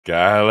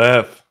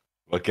KyleEff.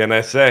 What can I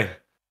say?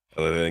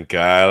 Other than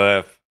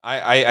KyleEff.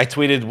 I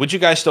tweeted, would you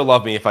guys still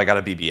love me if I got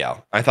a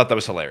BBL? I thought that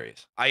was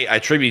hilarious. I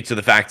attribute to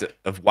the fact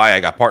of why I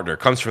got partner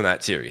comes from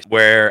that series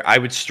where I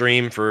would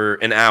stream for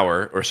an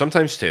hour or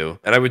sometimes two,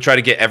 and I would try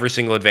to get every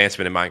single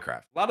advancement in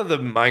Minecraft. A lot of the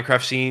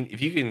Minecraft scene,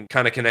 if you can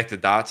kind of connect the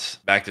dots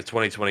back to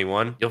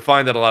 2021, you'll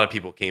find that a lot of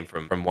people came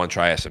from one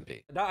try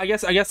SMP. I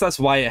guess that's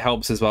why it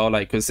helps as well,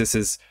 like, because this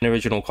is an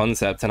original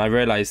concept, and I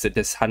realized that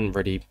this hadn't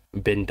really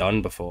been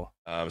done before.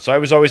 So I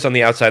was always on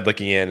the outside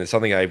looking in, and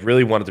something I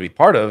really wanted to be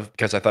part of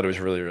because I thought it was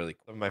really, really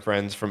cool. Some of my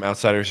friends from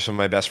Outsiders are some of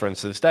my best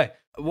friends to this day.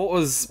 What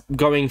was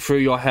going through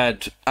your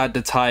head at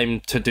the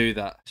time to do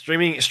that?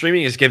 Streaming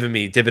has given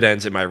me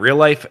dividends in my real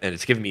life, and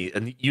it's given me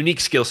a unique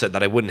skill set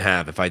that I wouldn't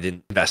have if I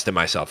didn't invest in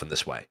myself in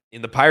this way.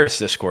 In the Pirates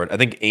Discord, I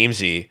think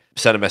AMZ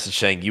sent a message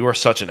saying, "You are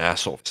such an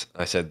asshole."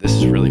 I said, "This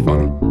is really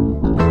funny."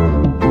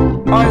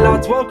 Alright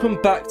lads,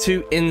 welcome back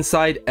to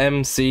Inside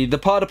MC, the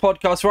part of the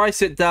podcast where I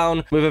sit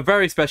down with a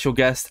very special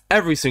guest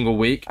every single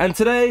week. And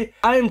today,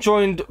 I am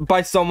joined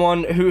by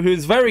someone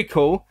who's very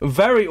cool,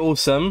 very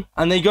awesome,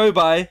 and they go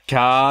by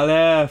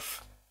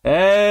KyleEff.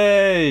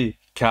 Hey!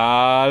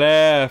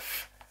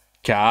 KyleEff.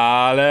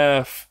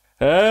 KyleEff.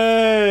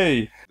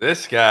 Hey!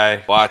 This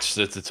guy watched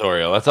the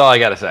tutorial. That's all I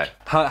gotta say.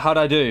 How'd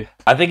I do?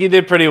 I think you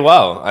did pretty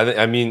well.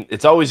 I mean,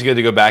 it's always good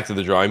to go back to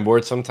the drawing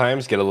board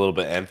sometimes, get a little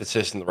bit of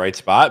emphasis in the right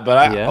spot,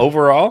 but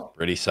overall,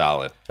 pretty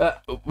solid.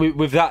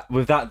 With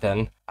that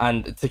then,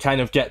 and to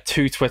kind of get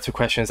two Twitter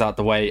questions out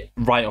the way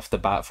right off the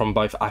bat from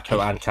both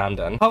Akko and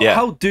Camden.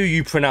 How do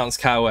you pronounce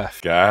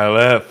KyleEff?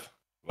 KyleEff.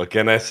 What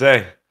can I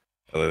say?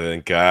 Other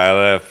than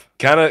KyleEff.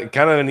 Kind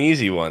of an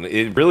easy one.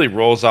 It really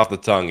rolls off the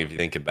tongue if you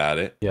think about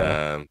it.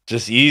 Yeah.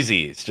 Just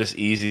easy. It's just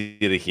easy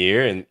to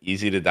hear and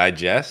easy to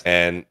digest.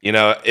 And you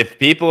know, if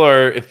people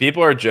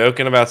are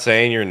joking about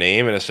saying your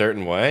name in a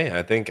certain way,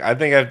 I think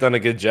I've done a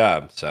good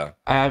job. So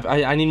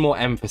I need more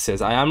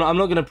emphasis. I'm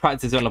not going to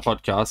practice it on the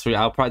podcast.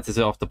 I'll practice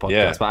it off the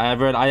podcast. Yeah.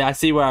 But I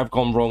see where I've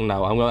gone wrong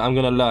now. I'm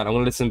going to learn. I'm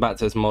going to listen back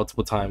to this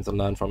multiple times and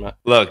learn from it.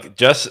 Look,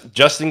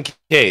 just in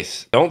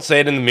case, don't say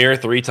it in the mirror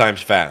 3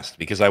 times fast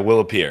because I will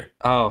appear.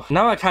 Oh,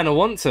 now I kind of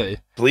want to.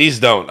 Please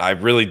don't. I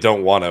really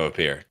don't want to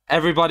appear.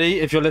 Everybody,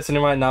 if you're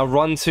listening right now,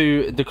 run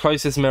to the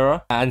closest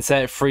mirror and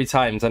say it 3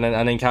 times, and then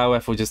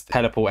KyleEff will just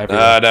teleport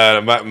everywhere.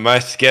 No. My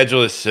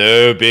schedule is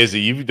so busy.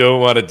 You don't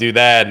want to do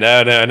that.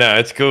 No.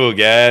 It's cool,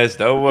 guys.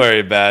 Don't worry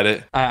about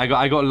it. I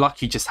got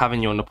lucky just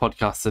having you on the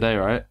podcast today,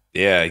 right?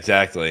 Yeah,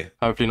 exactly.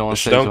 Hopefully no one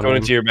just don't go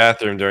into your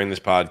bathroom during this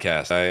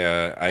podcast.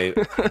 I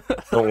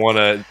don't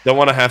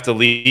want to have to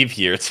leave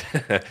here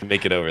to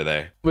make it over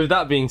there. With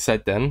that being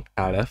said then,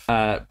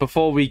 KyleEff,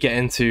 before we get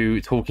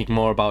into talking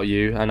more about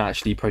you and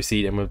actually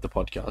proceeding with the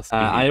podcast,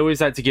 I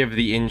always like to give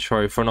the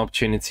intro for an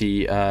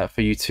opportunity for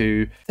you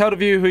to tell the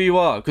viewer who you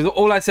are, because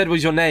all I said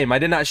was your name. I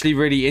didn't actually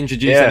really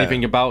introduce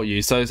anything about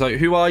you. So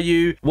who are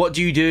you? What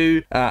do you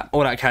do?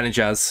 All that kind of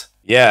jazz.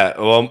 Yeah,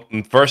 well,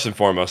 first and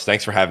foremost,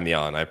 thanks for having me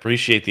on. I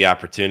appreciate the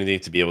opportunity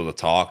to be able to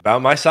talk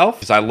about myself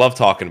because I love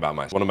talking about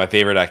myself. One of my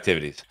favorite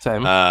activities.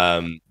 Same.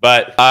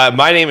 But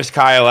my name is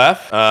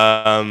KyleEff.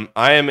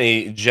 I am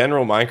a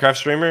general Minecraft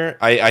streamer.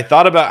 I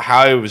thought about how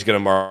I was going to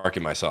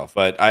market myself,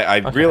 but I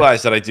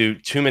realized that I do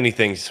too many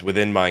things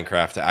within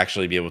Minecraft to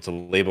actually be able to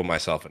label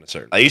myself in a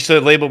certain. I used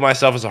to label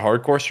myself as a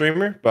hardcore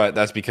streamer, but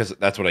that's because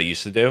that's what I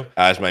used to do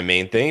as my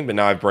main thing. But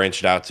now I've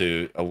branched out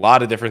to a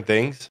lot of different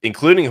things,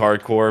 including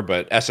hardcore,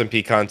 but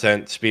SMP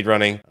content,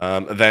 speedrunning,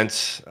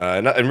 events,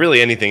 and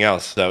really anything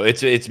else. So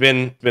it's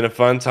been a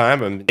fun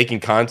time. I'm making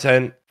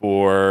content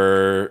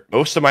for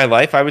most of my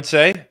life, I would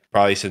say.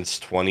 Probably since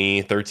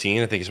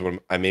 2013, I think is when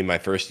I made my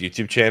first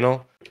YouTube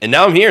channel. And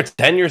now I'm here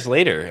 10 years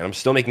later, and I'm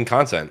still making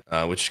content,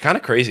 which is kind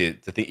of crazy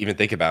to even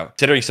think about,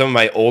 considering some of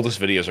my oldest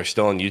videos are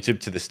still on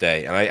YouTube to this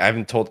day, and I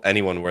haven't told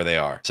anyone where they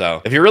are.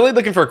 So if you're really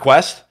looking for a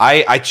quest,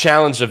 I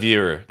challenge the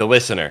viewer, the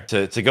listener,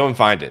 to go and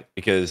find it,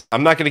 because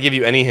I'm not going to give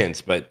you any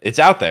hints, but it's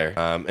out there,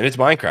 and it's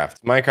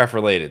Minecraft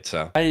related.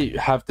 So I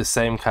have the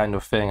same kind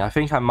of thing. I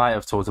think I might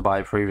have talked about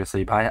it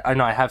previously, but I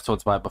know I have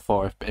talked about it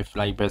before, but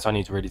it's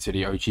only really to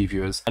the OG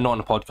viewers, and not on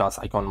the podcast,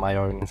 like on my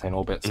own Insane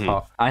Orbits.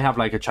 But I have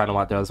like a channel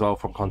out there as well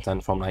from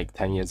content from like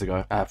 10 years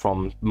ago,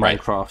 from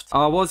Minecraft.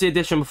 What was the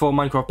edition before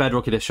Minecraft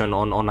Bedrock edition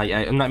on like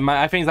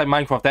I think it's like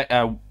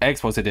Minecraft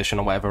Xbox edition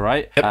or whatever,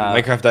 right? Yep,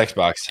 Minecraft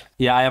Xbox.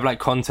 Yeah, I have like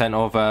content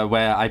of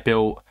where I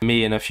built,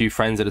 me and a few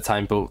friends at the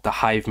time built the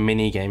Hive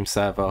mini game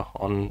server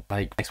on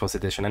like Xbox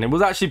edition, and it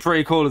was actually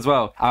pretty cool as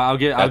well. I'll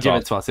give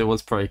it to us. It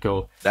was pretty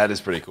cool. That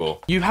is pretty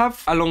cool. You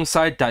have,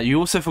 alongside that, you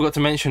also forgot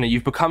to mention that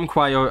you've become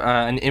quite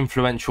an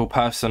influential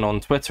person on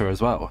Twitter as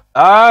well.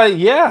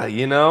 Yeah,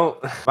 you know,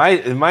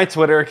 my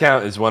Twitter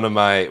account is one of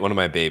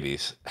my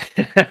babies.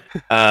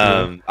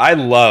 I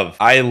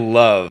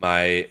love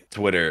my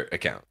Twitter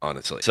account,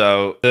 honestly.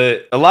 So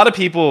a lot of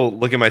people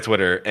look at my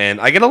Twitter, and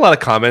I get a lot of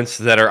comments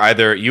that are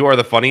either you are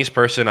the funniest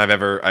person I've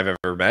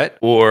ever met,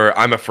 or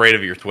I'm afraid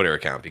of your Twitter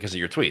account because of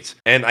your tweets.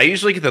 And I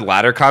usually get the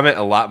latter comment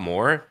a lot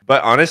more.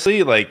 But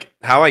honestly, like,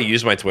 how I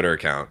use my Twitter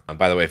account.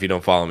 By the way, if you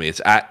don't follow me,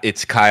 it's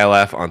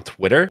KyleEff on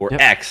Twitter or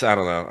X. I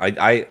don't know.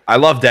 I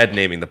love dead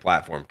naming the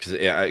platform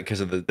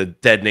because of the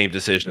dead name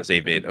decisions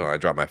they made. Oh, I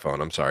dropped my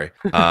phone. I'm sorry.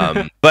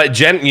 But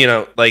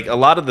like a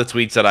lot of the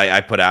tweets that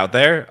I put out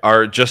there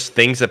are just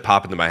things that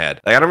pop into my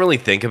head. Like I don't really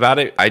think about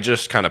it. I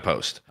just kind of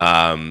post.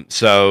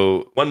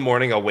 So one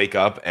morning I'll wake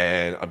up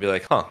and I'll be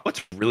like, huh,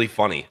 what's really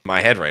funny in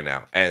my head right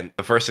now? And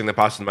the first thing that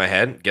pops into my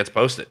head gets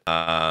posted.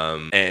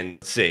 And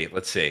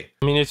let's see.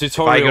 I mean, your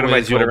tutorial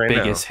is your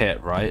biggest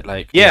hit, right?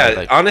 Like, yeah,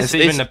 like,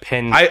 honestly, it's even a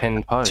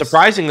pin post.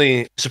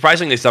 Surprisingly,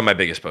 it's not my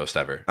biggest post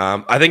ever.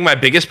 I think my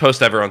biggest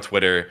post ever on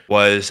Twitter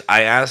was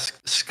I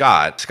asked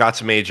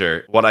Scott's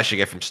major, what I should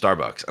get from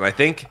Starbucks, and I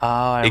think it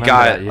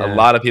got a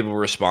lot of people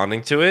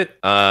responding to it.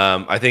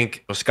 I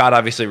think Scott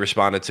obviously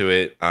responded to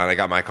it, and I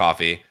got my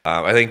coffee.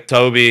 I think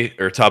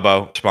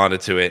Tubbo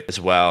responded to it as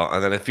well,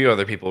 and then a few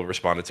other people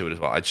responded to it as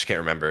well. I just can't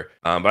remember.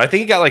 But I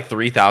think it got like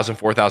 3,000,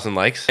 4,000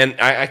 likes, and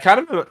I kind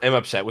of am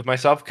upset with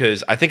myself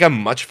because I think I'm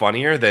much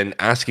funnier than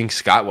asking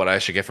Scott what I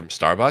should get from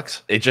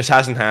Starbucks. It just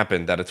hasn't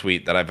happened that a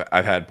tweet that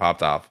I've had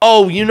popped off.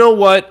 Oh, you know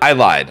what? I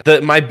lied.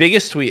 My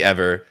biggest tweet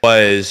ever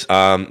was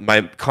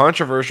my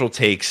controversial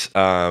takes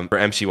for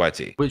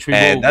MCYT, which we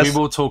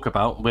will talk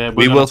about.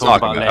 We will talk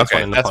about later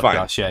okay, in the that's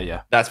podcast. fine.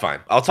 Yeah, that's fine.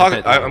 I'll talk.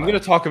 I'm going to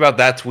talk about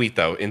that tweet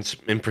though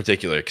in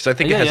particular because I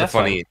think it has a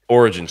funny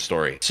origin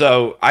story.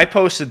 So I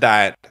posted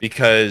that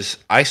because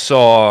I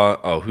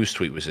saw whose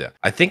tweet was it?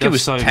 I think it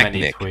was so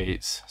Technic. Many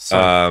tweets.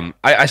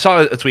 I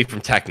saw a tweet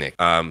from Technic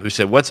who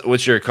said,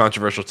 "What's your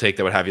controversial take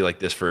that would have you like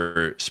this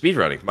for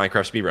speedrunning,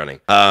 Minecraft speedrunning?"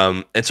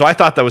 And so I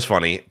thought that was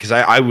funny because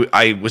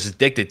I was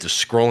addicted to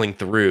scrolling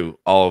through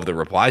all of the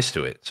replies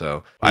to it.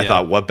 So I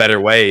thought, what better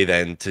way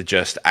than to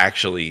just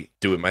actually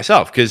do it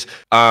myself? Because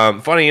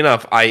funny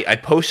enough, I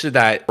posted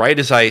that right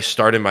as I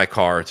started my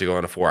car to go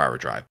on a 4-hour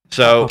drive.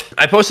 So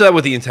I posted that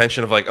with the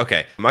intention of like,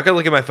 okay, I'm not gonna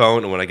look at my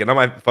phone, and when I get on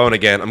my phone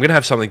again, I'm gonna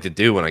have something to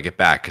do when I get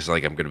back because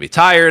like I'm gonna be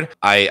tired.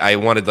 I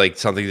wanted like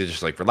something to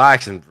just like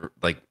relax and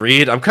like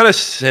read. I'm kind of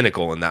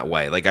cynical in that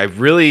way. Like I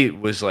really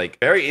was like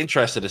very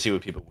interested to see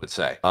what people would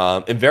say.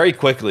 And very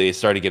quickly it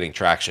started getting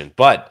traction.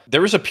 But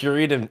there was a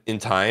period in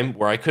time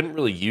where I couldn't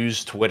really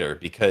use Twitter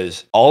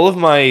because all of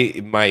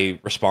my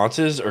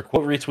responses or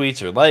quote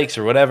retweets or likes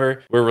or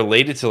whatever were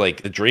related to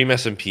like the Dream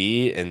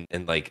SMP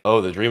and like, oh,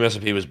 the Dream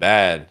SMP was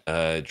bad.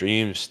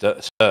 Dream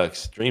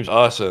sucks. Dream's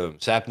awesome.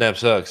 Sapnap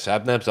sucks.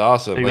 Sapnap's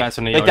awesome. You guys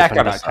like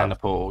that kind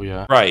of portal,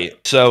 yeah. Right.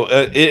 So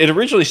it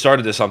originally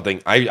started as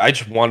something I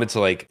just wanted to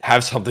like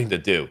have something to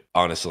do.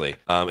 Honestly,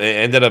 it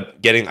ended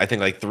up getting I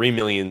think like 3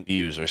 million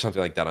views or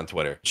something like that on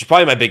Twitter, which is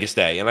probably my biggest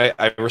day. And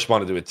I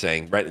responded to it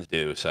saying rent is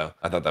due. So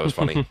I thought that was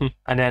funny.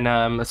 And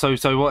then so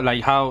what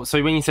like how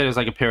so when you said it was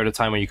like a period of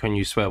time where you couldn't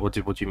use swear, what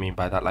do you mean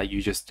by that? Like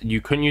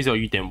you couldn't use it or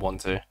you didn't want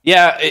to?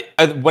 Yeah.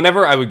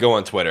 Whenever I would go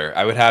on Twitter,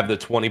 I would have the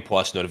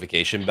 20+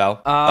 notification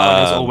bell.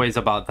 It's always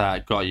about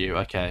that. Got you.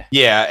 Okay.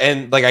 Yeah,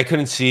 and like I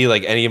couldn't see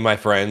like any of my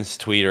friends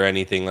tweet or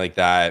anything like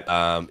that.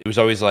 It was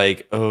always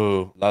like,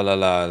 oh, la la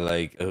la,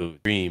 like, oh,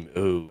 Dream,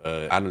 oh,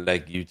 I don't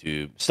like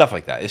YouTube, stuff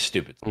like that. It's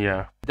stupid.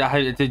 Yeah.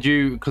 Did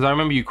you? Because I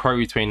remember you quote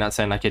retweeting that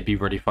saying like it'd be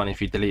really funny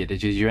if you deleted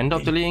it. Did you end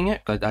up deleting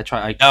it?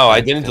 No, I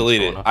didn't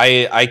delete it.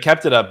 I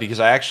kept it up because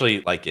I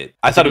actually like it.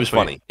 I thought it was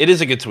funny. It is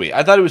a good tweet.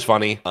 I thought it was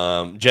funny.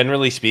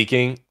 Generally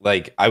speaking,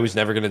 like I was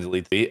never gonna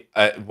delete the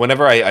tweet.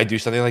 Whenever I do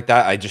something like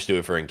that, I just do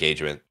it for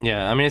engagement.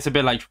 Yeah, I mean it's a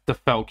bit like the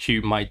felt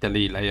cute might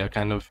delete later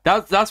kind of.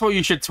 That's what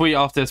you should tweet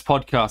after this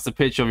podcast: a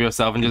picture of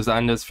yourself and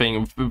just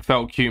thing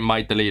felt cute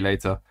might delete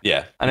later.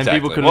 Yeah, and then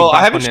people can look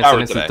back on this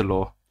and this is the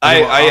law.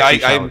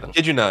 I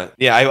kid you not.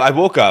 Yeah, I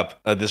woke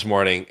up this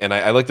morning and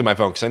I looked at my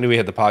phone because I knew we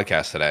had the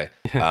podcast today.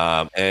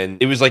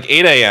 And it was like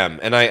 8 a.m.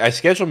 and I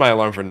scheduled my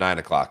alarm for 9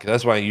 o'clock.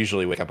 That's why I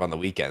usually wake up on the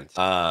weekends.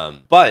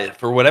 But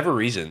for whatever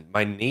reason,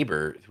 my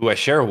neighbor, who I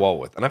share a wall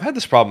with, and I've had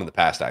this problem in the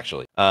past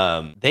actually,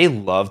 they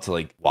love to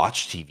like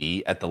watch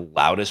TV at the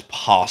loudest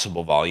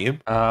possible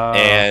volume.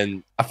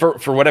 And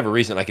for whatever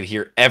reason, I could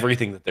hear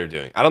everything that they're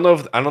doing. I don't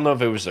know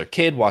if it was their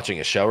kid watching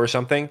a show or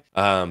something.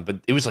 But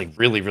it was like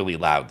really, really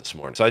loud this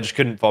morning. So I just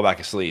couldn't fall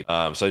back asleep.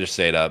 So I just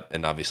stayed up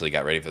and obviously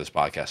got ready for this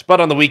podcast. But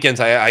on the weekends,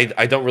 I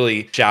don't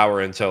really shower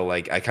until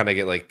like I kind of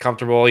get like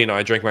comfortable. You know,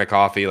 I drink my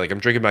coffee. Like I'm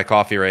drinking my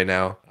coffee right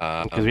now.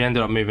 Because we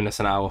ended up moving this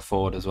an hour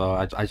forward as well.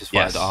 I just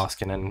wanted to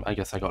ask, and then I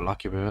guess I got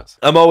lucky with it.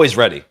 I'm always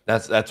ready.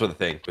 That's what the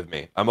thing with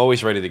me. I'm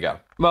always ready to go.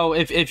 Well,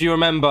 if you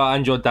remember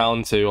and you're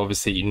down to,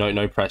 obviously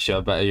no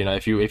pressure, but you know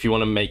if you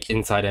want to make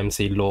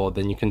InsideMC lore,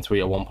 then you can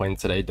tweet at one point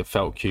today the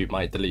felt cute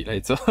might delete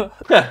later.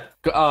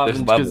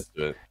 There's levels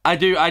to it. I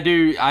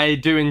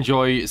do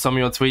enjoy some of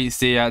your tweets.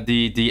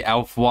 The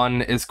elf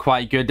one is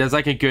quite good. There's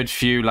like a good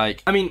few,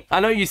 like, I mean, I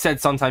know you said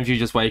sometimes you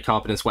just wake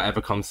up and it's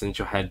whatever comes into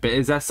your head, but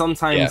is there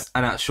sometimes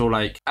an actual,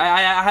 like,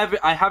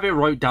 I have it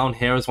wrote down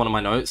here as one of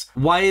my notes.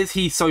 Why is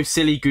he so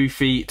silly,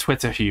 goofy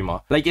Twitter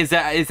humor? Like, is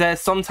there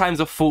sometimes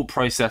a thought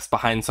process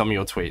behind some of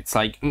your tweets?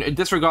 Like,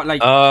 disregard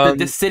like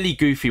the silly,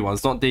 goofy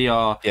ones, not the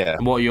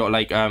what you're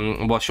like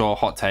what's your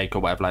hot take or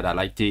whatever like that.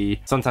 Like the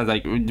sometimes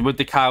like with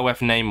the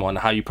KyleEff name one,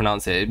 how you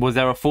pronounce it. Was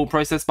there a thought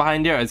process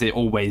behind it, or is it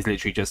always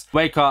literally just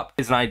wake up,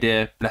 it's an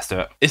idea, let's do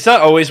it? It's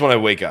not always when I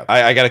wake up.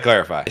 I gotta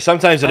clarify.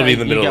 Sometimes it'll be in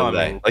the middle of the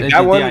day. Like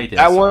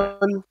that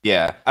one.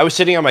 Yeah. I was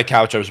sitting on my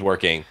couch, I was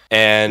working,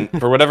 and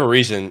for whatever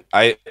reason,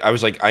 I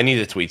was like, I need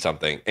to tweet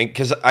something. And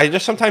because I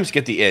just sometimes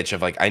get the itch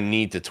of like, I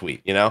need to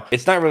tweet, you know?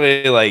 It's not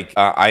really like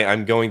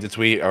I'm going to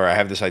tweet or I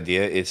have this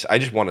idea. It's I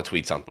just want to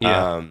tweet something.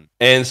 Yeah.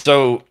 And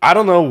so I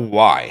don't know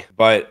why,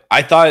 but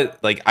I thought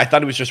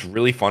it was just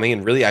really funny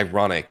and really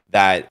ironic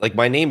that like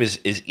my name is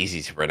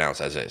easy to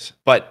pronounce as is.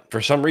 But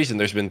for some reason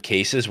there's been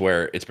cases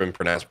where it's been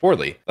pronounced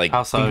poorly, like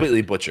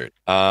completely butchered.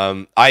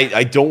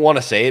 I don't want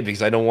to say it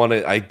because I don't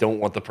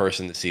want the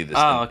person to see this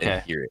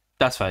and hear it.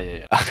 That's fair,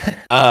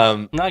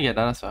 yeah. No, I get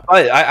that, that's fair.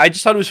 I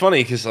just thought it was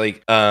funny because,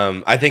 like,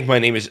 I think my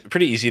name is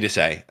pretty easy to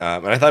say.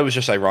 And I thought it was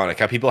just ironic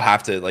how people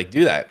have to, like,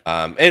 do that.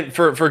 And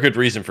for a good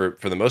reason for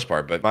the most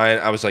part. But mine,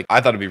 I was like,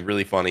 I thought it'd be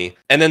really funny.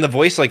 And then the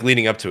voice, like,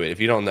 leading up to it, if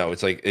you don't know,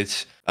 it's like,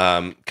 it's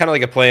kind of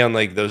like a play on,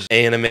 like, those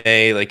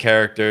anime, like,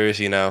 characters,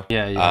 you know?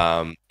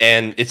 Yeah.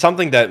 And it's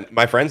something that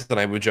my friends and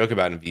I would joke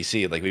about in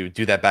VC. Like, we would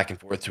do that back and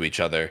forth to each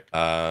other.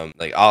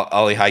 Like,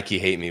 Ollie Hikey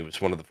Hate Me was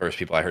one of the first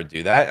people I heard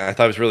do that. And I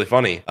thought it was really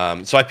funny.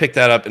 So I picked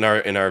that up in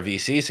our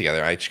VCs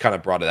together. I just kind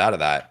of brought it out of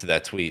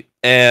that tweet.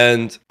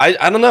 And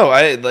I don't know.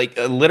 I like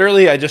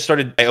literally I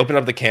opened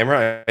up the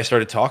camera. I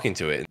started talking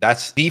to it.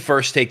 That's the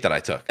first take that I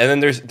took. And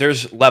then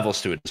there's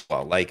levels to it as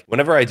well. Like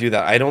whenever I do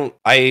that,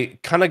 I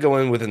kind of go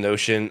in with a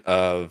notion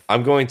of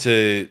I'm going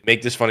to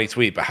make this funny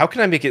tweet, but how can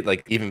I make it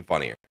like even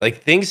funnier?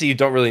 Like things that you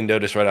don't really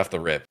notice right off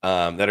the rip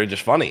that are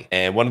just funny.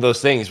 And one of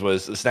those things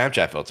was the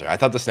Snapchat filter. I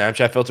thought the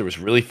Snapchat filter was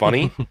really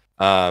funny.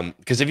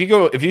 Because if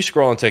you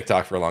scroll on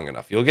TikTok for long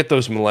enough, you'll get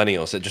those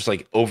millennials that just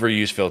like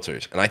overuse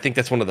filters. And I think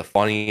that's one of the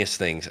funniest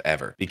things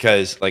ever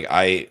because like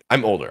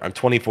I'm older. I'm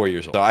 24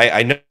 years old. So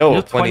I know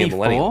You're plenty 24? of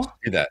millennials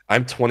do that.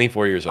 I'm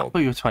 24 years old. I thought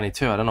you were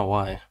 22. I don't know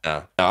why.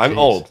 No, I'm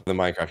old in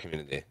the Minecraft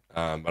community.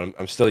 But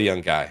I'm still a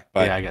young guy.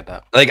 But yeah, I get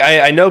that. Like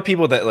I know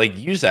people that like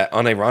use that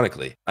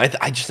unironically.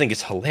 I just think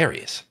it's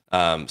hilarious.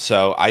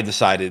 So I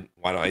decided,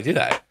 why don't I do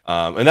that?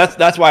 And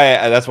that's why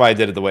I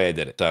did it the way I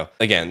did it. So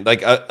again,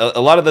 like a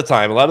lot of the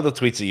time, a lot of the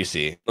tweets that you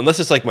see, unless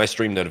it's like my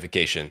stream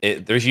notification,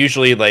 there's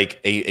usually like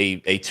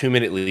a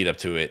 2-minute lead up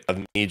to it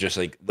of me just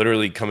like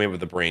literally coming up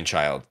with a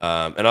brainchild.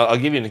 And I'll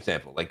give you an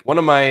example. Like let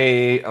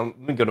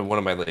me go to one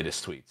of my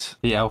latest tweets.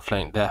 The elf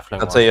link,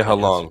 I'll tell you how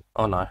long.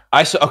 Oh no.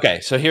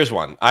 So here's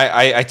one.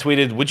 I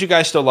tweeted, would you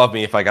guys still love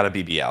me if I got a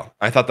BBL?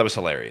 I thought that was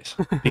hilarious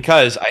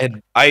because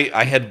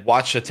I had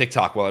watched a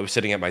TikTok while I was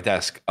sitting at my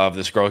desk of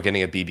this girl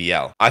getting a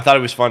BBL. I thought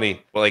it was funny.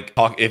 Well, like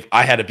if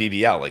I had a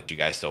BBL, like, do you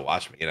guys still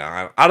watch me? You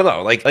know, I don't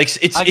know. Like it's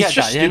just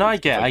that. Yeah, no, I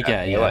get.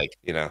 Yeah. Like,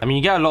 you know, I mean,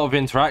 you get a lot of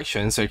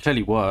interaction, so it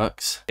clearly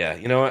works. Yeah,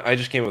 you know what? I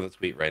just came with a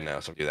tweet right now,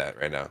 so I'll do that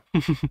right now.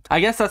 I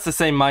guess that's the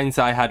same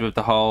mindset I had with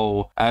the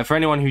whole. For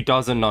anyone who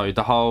doesn't know,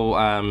 the whole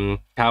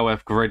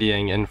KyleEff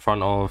griddying in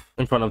front of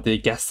the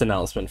guest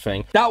announcement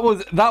thing. That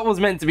was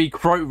meant to be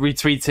quote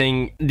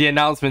retweeting the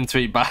announcement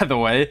tweet, by the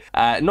way.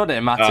 Not that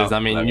it matters. I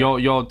mean,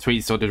 your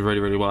tweet still did really,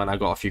 really well, and I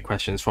got a few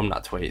questions from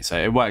that tweet, so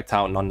it worked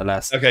out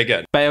nonetheless. Okay,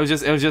 good. But it was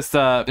just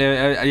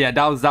yeah,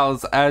 that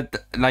was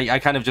like I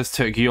kind of just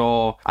took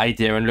your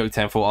idea and looked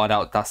at it and thought,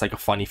 oh, that's like a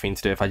funny thing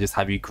to do if I just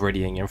have you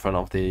griddying in front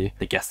of the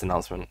guest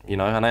announcement, you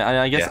know. And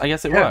I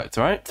guess it worked,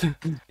 right?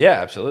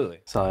 Yeah, absolutely.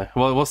 So,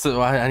 what's the?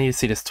 I need to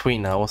see this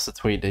tweet now. What's the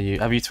tweet?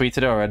 Have you tweeted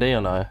it already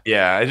or no?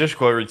 Yeah, I just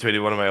quote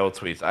retweeted one of my old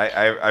tweets.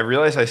 I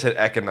realized I said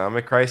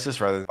economic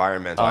crisis rather than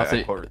environmental.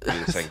 I quote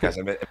retweeted the same because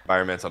I meant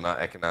environmental, not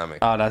economic.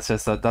 Oh, that's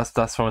just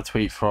that's from a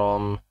tweet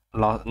from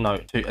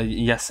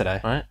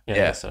yesterday, right? Yeah,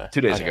 yesterday.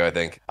 2 days ago, I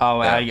think.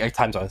 Oh, yeah.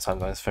 Time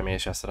zones for me.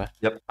 It's yesterday.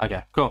 Yep.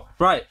 Okay, cool.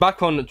 Right,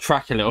 back on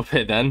track a little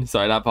bit then.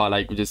 Sorry, that part,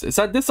 like, this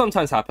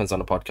sometimes happens on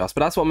a podcast,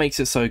 but that's what makes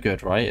it so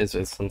good, right? Is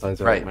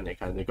sometimes when it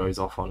kind of goes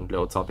off on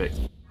little topics.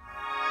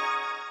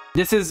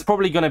 This is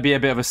probably going to be a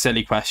bit of a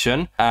silly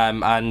question,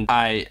 and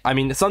I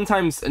mean,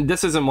 sometimes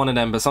this isn't one of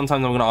them, but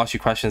sometimes I'm going to ask you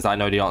questions that I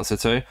know the answer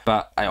to,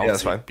 but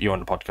obviously you're on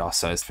the podcast,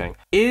 so it's the thing.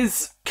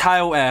 Is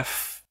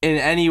KyleEff in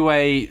any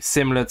way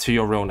similar to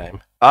your real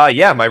name?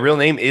 Yeah, my real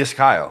name is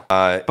Kyle.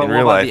 In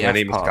real life, my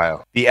name is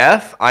Kyle. The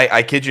F,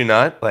 I kid you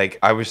not, like,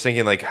 I was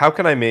thinking, like, how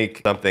can I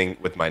make something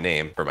with my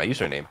name for my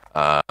username?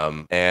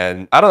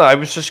 And I don't know, I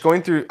was just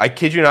going through, I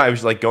kid you not, I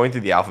was, like, going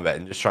through the alphabet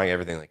and just trying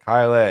everything, like,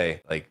 Kyle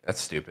A, like,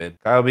 that's stupid.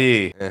 Kyle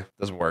B,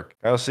 doesn't work.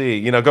 Kyle C,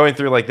 you know, going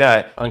through like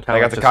that. I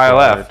got the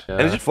KyleEff,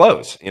 and it just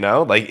flows, you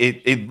know? Like,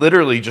 it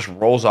literally just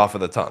rolls off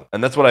of the tongue.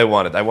 And that's what I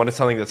wanted. I wanted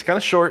something that's kind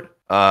of short,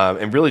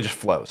 and really just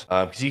flows.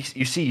 Because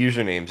you see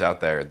usernames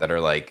out there that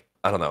are, like,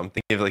 I don't know. I'm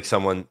thinking of like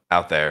someone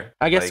out there.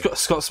 I guess like,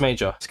 Scott's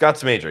Major.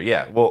 Scott's Major,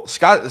 yeah. Well,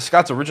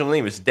 Scott's original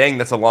name is Dang.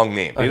 That's a long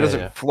name. It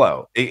doesn't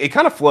flow. It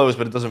kind of flows,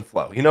 but it doesn't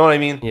flow. You know what I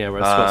mean? Yeah,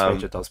 whereas Scott's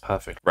Major does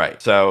perfect.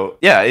 Right. So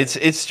yeah,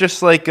 it's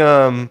just like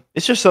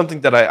it's just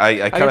something that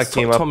I kind of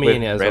came up Tommy with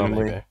in it as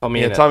randomly. well,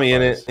 maybe. Tommy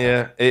in it.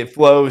 Yeah, it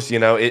flows. You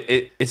know,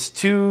 it's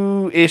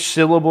 2-ish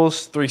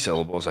syllables, 3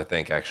 syllables, I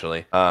think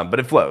actually. But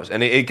it flows,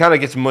 and it kind of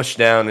gets mushed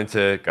down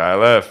into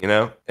KyleEff, you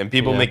know, and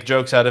people make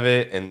jokes out of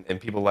it, and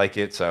people like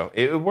it, so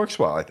it works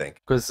well, I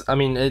think. Because I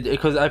mean,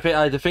 because I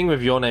think the thing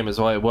with your name as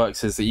well, it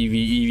works is that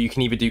you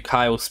can either do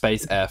Kyle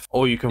space F,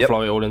 or you can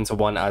flow it all into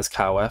one as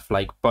KyleEff.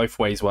 Like both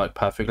ways work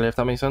perfectly, if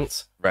that makes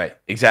sense. Right,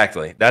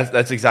 exactly.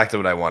 That's exactly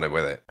what I wanted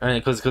with it.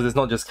 And because it's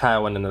not just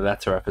Kyle and then the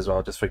letter F as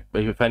well. Just for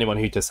anyone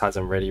who just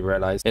hasn't really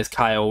realized, it's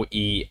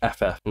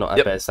KyleEff, not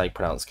F. It's like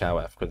pronounced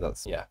KyleEff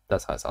because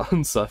that's how it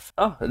sounds. So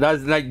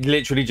that's like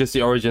literally just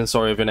the origin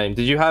story of your name.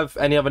 Did you have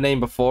any other name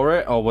before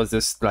it, or was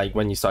this like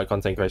when you started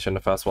content creation the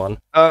first one?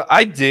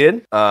 I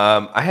did.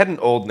 I had an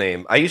old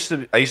name. I used to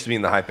be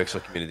in the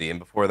Hypixel community, and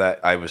before that,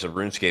 I was a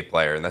RuneScape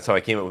player, and that's how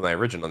I came up with my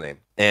original name.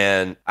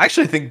 And I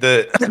actually think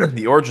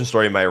the origin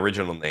story of my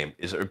original name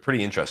is a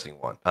pretty interesting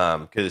one.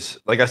 Because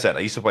like I said,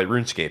 I used to play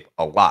RuneScape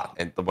a lot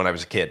when I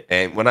was a kid.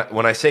 And when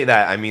I say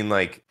that, I mean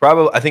like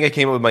I think I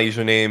came up with my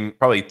username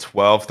probably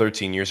 12,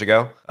 13 years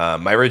ago.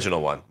 My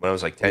original one when I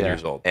was like 10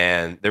 years old.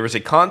 And there was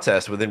a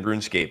contest within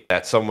RuneScape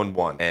that someone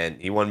won,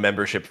 and he won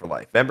membership for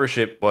life.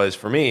 Membership was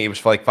for me, it was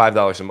for like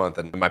 $5 a month,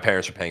 and my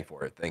parents were paying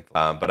for it,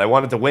 thankfully. But I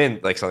wanted to win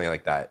like something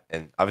like that.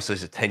 And obviously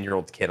as a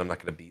 10-year-old kid, I'm not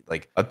going to beat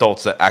like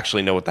adults that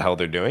actually know what the hell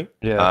they're doing.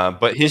 Yeah.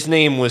 But his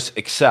name was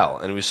Excel,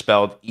 and it was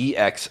spelled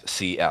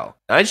EXCL.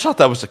 And I just thought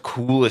that was the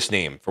coolest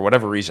name for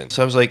whatever reason.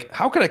 So I was like,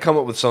 how can I come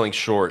up with something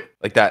short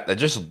like that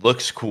just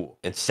looks cool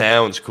and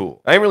sounds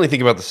cool? I didn't really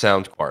think about the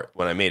sound part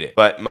when I made it.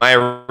 But my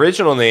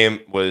original name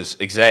was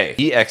Exeic,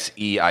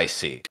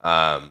 EXEIC.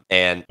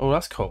 And oh,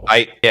 that's cool.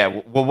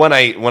 Well,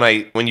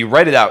 when you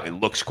write it out, it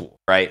looks cool,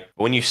 right?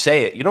 But when you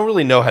say it, you don't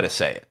really know how to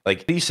say it.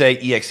 Like, do you say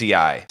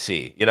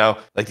EXEIC? You know,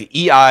 like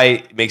the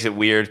EI makes it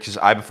weird because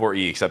I before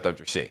E except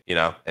after C, you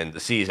know, and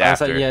the C is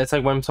after. It's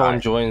like when someone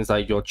joins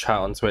like your chat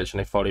on Twitch and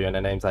they follow you and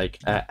their name's like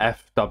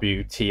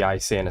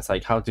FWTIC, and it's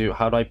like how do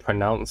I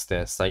pronounce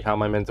this? Like, how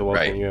am I meant to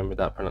welcome you in with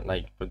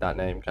that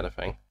name kind of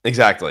thing?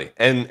 Exactly.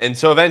 And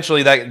so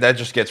eventually that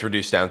just gets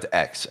reduced down to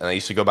X, and I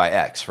used to go by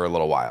X for a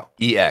little while,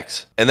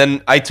 EX. And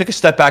then I took a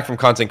step back from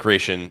content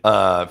creation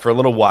for a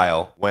little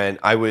while when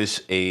I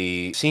was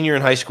a senior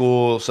in high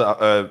school,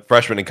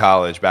 freshman in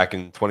college back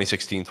in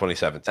 2016,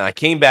 2017. And I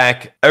came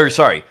back,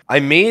 I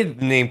made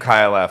the name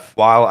KyleEff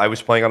while I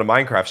was playing on a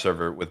Minecraft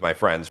server with my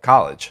friends in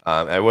college.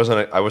 I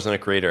wasn't a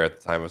creator at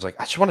the time. I was like,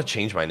 I just want to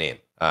change my name.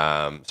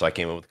 So I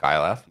came up with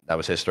KyleEff. That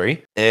was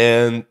history.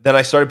 And then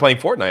I started playing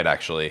Fortnite,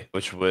 actually,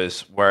 which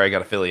was where I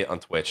got affiliate on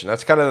Twitch. And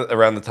that's kind of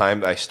around the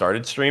time that I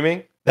started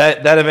streaming.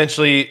 That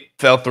eventually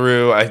fell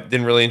through. I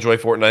didn't really enjoy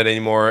Fortnite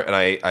anymore, and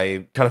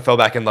I kind of fell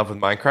back in love with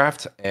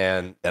Minecraft,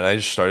 and then I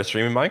just started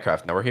streaming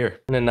Minecraft. Now we're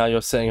here. And then now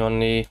you're sitting on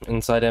the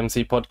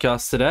InsideMC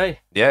podcast today.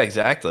 Yeah,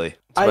 exactly.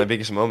 It's my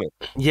biggest moment.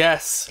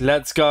 Yes,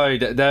 let's go.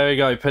 There we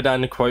go. Put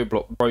down the quote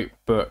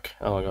book.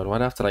 Oh my god,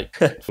 why'd I have to like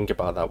think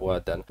about that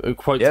word then?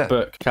 Quote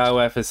book.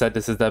 KyleEff has said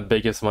this is their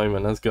biggest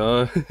moment. Let's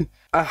go.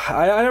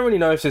 I don't really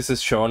know if this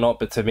is true or not,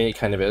 but to me it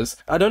kind of is.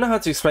 I don't know how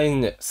to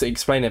explain it,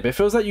 but it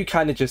feels like you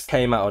kind of just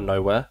came out of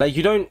nowhere. Like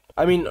you don't.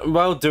 I mean,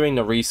 while doing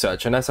the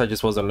research, unless I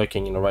just wasn't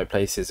looking in the right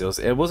places,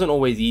 it wasn't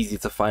always easy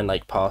to find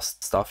like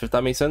past stuff, if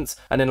that makes sense.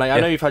 And then like I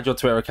know you've had your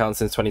Twitter account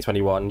since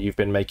 2021. You've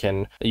been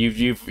making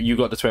you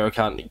got the Twitter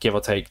account give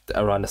or take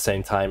around the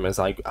same time as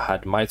I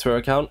had my Twitter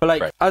account. But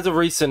like as of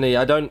recently,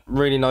 I don't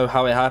really know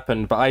how it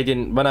happened. But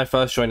when I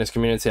first joined this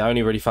community, I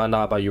only really found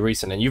out about you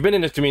recently. And you've been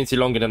in this community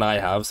longer than I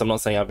have, so I'm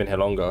not saying I've been here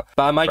longer.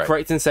 But am I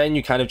correct in saying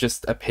you kind of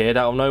just appeared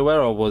out of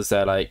nowhere, or was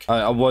there like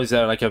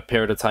a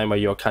period of time where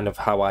you're kind of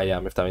how I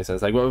am, if that makes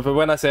sense? Like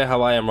when I say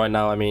how I am right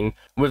now, I mean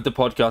with the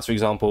podcast, for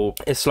example,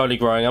 it's slowly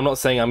growing. I'm not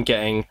saying I'm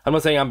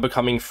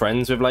becoming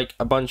friends with like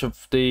a bunch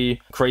of the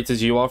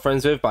creators you are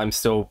friends with, but I'm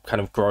still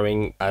kind of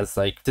growing as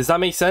like. Does that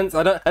make sense?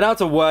 I don't have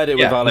to word it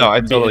without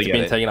like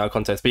being taken out of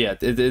context. But yeah,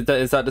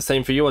 is that the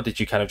same for you, or did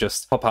you kind of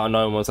just pop out of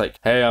nowhere and was like,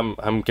 hey, I'm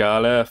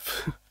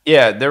KyleEff?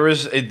 Yeah,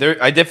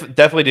 I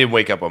definitely did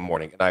wake up one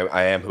morning, and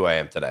I am who I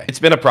am today. It's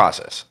been a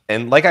process,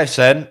 and like I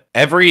said,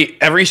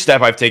 every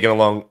step I've taken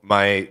along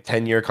my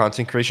 10-year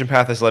content creation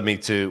path has led me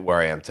to where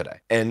I am today.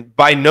 And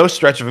by no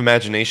stretch of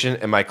imagination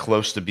am I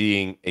close to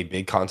being a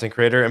big content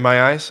creator in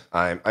my eyes.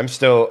 I'm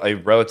still a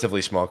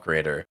relatively small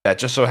creator that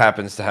just so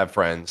happens to have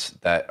friends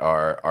that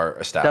are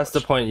established. That's the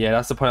point. Yeah,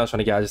 that's the point I was trying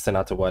to get. I just didn't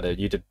have to word it.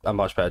 You did a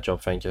much better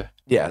job. Thank you.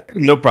 Yeah,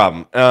 no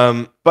problem.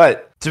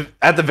 But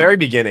at the very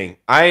beginning,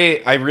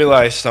 I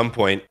realized some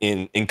point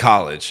in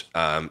college,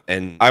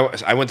 and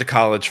I went to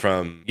college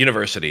from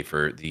university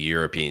for the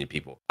European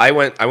people. I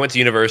went to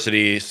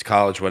universities,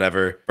 college,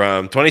 whatever,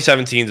 from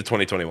 2017 to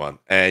 2021.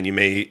 And you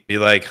may be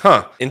like,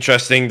 huh,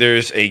 interesting.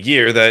 There's a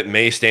year that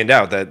may stand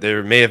out, that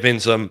there may have been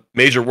some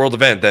major world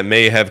event that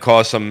may have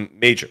caused some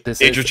major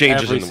changes in the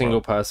world. Every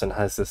single person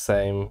has the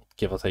same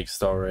give or take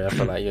story. I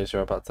feel like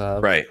you're about to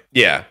have. Right.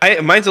 Yeah.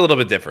 Mine's a little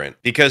bit different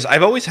because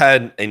I've always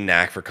had a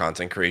knack for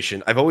content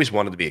creation. I've always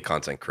wanted to be a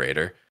content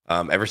creator.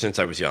 Ever since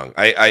I was young,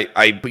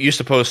 I used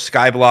to post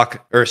Skyblock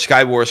or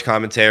Sky Wars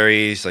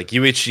commentaries, like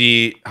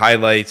UHG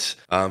highlights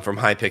from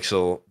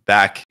Hypixel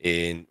back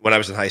when I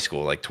was in high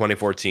school, like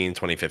 2014,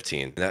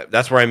 2015.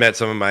 That's where I met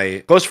some of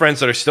my close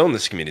friends that are still in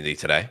this community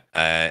today,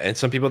 and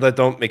some people that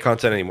don't make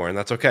content anymore, and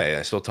that's okay.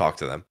 I still talk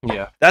to them.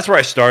 Yeah, that's where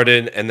I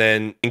started. And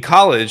then in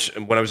college,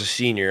 when I was a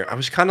senior, I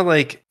was kind of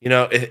like,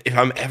 if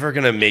I'm ever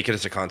gonna make it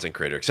as a content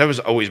creator, because that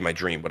was always my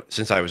dream, but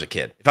since I was a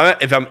kid,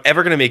 if I'm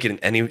ever gonna make it in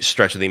any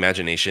stretch of the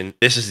imagination,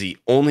 this is the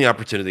only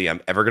opportunity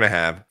I'm ever gonna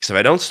have. Because if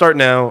I don't start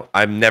now,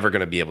 I'm never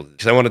gonna be able to.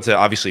 Because I wanted to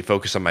obviously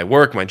focus on my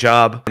work, my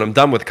job, when I'm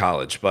done with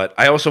college. But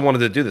I also wanted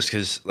to do this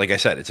because, like I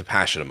said, it's a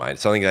passion of mine.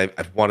 It's something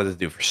I've wanted to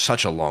do for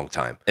such a long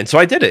time. And so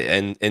I did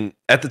it. And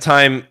at the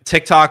time,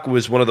 TikTok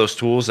was one of those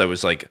tools that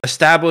was like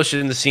established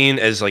in the scene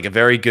as like a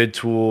very good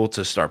tool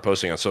to start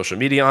posting on social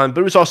media on,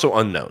 but it was also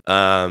unknown.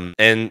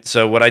 And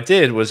so what I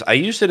did was I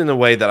used it in a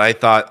way that I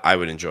thought I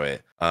would enjoy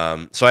it.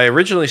 So I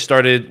originally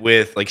started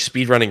with like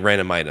speedrunning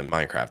random item in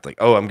Minecraft. Like,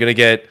 oh, I'm going to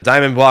get a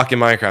diamond block in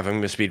Minecraft. I'm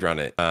going to speedrun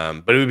it.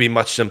 But it would be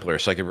much simpler.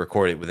 So I could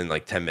record it within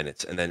like 10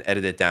 minutes and then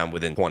edit it down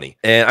within 20.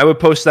 And I would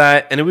post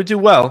that and it would do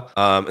well.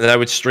 And then I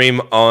would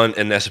stream on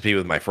an SMP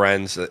with my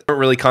friends that weren't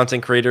really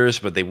content creators,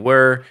 but they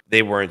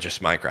weren't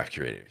just Minecraft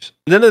creators.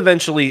 And then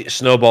eventually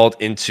snowballed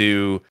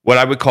into what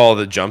I would call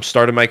the jump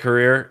start of my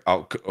career.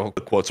 I'll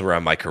put quotes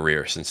around my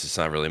career since it's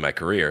not really my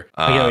career.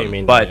 I get what you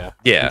mean. But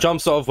yeah.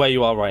 Jump sort of where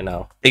you are right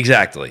now.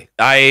 Exactly.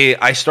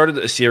 I started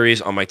a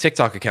series on my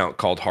TikTok account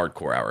called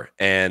Hardcore Hour,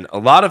 and a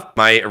lot of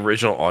my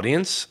original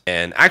audience,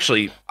 and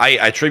actually I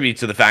attribute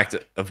to the fact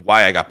of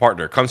why I got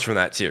partner, comes from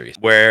that series,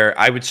 where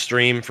I would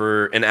stream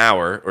for an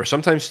hour or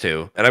sometimes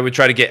two, and I would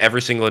try to get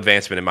every single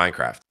advancement in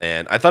Minecraft.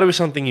 And I thought it was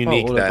something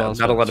unique that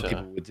not a lot of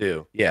people would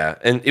do. Yeah,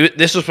 and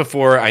this was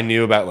before I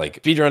knew about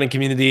like speedrunning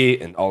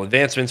community and all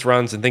advancements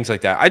runs and things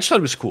like that. I just thought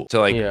it was cool to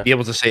like be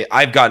able to say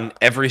I've gotten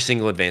every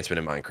single advancement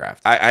in Minecraft.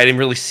 I didn't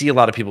really see a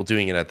lot of people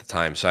doing it at the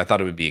time, so I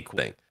thought it would be a cool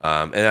thing.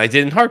 And I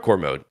did in hardcore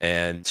mode.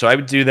 And so I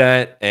would do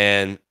that.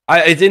 And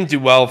I didn't do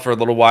well for a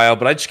little while,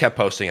 but I just kept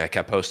posting. I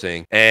kept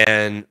posting.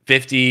 And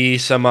 50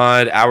 some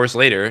odd hours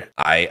later,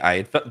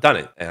 I had done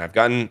it. And I've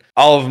gotten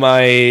all of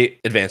my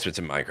advancements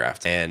in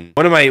Minecraft. And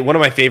one of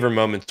my favorite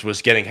moments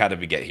was getting How Did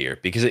We Get Here?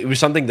 Because it was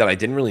something that I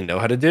didn't really know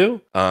how to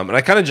do. And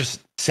I kind of just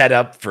set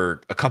up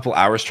for a couple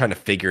hours trying to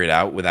figure it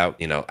out without,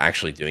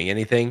 actually doing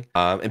anything.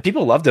 And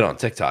people loved it on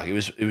TikTok.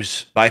 It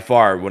was by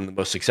far one of the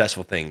most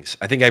successful things.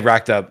 I think I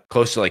racked up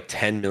close to like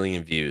 10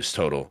 million views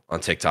total on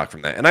TikTok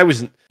from that. And I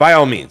was, by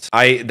all means,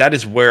 that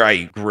is where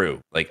I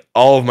grew. Like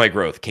all of my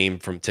growth came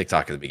from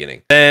TikTok at the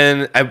beginning.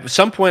 Then at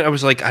some point I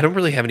was like, I don't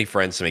really have any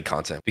friends to make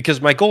content,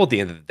 because my goal at the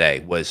end of the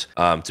day was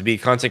to be a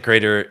content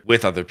creator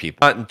with other people,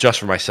 not just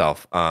for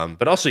myself,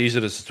 but also use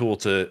it as a tool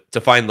to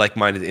find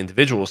like-minded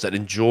individuals that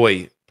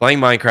enjoy playing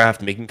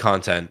Minecraft, making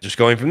content, just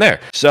going from there.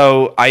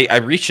 So I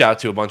reached out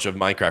to a bunch of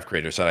Minecraft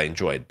creators that I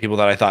enjoyed, people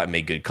that I thought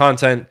made good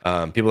content,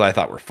 people that I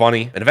thought were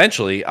funny. And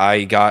eventually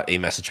I got a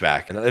message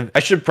back. And I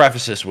should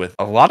preface this with,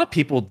 a lot of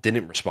people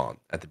didn't respond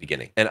at the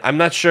beginning. And I'm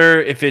not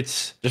sure if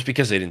it's just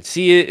because they didn't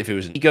see it, if it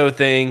was an ego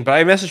thing, but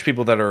I messaged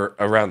people that are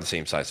around the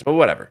same size, but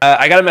whatever.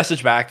 I got a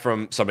message back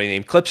from somebody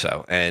named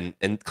Calypso, and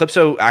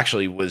Calypso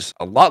actually was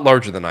a lot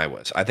larger than I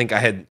was. I think I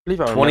had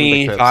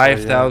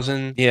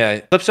 25,000.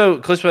 Yeah.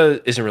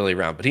 Calypso isn't really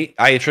around, but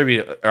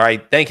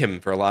I thank him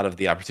for a lot of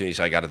the opportunities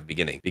I got at the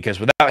beginning, because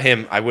without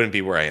him, I wouldn't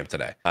be where I am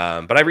today.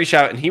 But I reached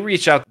out and he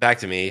reached out back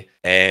to me,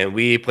 and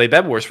we played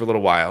Bed Wars for a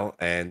little while.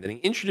 And then he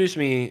introduced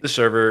me to the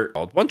server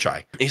called One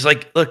Try. He's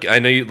like, look, I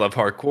know you love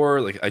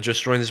hardcore. Like, I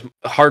just joined this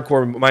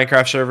hardcore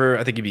Minecraft server.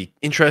 I think you'd be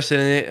interested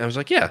in it. And I was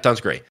like, yeah,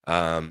 sounds great.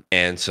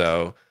 And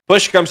so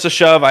push comes to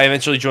shove, I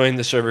eventually joined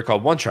the server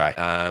called One Try.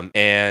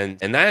 And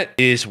that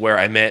is where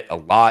I met a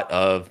lot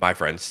of my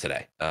friends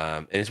today.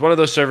 And it's one of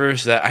those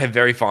servers that I have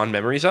very fond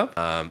memories of.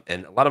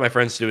 And a lot of my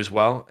friends do as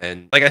well.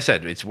 And like I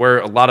said, it's where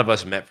a lot of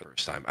us met for the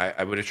first time.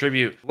 I would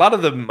attribute a lot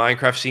of the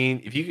Minecraft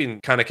scene, if you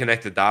can kind of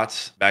connect the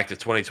dots back to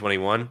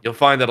 2021, you'll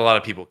find that a lot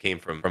of people came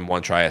from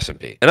One Try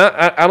SMP. And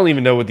I don't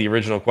even know what the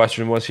original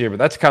question was here, but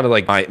that's kind of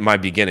like my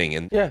beginning.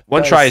 And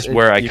One Try is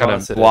where I kind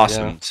of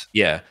blossomed.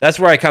 Yeah, that's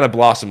where I kind of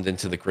blossomed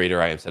into the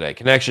creator I am today. today,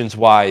 connections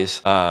wise,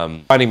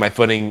 finding my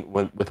footing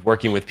with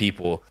working with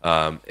people,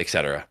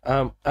 etc.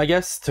 I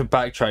guess to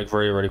backtrack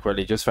really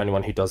quickly, just for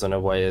anyone who doesn't know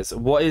what is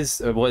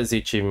the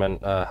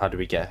achievement? How do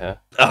we get here?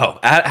 Oh,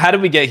 how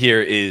did we get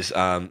here is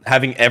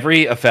having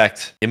every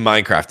effect in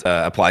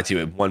Minecraft applied to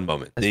you in one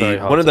moment. Very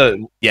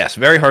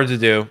hard to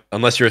do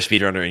unless you're a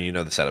speedrunner and you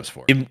know the setups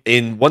for it.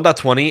 In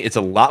 1.20, it's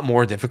a lot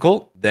more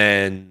difficult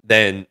than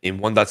in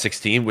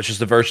 1.16, which is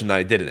the version that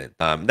I did it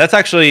in. That's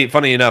actually,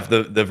 funny enough,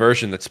 the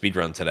version that's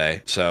speedrun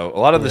today. So a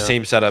lot of the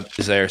same setup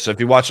is there. So if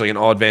you watch like an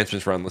all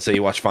advancements run, let's say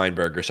you watch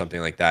Feinberg or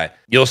something like that,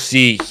 you'll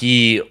see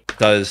he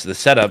does the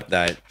setup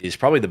that is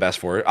probably the best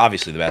for it,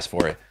 obviously the best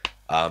for it.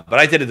 But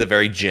I did it the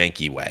very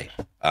janky way.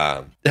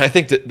 I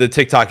think the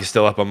TikTok is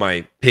still up on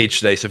my page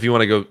today, so if you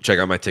want to go check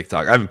out my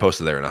TikTok, I haven't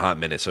posted there in a hot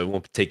minute, so it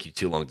won't take you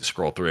too long to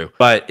scroll through.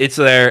 But it's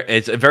there.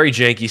 It's a very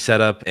janky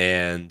setup,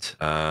 and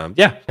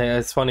yeah,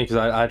 it's funny because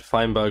I had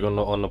Feinberg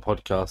on the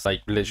podcast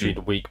like literally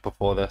the week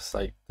before this.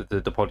 Like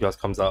the podcast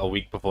comes out a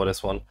week before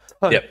this one.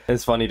 Yep.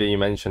 It's funny that you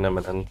mention him,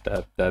 and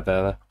they're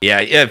there.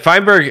 Yeah.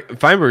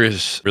 Feinberg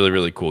is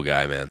really cool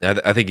guy, man.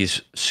 I think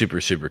he's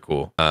super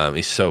cool.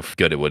 He's so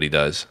good at what he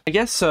does. I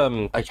guess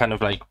I kind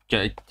of like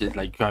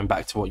going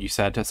back to what you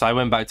said. So I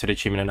went back to the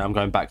achievement, and I'm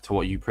going back to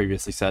what you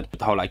previously said,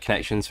 the whole like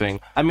connections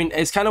thing. I mean,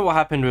 it's kind of what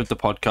happened with the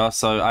podcast.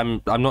 So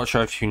I'm not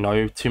sure if you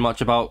know too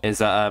much about is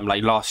that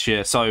like last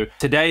year. So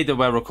today that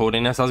we're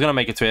recording this, I was gonna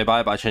make a tweet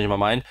about it, but I changed my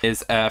mind.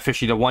 Is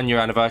officially the 1 year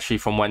anniversary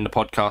from when the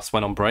podcast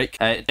went on break.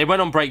 It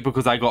went on break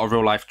because I got a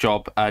real life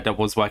job that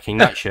was working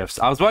night shifts.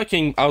 I was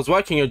working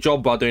a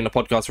job while doing the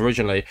podcast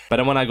originally, but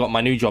then when I got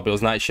my new job, it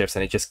was night shifts,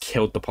 and it just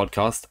killed the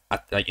podcast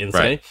like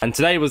instantly. Right. And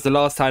today was the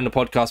last time the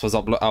podcast was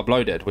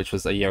uploaded, which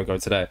was a year ago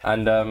today.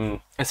 And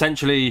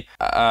essentially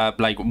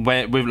like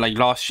with like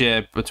last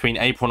year between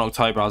April and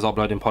October, I was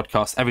uploading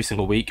podcasts every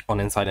single week on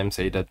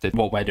InsideMC,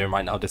 what we're doing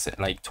right now, just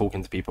like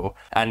talking to people.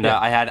 And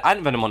I had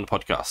Ant Venom on the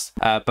podcast,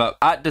 but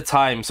at the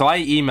time, so I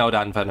emailed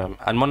Ant Venom,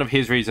 and one of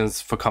his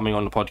reasons for coming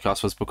on the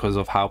podcast was because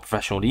of how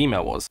professional the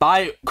email was. But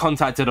I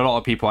contacted a lot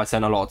of people. I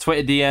sent a lot of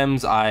Twitter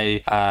DMs.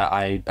 I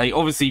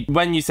obviously,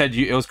 when you said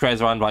it was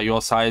creators around about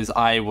your size,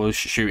 I was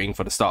shooting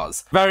for the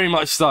stars, very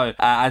much so.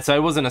 And so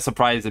it wasn't a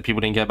surprise that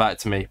people didn't get back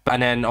to me.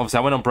 And then obviously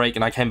I went on break,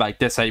 and I came back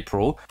this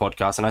April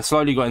podcast, and I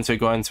slowly got into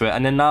it,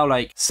 and then now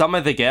like some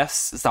of the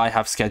guests that I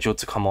have scheduled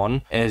to come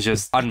on is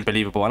just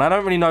unbelievable, and I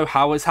don't really know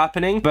how it's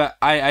happening, but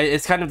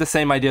it's kind of the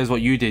same idea as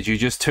what you did. You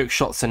just took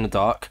shots in the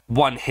dark,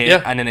 one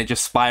hit, and then it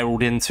just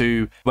spiraled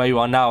into where you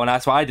are now. And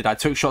that's what I did. I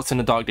took shots in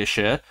the dark this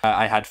year.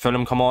 I had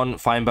Fulham come on,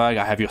 Feinberg,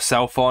 I have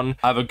yourself on,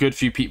 I have a good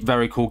few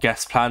very cool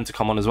guests planned to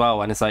come on as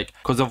well. And it's like,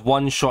 because of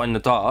one shot in the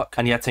dark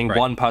and getting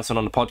one person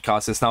on the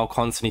podcast, it's now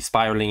constantly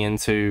spiraling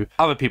into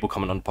other people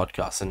coming on the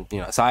podcast. And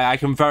so I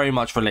can very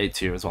much relate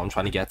to you as well. I'm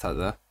trying to get at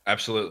there.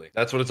 Absolutely.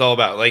 That's what it's all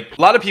about. Like,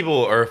 a lot of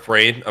people are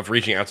afraid of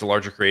reaching out to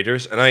larger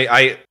creators, and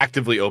I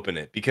actively open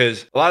it,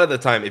 because a lot of the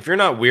time, if you're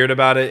not weird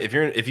about it,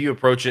 if you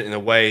approach it in a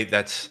way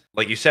that's,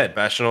 like you said,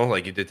 professional,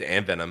 like you did to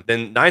Ant Venom,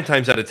 then 9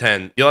 times out of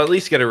 10, you'll at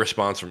least get a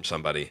response from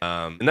somebody.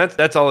 And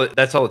that's all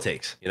it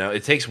takes.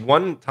 It takes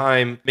one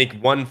time, make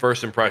one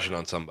first impression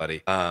on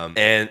somebody,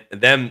 and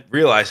then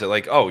realize that,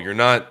 like, oh, you're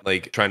not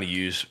like trying to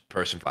use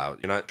person file.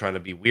 You're not trying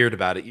to be weird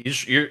about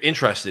it. You're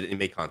interested in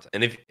make content.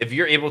 And if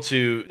you're able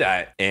to do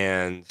that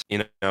and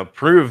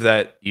prove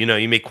that you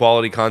make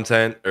quality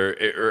content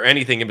or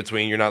anything in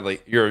between, you're not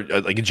like you're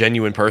like a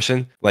genuine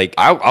person, like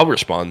I'll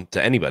respond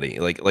to anybody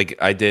like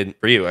I did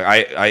for you.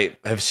 I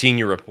have seen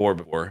your rapport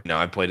before.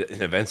 I played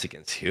in events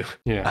against you.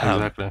 Yeah,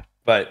 exactly.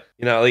 But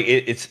like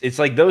it's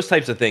like those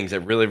types of things that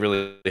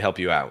really help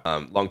you out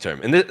long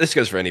term. And this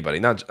goes for anybody.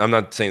 I'm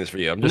not saying this for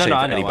you. I'm just saying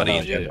for anybody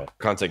in general.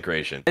 Content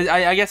creation.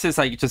 I guess it's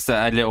like just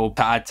a little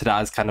to add to that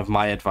as kind of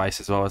my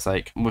advice as well. It's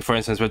like, for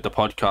instance, with the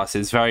podcast,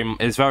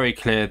 it's very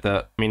clear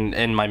that, I mean,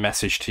 in my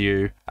message to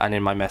you and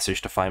in my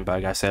message to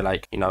Feinberg, I say,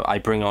 like, I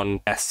bring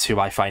on guests who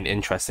I find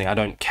interesting. I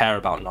don't care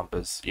about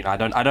numbers. I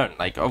don't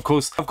like. Of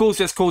course,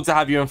 it's cool to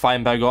have you and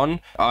Feinberg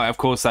on. Of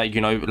course, like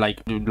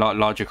like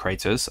larger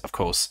creators, of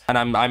course. And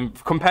I'm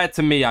compared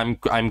to me, I'm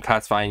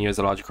classifying you as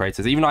a larger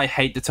creator. Even though I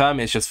hate the term,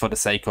 it's just for the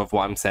sake of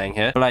what I'm saying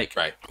here. But like,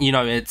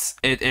 it's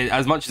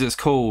as much as it's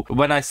cool.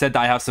 When I said that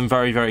I have some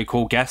very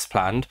cool guests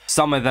planned,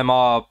 some of them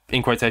are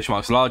in quotation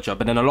marks larger,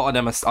 but then a lot of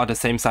them are the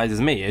same size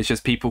as me. It's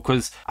just people,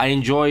 because I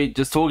enjoy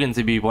just talking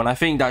to people, and I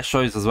think that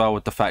shows as well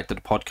with the fact that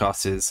the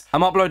podcast is,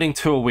 I'm uploading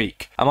 2 a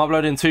week. I'm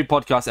uploading 2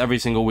 podcasts every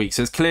single week.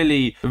 So it's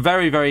clearly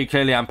very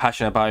clearly I'm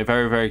passionate about it.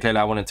 Very clearly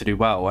I wanted to do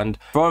well. And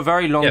for a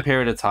very long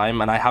period of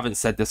time, and I haven't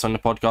said this on the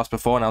podcast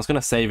before, and I was going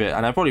to save it,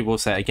 and I probably will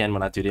say it again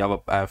when I do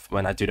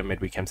the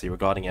midweek MC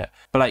regarding it,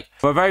 but like,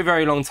 for a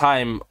very long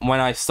time, when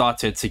I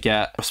started to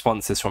get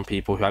responses from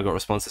people who I got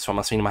responses from, I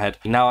was thinking in my head,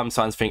 now I'm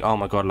starting to think, oh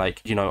my god,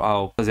 like,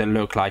 oh, does it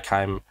look like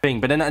I'm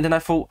being, but then I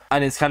thought,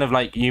 and it's kind of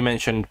like you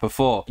mentioned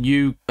before,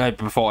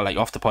 like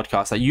off the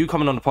podcast, like you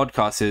coming on the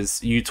podcast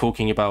is you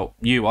talking about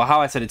you, or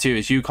how I said it too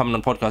is you coming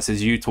on the podcast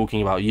is you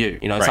talking about you,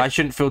 so I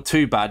shouldn't feel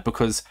too bad,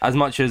 because as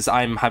much as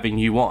I'm having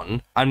you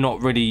on, I'm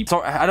not really,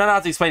 sorry, I don't know how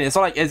to explain it. It's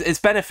not like it's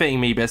benefiting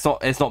me, but but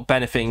it's not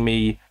benefiting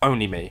me,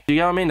 only me. Do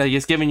you know what I mean? Like,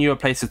 it's giving you a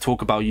place to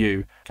talk about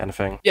you, kind of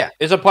thing. Yeah,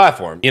 it's a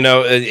platform. You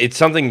know, it's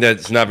something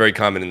that's not very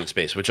common in the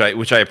space, which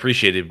I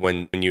appreciated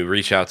when you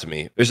reached out to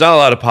me. There's not a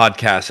lot of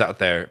podcasts out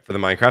there for the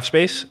Minecraft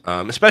space,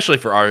 especially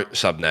for our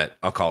subnet,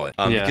 I'll call it.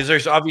 Because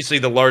there's obviously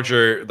the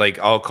larger, like,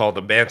 I'll call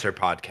the banter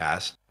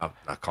podcast. I'll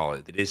not call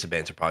it. It is a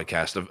banter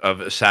podcast of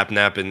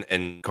Sapnap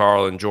and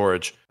Carl and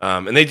George.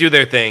 And they do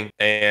their thing.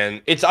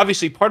 And it's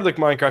obviously part of the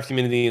Minecraft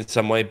community in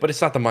some way, but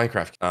it's not the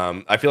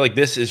Minecraft. I feel like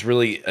this is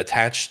really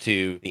attached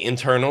to the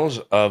internals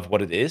of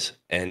what it is.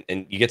 And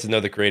you get to know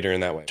the creator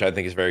in that way, which I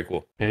think is very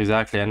cool.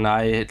 Exactly. And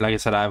like I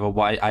said,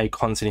 I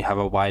constantly have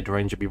a wide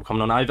range of people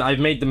coming on. I've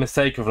made the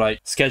mistake of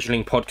like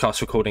scheduling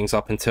podcast recordings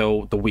up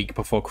until the week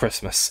before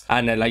Christmas.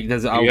 And then like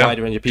there's a wide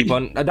range of people.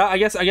 And that, I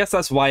guess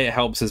that's why it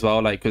helps as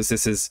well. Like, because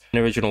this is an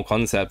original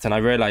concept. And I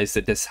realized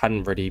that this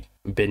hadn't really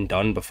been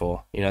done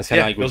before. You know, it's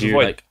kind of like with you,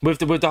 like with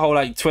the whole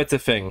like Twitter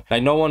thing.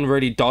 Like, no one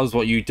really does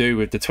what you do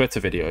with the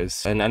Twitter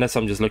videos. And unless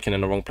I'm just looking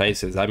in the wrong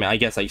places. I mean, I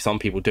guess like some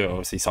people do.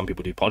 Obviously, some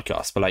people do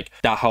podcasts. But like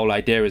that whole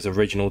idea is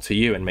original to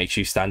you and makes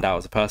you stand out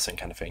as a person,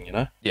 kind of thing, you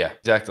know? Yeah,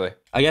 exactly.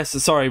 I guess,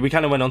 sorry, we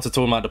kind of went on to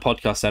talking about the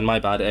podcast then, my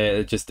bad.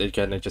 It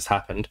just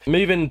happened.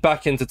 Moving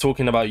back into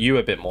talking about you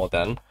a bit more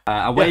then,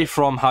 away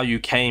from how you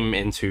came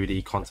into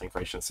the content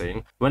creation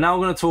scene, we're now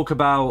going to talk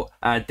about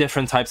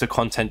different types of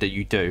content that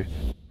you do.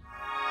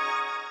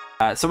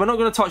 So we're not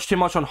going to touch too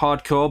much on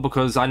hardcore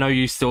because I know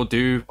you still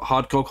do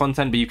hardcore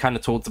content, but you kind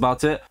of talked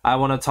about it. I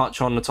want to touch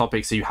on the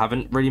topics that you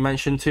haven't really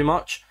mentioned too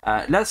much.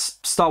 Let's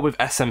start with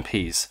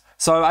SMPs.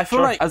 So I feel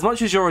like as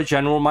much as you're a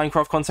general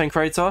Minecraft content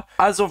creator,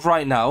 as of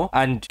right now,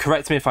 and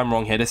correct me if I'm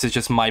wrong here, this is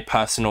just my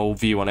personal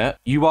view on it,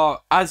 you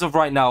are, as of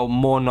right now,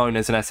 more known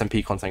as an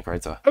SMP content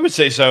creator. I would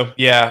say so,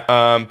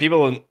 yeah.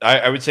 People,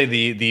 I would say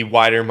the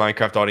wider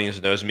Minecraft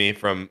audience knows me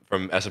from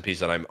SMPs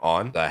that I'm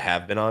on, that I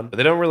have been on, but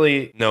they don't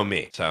really know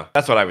me, so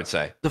that's what I would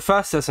say. The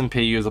first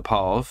SMP you was a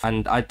part of,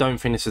 and I don't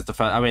think this is the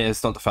first, I mean,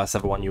 it's not the first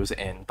ever one you was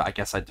in, but I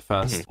guess like the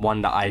first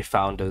one that I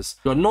found as,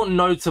 not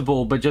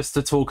notable, but just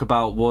to talk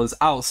about, was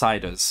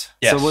Outsiders.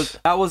 Yes.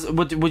 So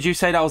would you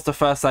say that was the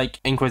first, like,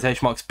 in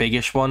quotation marks,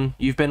 biggish one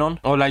you've been on?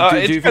 Or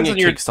like, do you think it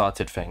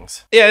kickstarted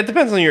things? Yeah, it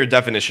depends on your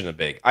definition of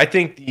big. I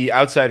think the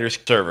Outsiders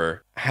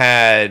server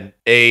had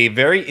a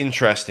very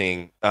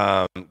interesting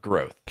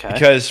growth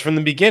because from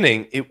the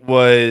beginning it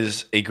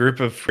was a group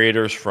of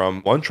creators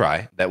from one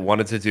try that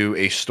wanted to do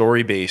a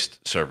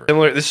story-based server.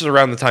 Similar, this is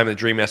around the time the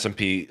Dream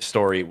SMP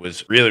story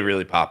was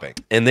really popping,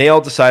 and they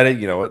all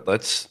decided, you know what,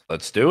 let's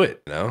do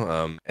it, you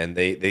know. And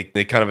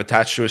they kind of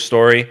attached to a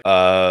story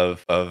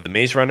of the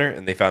Maze Runner,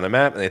 and they found a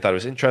map and they thought it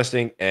was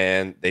interesting,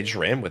 and they just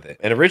ran with it.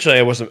 And originally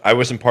I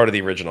wasn't part of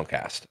the original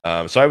cast,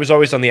 so I was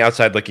always on the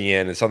outside looking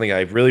in, and something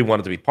I really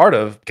wanted to be part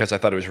of because I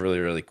thought it was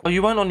really cool. Oh,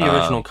 you weren't on the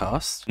original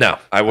cast? No,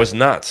 I was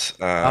not.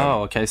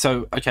 Okay.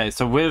 So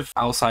with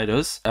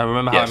Outsiders,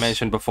 remember how I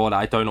mentioned before that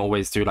I don't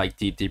always do like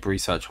deep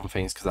research on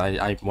things because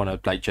I want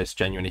to like just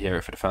genuinely hear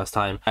it for the first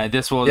time.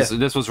 This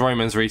was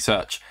Roman's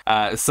research.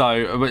 I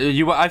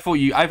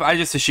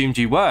just assumed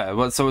you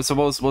were. So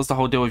what's the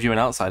whole deal with you and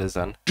Outsiders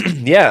then?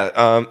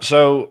 Yeah.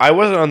 So I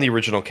wasn't on the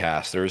original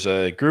cast. There was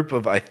a group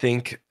of I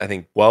think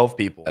 12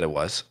 people that it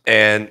was,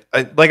 and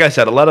like I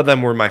said, a lot of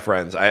them were my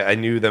friends. I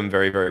knew them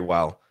very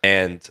well.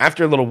 And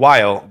after a little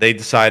while, they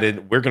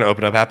decided we're going to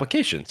open up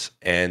applications.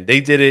 And they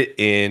did it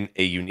in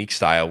a unique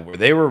style where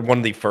they were one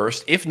of the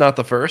first, if not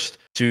the first,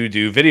 to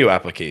do video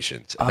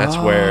applications. And that's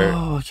where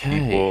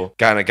people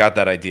kind of got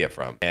that idea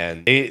from.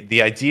 And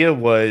the idea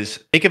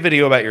was make a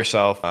video about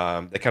yourself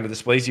that kind of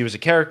displays you as a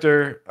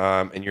character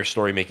and your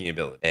story making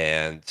ability.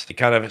 And it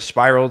kind of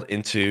spiraled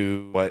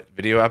into what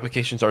video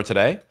applications are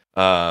today.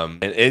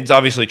 And it's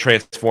obviously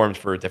transformed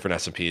for different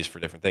SMPs for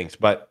different things.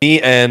 But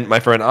me and my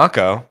friend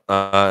Akko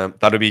thought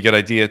it'd be a good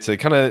idea to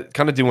kind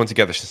of do one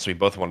together since we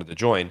both wanted to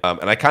join.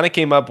 And I kind of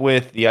came up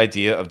with the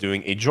idea of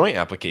doing a joint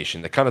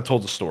application that kind of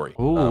told a story.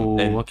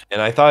 And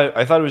I thought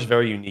it was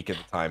very unique at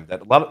the time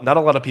that not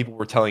a lot of people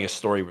were telling a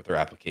story with their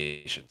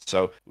applications.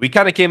 So we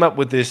kind of came up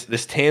with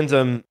this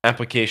tandem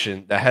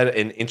application that had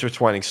an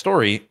intertwining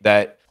story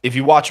that, if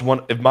you watch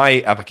one of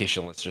my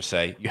application, let's just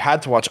say, you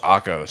had to watch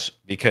Akko's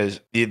because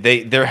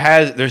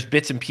there's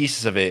bits and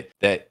pieces of it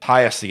that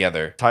tie us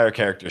together, tie our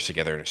characters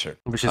together in a certain.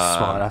 Which is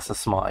smart. That's a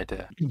smart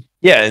idea.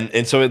 Yeah,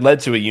 and so it led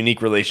to a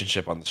unique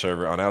relationship on the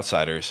server on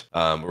Outsiders,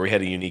 where we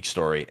had a unique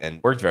story and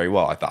worked very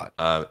well, I thought.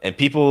 And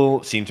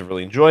people seemed to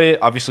really enjoy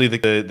it. Obviously,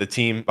 the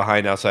team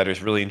behind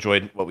Outsiders really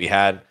enjoyed what we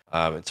had.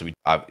 And so we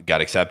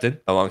got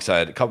accepted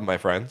alongside a couple of my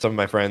friends. Some of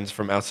my friends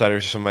from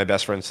Outsiders are some of my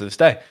best friends to this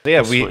day. So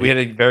yeah, we had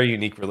a very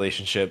unique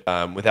relationship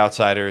with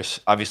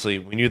Outsiders. Obviously,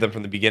 we knew them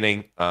from the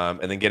beginning, and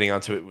then getting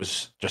onto it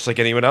was just like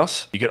anyone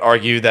else. You could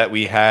argue that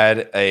we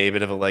had a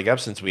bit of a leg up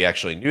since we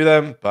actually knew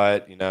them,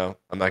 but, you know,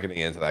 I'm not going to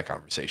get into that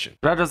conversation.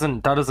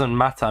 conversation. That doesn't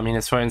matter. I mean,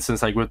 it's for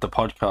instance, like with the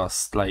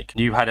podcast, like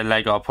you had a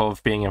leg up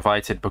of being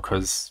invited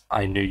because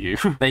I knew you.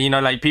 You know,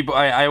 like people,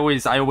 I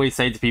always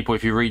say to people,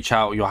 if you reach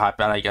out, you're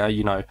happy, like,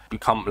 you know,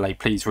 come, like,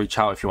 please reach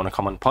out if you want to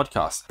come on the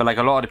podcast. But like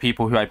a lot of the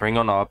people who I bring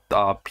on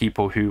are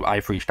people who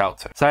I've reached out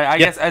to. So I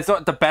guess it's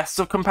not the best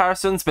of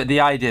comparisons, but the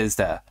idea is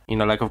there. You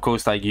know, like, of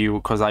course, like you,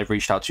 because I've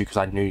reached out to you because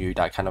I knew you,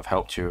 that kind of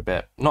helped you a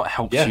bit. Not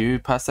helped you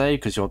per se,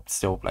 because you're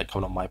still like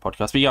coming on my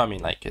podcast, but yeah, I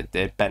mean, like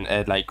it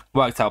like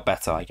worked out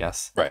better, I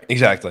guess. Right,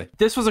 exactly.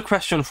 This was a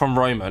question from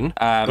Roman.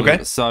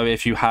 Okay. So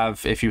if you have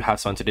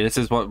something to do, this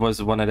is what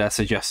was one of their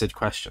suggested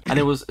questions, and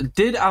it was: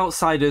 did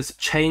Outsiders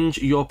change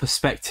your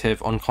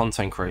perspective on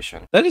content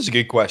creation? That is a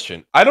good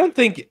question. I don't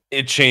think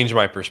it changed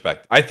my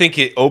perspective. I think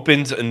it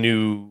opens a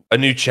new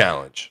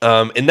challenge.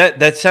 And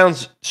that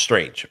sounds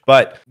strange,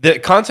 but the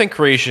content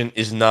creation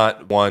is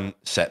not one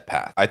set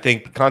path. I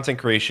think content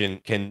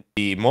creation can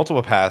be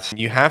multiple paths.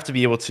 You have to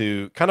be able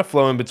to kind of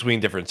flow in between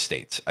different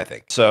states, I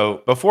think.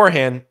 So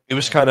beforehand, it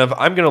was kind of,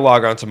 I'm going to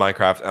log on to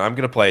Minecraft and I'm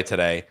going to play it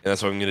today. And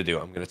that's what I'm going to do.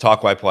 I'm going to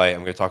talk while I play.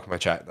 I'm going to talk to my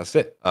chat. That's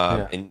it.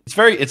 And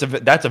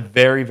that's a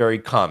very, very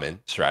common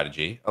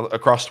strategy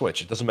across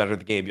Twitch. It doesn't matter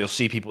the game. You'll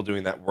see people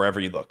doing that wherever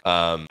you look.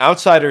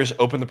 Outsiders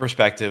open the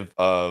perspective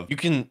of, you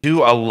can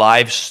do a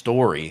live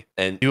story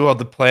and do all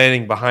the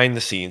planning behind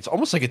the scenes,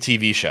 almost like a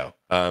TV show.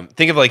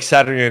 Think of like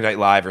Saturday Night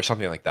Live or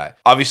something like that.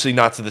 Obviously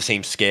not to the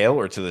same scale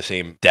or to the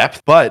same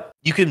depth, but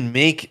you can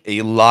make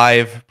a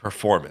live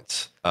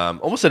performance,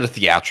 almost in a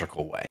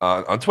theatrical way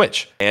on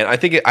Twitch. And I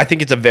think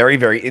it's a very,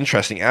 very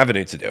interesting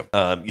avenue to do.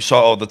 You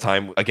saw all the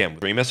time, again,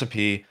 with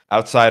SMPs,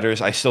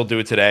 Outsiders. I still do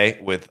it today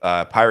with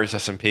Pirates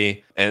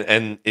SMP.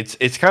 And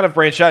it's kind of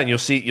branched out, and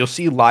you'll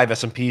see live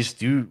SMPs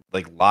do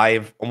like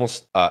live,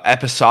 almost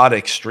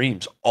episodic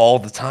streams all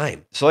the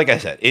time. So like I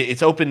said,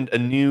 it's opened a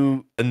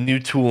new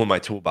tool in my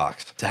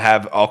toolbox to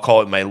have, I'll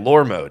call it my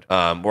lore mode,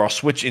 where I'll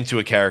switch into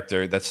a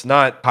character that's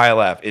not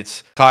KyleEff,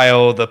 it's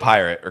Kyle the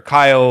Pirate or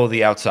Kyle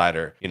the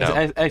Outsider. You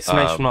know,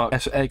 exclamation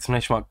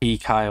mark B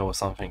Kyle or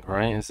something,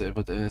 right? Is it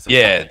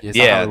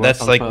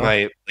that's like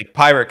my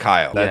Pirate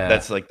Kyle.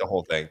 That's like the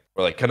whole thing.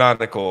 Or like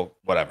canonical,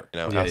 whatever, you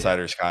know,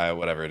 Outsiders Kyle,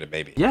 whatever it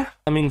may be. Yeah,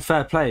 I mean,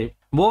 fair play.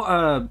 What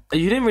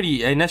you didn't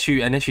really, unless you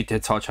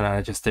did touch on it,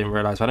 I just didn't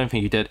realize. I don't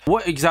think you did.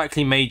 What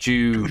exactly made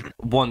you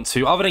want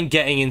to, other than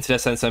getting into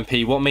this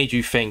SMP, what made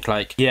you think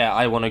like, yeah,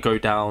 I want to go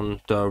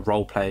down the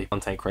roleplay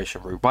content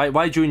creation route? Why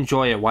did you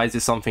enjoy it? Why is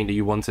this something that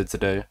you wanted to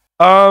do?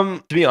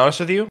 To be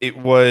honest with you, it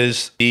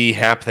was the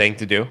hap thing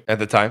to do at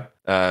the time.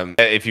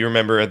 If you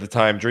remember at the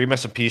time, Dream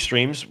SMP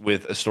streams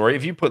with a story,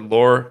 if you put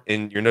lore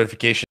in your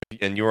notification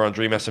and you were on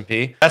Dream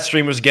SMP, that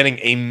stream was getting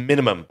a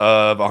minimum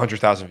of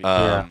 100,000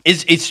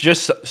 views. It's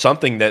just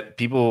something that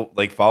people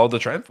like follow the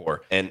trend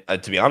for. And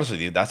to be honest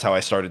with you, that's how I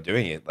started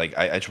doing it. Like,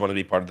 I just want to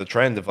be part of the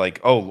trend of like,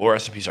 oh, lore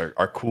SMPs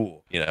are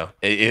cool. You know,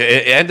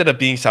 it ended up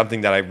being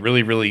something that I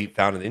really, really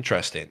found an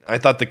interest in. I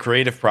thought the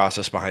creative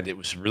process behind it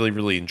was really,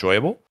 really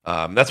enjoyable.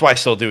 That's why I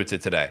still do it to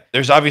today.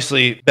 There's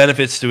obviously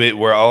benefits to it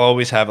where I'll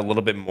always have a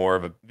little bit more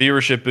of a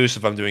viewership boost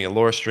if I'm doing a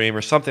lore stream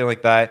or something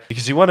like that,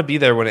 because you want to be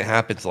there when it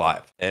happens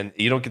live and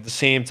you don't get the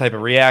same type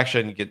of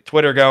reaction. You get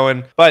Twitter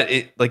going, but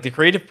like the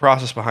creative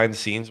process behind the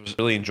scenes was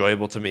really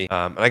enjoyable to me.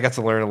 And I got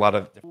to learn a lot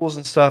of tools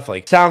and stuff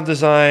like sound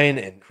design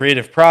and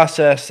creative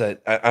process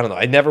that I don't know,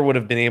 I never would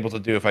have been able to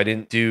do if I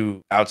didn't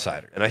do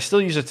Outsider. And I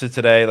still use it to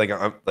today.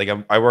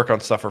 I work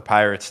on stuff for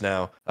Pirates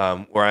now,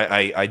 where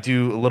I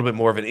do a little bit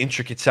more of an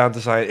intricate sound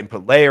design,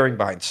 input layering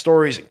behind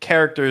stories and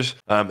characters,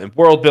 and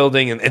world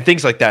building and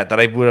things like that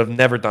I would have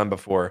never done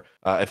before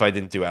if I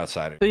didn't do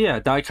Outsiders. So yeah,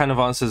 that kind of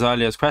answers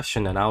earlier's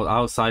question. And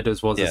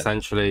Outsiders was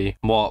essentially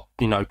what,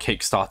 you know,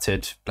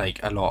 kickstarted like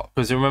a lot.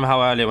 Because you remember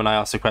how earlier when I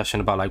asked a question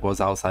about like,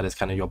 was Outsiders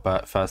kind of your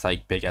first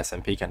like big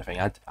SMP kind of thing?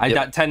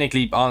 That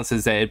technically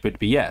answers that it would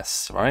be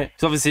yes, right?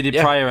 So obviously the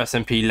prior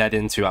SMP led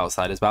into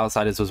Outsiders, but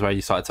Outsiders was where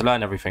you started to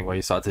learn everything, where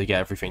you started to get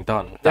everything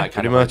done. That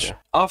kind of much. Idea.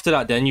 After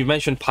that, then you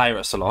mentioned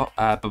Pirates a lot,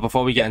 but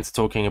before we get into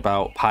talking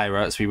about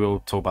Pirates, we will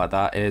talk about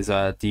that, is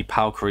the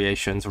PAL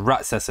Creations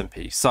Rats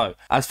SMP. So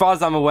as far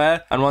as I'm aware,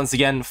 and once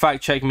again,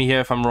 fact check me here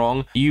if I'm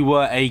wrong, you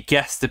were a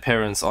guest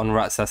appearance on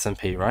Rats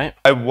SMP, right?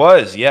 I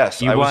was,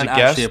 yes. You I was weren't a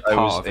guest. actually a part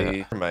I was of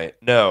it.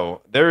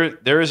 No,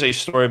 there is a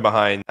story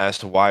behind as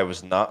to why I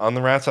was not on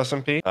the Rats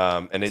SMP,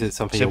 and it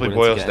simply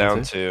boils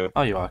down to.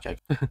 Oh, you are okay.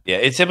 Yeah,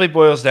 it simply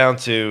boils down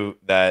to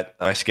that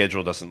my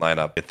schedule doesn't line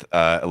up with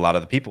a lot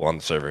of the people on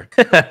the server.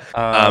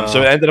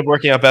 So it ended up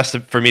working out best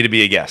for me to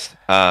be a guest.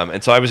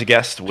 And so I was a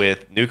guest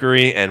with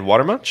Nukery and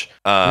Watermunch,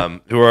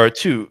 who are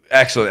two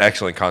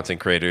excellent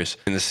content creators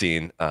in the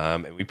scene.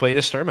 And we played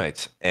as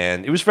termites,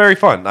 and it was very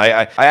fun.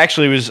 I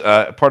actually was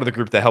part of the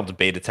group that helped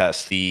beta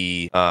test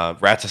the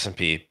Rats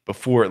SMP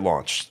before it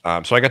launched.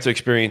 So I got to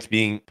experience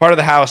being part of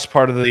the house,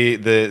 part of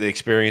the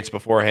experience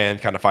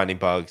beforehand, kind of finding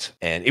bugs,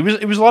 and it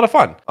was a lot of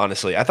fun.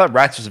 Honestly, I thought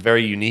Rats was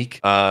very unique,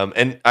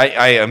 and I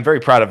am very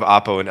proud of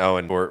Oppo and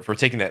Owen for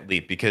taking that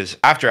leap, because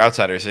after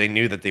Outsiders, they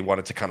knew that they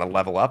wanted to kind of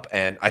level up,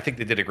 and I think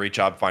they did a great great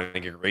job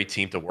finding a great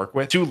team to work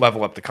with to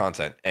level up the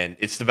content, and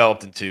it's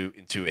developed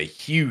into a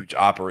huge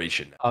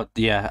operation. Oh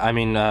yeah, I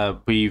mean,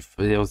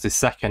 it was the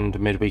second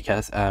midweek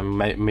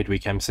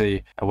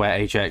MC where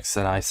Ajax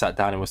and I sat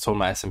down and was talking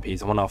about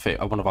SMPs, and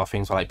one of our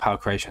things were like Power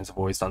Creations have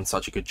always done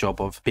such a good job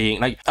of being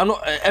like, I'm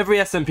not every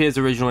SMP is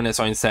original in its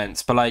own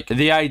sense, but like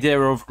the idea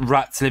of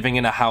rats living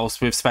in a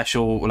house with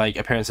special like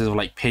appearances of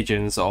like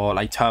pigeons or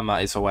like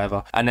termites or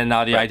whatever, and then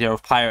now the idea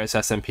of pirates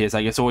SMP is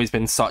like, it's always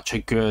been such a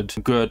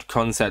good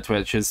concept,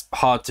 which is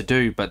hard to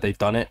do, but they've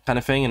done it kind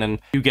of thing, and then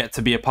you get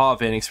to be a part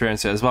of it and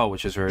experience it as well,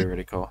 which is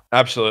really cool.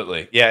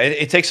 Absolutely. Yeah,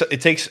 it takes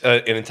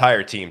an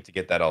entire team to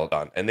get that all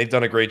done, and they've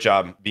done a great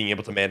job being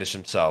able to manage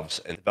themselves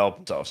and develop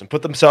themselves and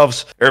put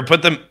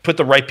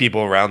the right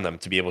people around them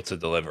to be able to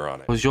deliver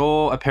on it. Was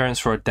your appearance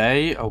for a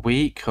day, a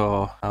week,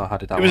 or how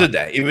did that work? It was a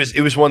day.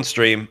 It was one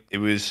stream. It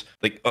was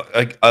like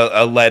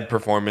a led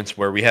performance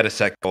where we had a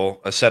set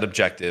goal, a set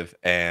objective,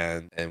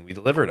 and we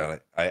delivered on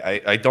it.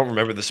 I don't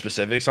remember the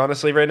specifics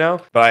honestly right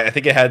now, but I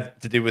think it had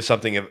to do with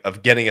something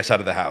of getting us out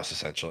of the house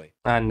essentially.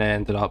 And they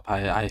ended up,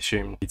 I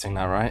assume, eating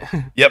that, right?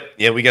 Yep.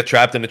 Yeah, we got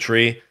trapped in a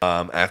tree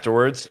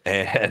afterwards,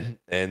 and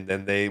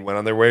then they went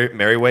on their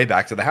merry way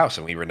back to the house,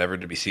 and we were never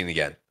to be seen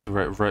again.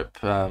 Rip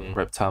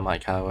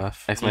termite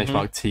KyleEff. Exclamation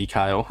mark T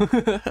Kyle.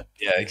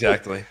 Yeah,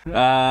 exactly.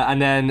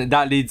 And then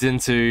that leads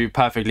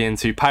perfectly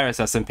into Pirates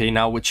SMP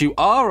now, which you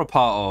are a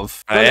part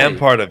of. I am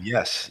part of.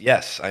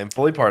 Yes, I am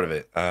fully part of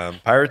it.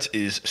 Pirates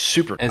is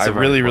super. I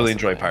really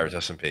enjoy Pirates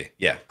SMP.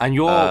 Yeah, and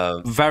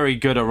you're very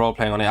good at role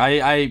playing on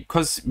it.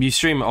 Because you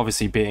stream,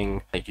 obviously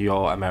being like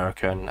you're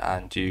American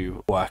and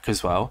you work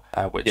as well,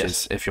 which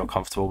is, if you're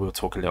comfortable, we'll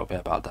talk a little bit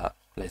about that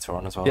later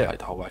on as well, like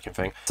the whole working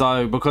thing.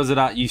 So because of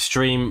that, you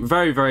stream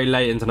very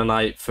late into the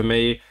night for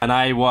me, and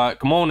I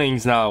work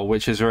mornings now,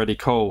 which is really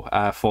cool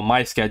for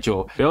my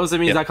schedule. It also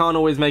means I can't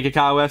always make a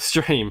KyleEff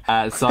stream,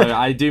 so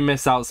I do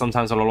miss out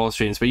sometimes on a lot of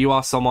streams. But you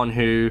are someone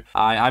who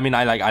I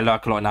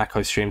lurk a lot in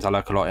Akko streams, I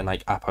lurk a lot in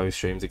like Apo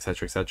streams,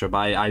 etc.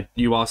 But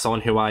you are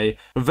someone who I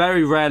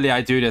very rarely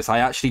I do this.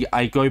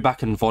 I go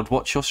back and VOD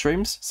watch your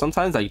streams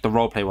sometimes, like the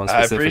roleplay ones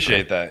specifically. I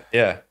appreciate that.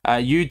 Yeah,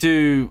 you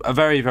do a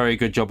very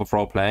good job of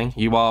role playing.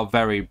 You are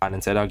very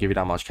talented, I'll give you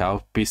that much,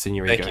 Cal. Boosting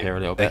your ego here a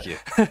little bit.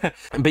 Thank you.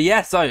 But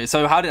yeah,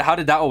 so how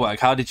did that all work?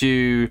 How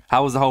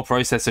was the whole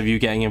process of you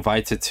getting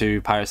invited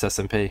to Pirates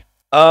SMP?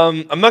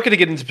 I'm not going to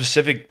get into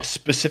specific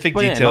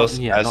details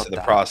as to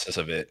the process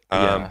of it.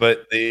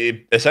 But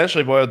it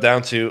essentially boiled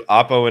down to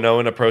Oppo and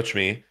Owen approached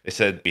me. They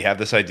said, we have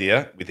this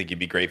idea. We think you'd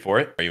be great for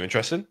it. Are you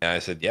interested? And I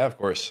said, yeah, of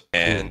course.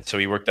 And so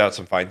we worked out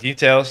some fine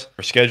details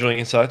for scheduling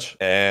and such,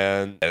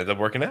 and ended up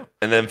working out.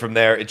 And then from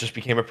there, it just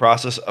became a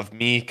process of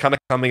me kind of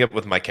coming up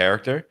with my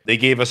character. They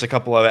gave us a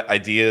couple of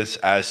ideas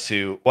as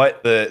to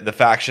what the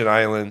faction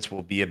islands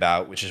will be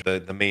about, which is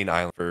the main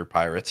island for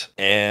pirates.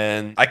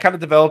 And I kind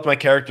of developed my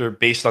character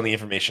based on the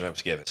information I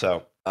was given.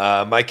 So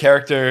my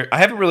character, I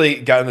haven't really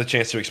gotten the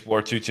chance to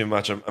explore too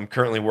much. I'm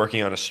currently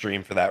working on a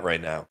stream for that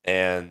right now,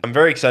 and I'm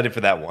very excited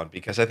for that one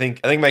because I think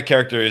my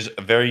character is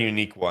a very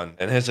unique one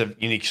and has a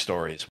unique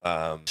stories.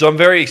 So I'm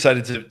very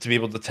excited to be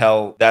able to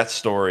tell that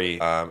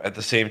story at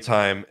the same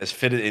time as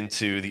fit it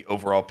into the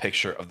overall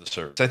picture of the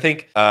server. So I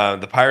think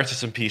the Pirates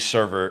SMP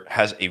server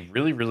has a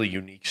really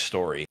unique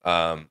story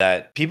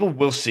that people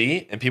will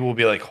see and people will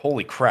be like,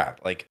 holy crap,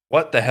 like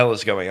what the hell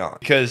is going on?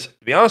 Because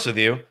to be honest with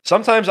you,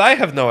 sometimes I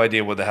have no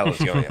idea what the hell is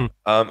going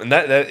on. And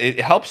that it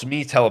helps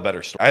me tell a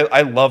better story.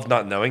 I love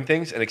not knowing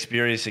things and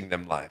experiencing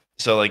them live.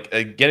 So like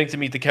getting to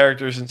meet the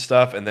characters and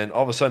stuff, and then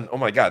all of a sudden, oh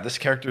my god, this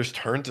character's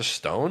turned to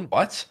stone.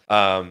 What?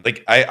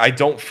 Like I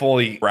don't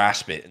fully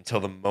grasp it until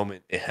the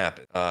moment it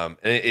happened. And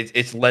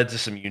it's led to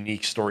some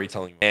unique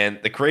storytelling. And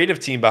the creative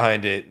team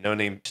behind it, No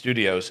Name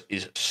Studios,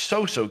 is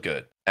so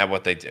good at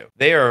what they do.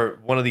 They are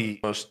one of the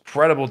most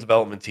credible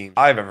development teams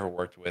I've ever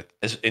worked with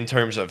in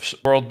terms of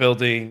world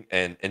building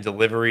and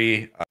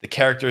delivery. The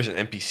characters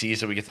and NPCs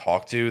that we get to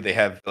talk to, they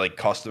have like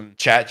custom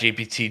chat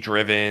GPT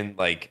driven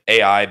like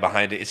AI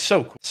behind it. It's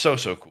so cool. So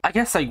cool. I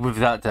guess like with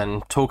that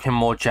then, talking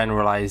more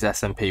generalized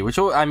SMP, which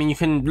I mean you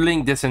can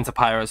link this into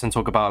Pirates and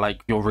talk about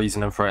like your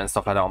reasoning for it and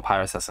stuff like that on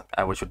Pirates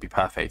SMP, which would be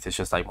perfect. It's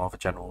just like more of a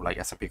general like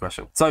SMP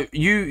question. So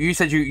you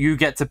said you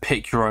get to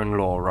pick your own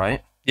lore,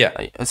 right?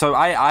 Yeah. So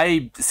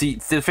I see,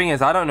 the thing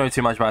is, I don't know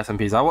too much about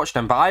SMPs. I watched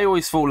them, but I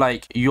always thought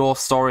like your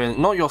story,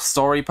 not your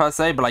story per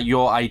se, but like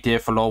your idea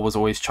for lore was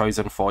always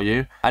chosen for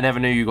you. I never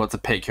knew you got to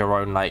pick your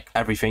own, like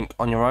everything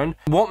on your own.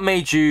 What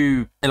made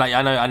you, like,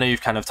 I know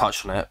you've kind of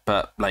touched on it,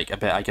 but like a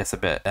bit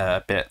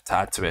to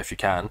add to it if you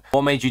can.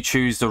 What made you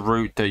choose the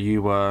route that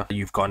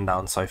you've gone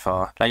down so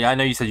far? Like, I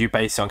know you said you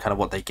based it on kind of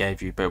what they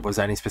gave you, but was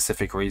there any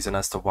specific reason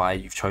as to why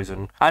you've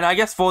chosen? And I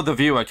guess for the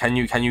viewer, can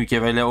you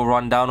give a little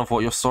rundown of what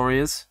your story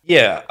is?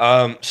 Yeah.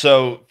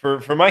 So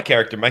for my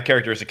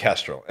character is a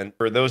kestrel, and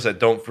for those that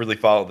don't really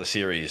follow the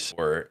series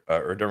or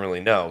don't really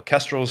know,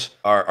 kestrels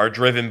are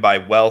driven by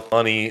wealth,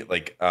 money,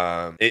 like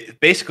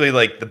basically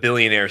like the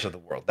billionaires of the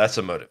world. That's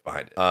the motive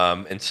behind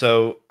it. And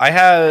so I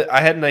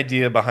had an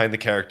idea behind the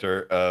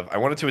character of I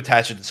wanted to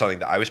attach it to something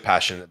that I was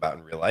passionate about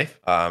in real life,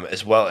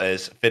 as well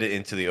as fit it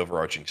into the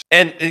overarching.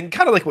 And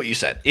kind of like what you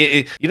said,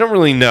 you don't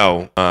really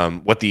know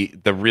what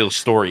the real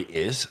story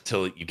is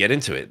until you get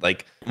into it.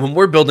 Like when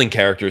we're building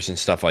characters and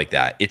stuff like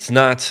that, it's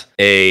not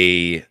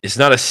a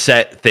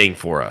set thing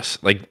for us.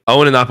 Like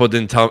Owen and Oppo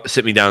didn't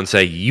sit me down and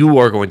say, you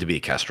are going to be a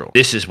Kestrel.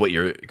 This is what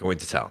you're going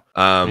to tell.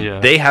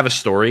 They have a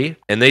story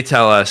and they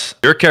tell us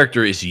your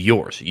character is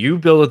yours. You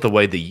build it the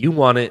way that you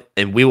want it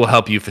and we will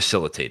help you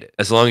facilitate it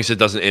as long as it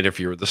doesn't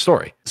interfere with the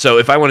story. So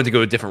if I wanted to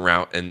go a different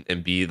route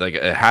and be like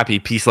a happy,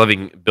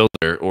 peace-loving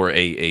builder or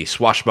a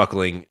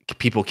swashbuckling,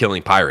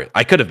 people-killing pirate,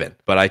 I could have been.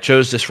 But I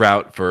chose this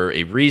route for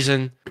a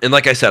reason. And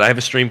like I said, I have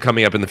a stream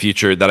coming up in the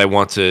future that I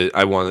want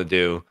to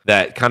do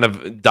that kind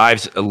of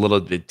dives a little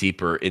bit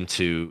deeper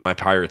into my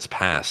pirate's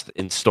past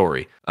in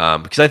story.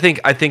 Because I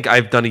think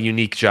I've done a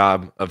unique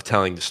job of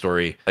telling the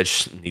story. I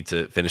just need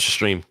to finish the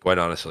stream, quite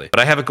honestly. But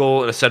I have a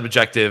goal and a set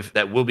objective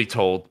that will be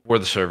told for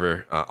the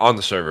server, on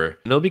the server,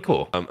 and it'll be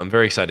cool. I'm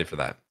very excited for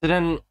that. So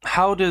then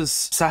how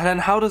does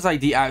like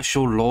the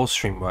actual lore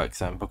stream work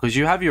then? Because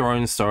you have your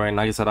own story, and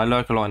like I said, I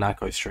lurk a lot in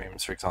Echo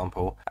streams, for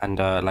example, and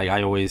like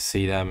I always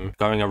see them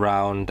going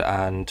around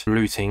and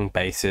looting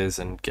bases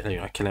and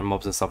killing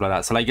mobs and stuff like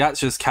that. So like that's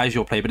just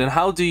casual play. But then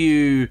how do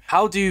you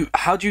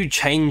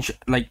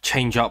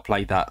change up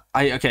like that?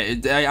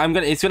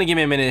 It's gonna give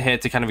me a minute here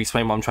to kind of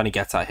explain what I'm trying to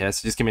get at here.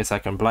 So just give me a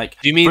second. But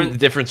like, do you mean the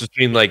difference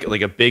between like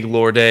a big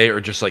lore day or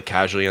just like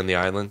casually on the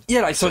island?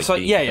 Yeah, like so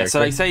yeah. So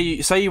like say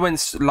you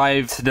went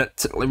live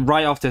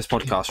right after this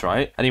podcast,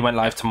 right? And you went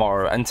live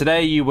tomorrow, and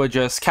today you were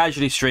just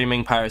casually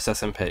streaming Pirates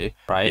SMP,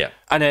 right? Yeah.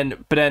 And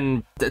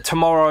then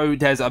tomorrow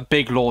there's a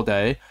big lore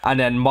day, and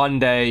then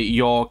Monday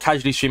you're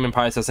casually streaming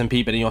Pirates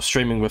SMP, but then you're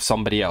streaming with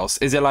somebody else.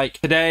 Is it like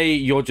today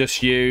you're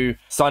just you,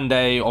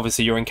 Sunday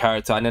obviously you're in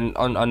character, and then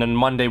on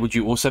Monday would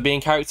you also be in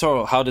character,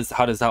 or how does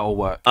that all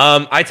work?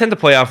 I tend to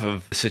play off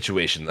of the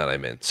situation that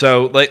I'm in.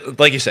 So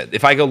like you said,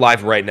 if I go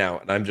live right now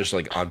and I'm just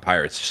like on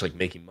Pirates, just like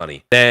making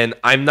money, then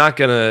I'm not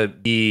gonna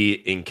be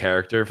in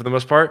character for the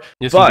most part.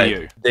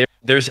 But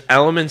there's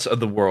elements of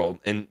the world,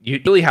 and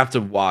you really have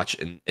to watch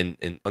and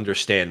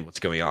understand what's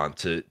going on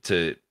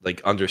to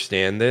like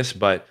understand this.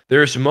 But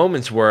there's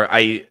moments where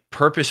I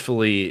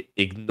purposefully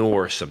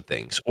ignore some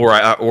things, or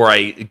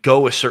I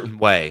go a certain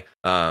way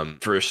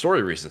for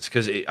story reasons,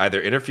 because it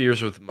either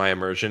interferes with my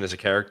immersion as a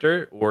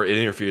character or it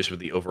interferes with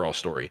the overall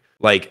story.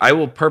 Like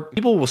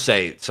people will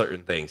say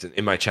certain things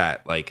in my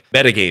chat, like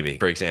metagaming,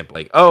 for example,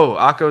 like, oh,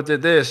 Akko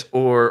did this,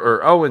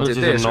 or Owen did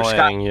this, annoying, or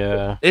Scott.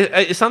 Yeah.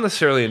 It's not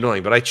necessarily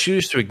annoying, but I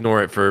choose to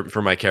ignore it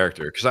for my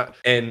character, because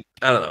I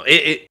don't know,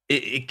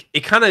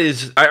 it kind of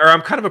is, or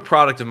I'm kind of a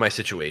product of my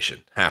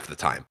situation half the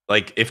time.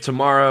 Like if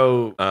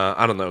tomorrow,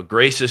 I don't know,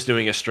 Grace is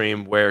doing a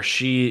stream where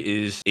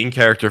she is in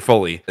character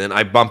fully, and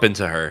I bump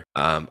into her.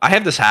 I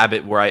have this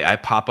habit where I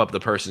pop up the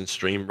person's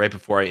stream right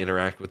before I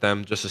interact with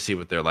them just to see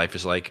what their life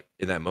is like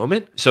in that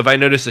moment. So if I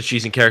notice that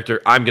she's in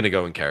character, I'm going to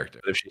go in character.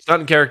 If she's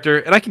not in character,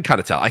 and I can kind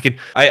of tell,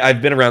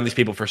 I've been around these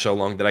people for so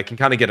long that I can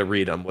kind of get a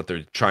read on what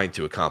they're trying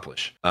to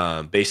accomplish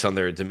based on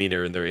their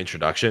demeanor and their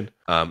introduction.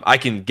 I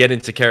can get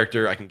into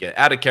character, I can get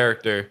out of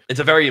character. It's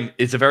a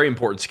very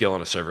important skill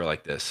on a server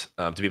like this,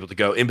 to be able to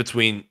go in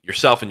between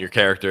yourself and your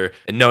character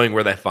and knowing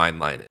where that fine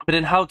line is. But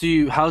then how do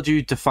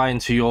you define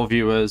to your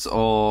viewers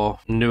or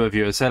newer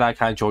viewers, say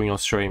like I join your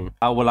stream,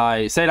 how will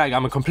I say like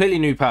I'm a completely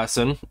new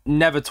person,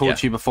 never talked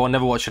to you before,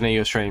 never watched any of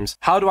your streams?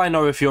 How do I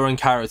know if you're in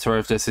character or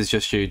if this is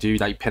just you? Do you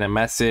like pin a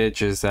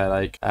message? Is there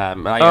like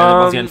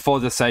once again, for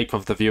the sake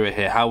of the viewer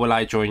here, how will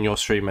I join your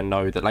stream and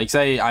know that, like,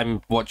 say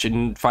I'm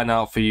watching, finding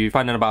out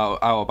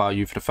about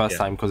you for the first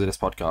time because of this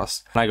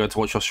podcast, and I go to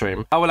watch your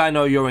stream, how will I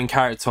know you're in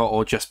character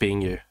or just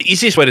being you? The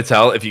easiest way to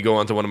tell if you go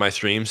onto one of my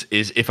streams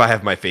is if I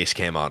have my face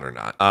cam on or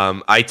not.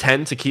 I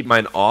tend to keep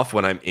mine off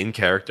when I'm in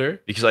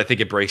character because I think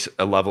it breaks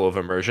a level of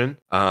immersion.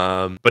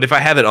 But if I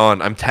have it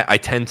on, I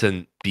tend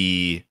to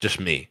be just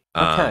me.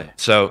 Okay.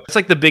 So that's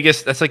like the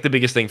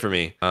biggest thing for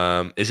me.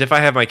 Is if I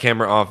have my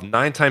camera off,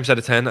 9 times out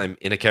of 10 I'm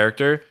in a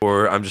character,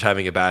 or I'm just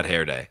having a bad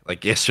hair day.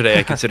 Like yesterday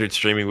I considered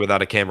streaming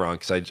without a camera on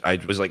because I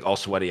was like all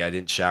sweaty. I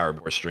didn't shower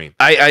before stream.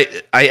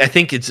 I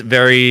think it's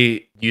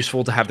very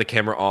useful to have the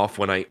camera off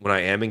when I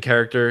am in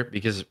character,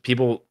 because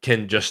people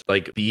can just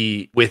like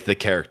be with the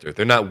character.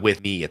 They're not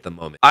with me at the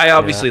moment. I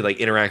obviously like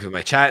interact with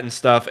my chat and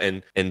stuff,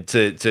 and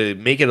to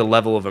make it a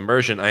level of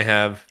immersion, I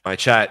have my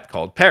chat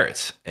called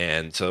Parrots,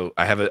 and so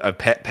I have a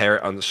pet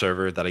parrot on the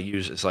server that I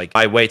use as like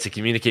my way to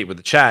communicate with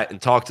the chat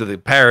and talk to the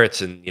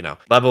parrots and, you know,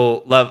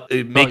 level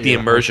make the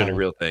immersion a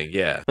real thing.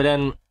 Yeah. But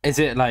then Is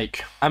it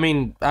like, I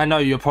mean, I know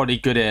you're probably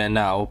good at it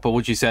now, but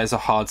would you say it's a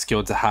hard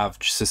skill to have,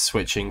 just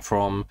switching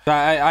from,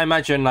 I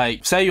imagine,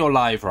 like, say you're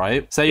live,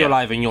 right? Say you're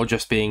live and you're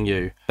just being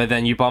you, but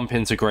then you bump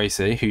into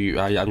Gracie, who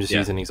I'm just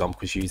using an example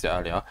because you used it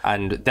earlier,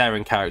 and they're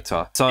in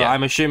character. So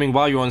I'm assuming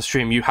while you're on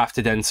stream, you have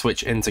to then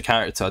switch into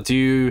character.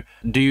 Do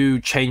you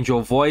change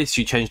your voice?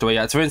 Do you change the way you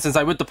act? For instance,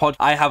 like with the pod,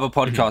 I have a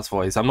podcast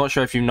voice. I'm not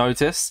sure if you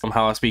noticed from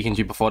how I was speaking to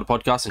you before the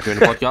podcast and during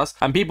the podcast,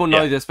 and people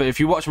know this, but if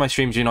you watch my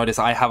streams, you know this,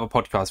 I have a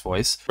podcast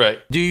voice. Right.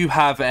 Do you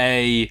have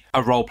a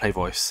roleplay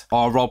voice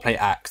or a roleplay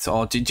act?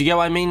 Or do you get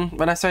what I mean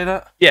when I say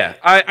that? Yeah,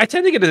 I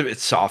tend to get a bit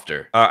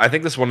softer. I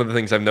think that's one of the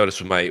things I've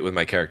noticed with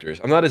my characters.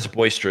 I'm not as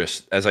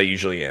boisterous as I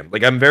usually am.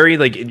 Like I'm very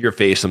like in your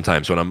face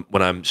sometimes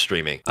when I'm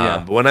streaming.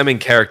 But when I'm in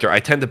character, I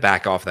tend to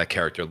back off that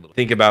character a little.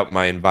 Think about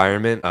my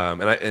environment.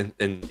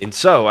 And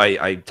so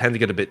I tend to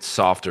get a bit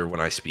softer when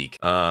I speak.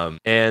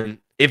 And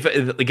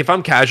if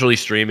I'm casually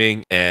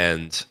streaming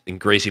and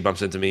Gracie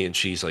bumps into me and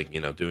she's like, you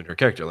know, doing her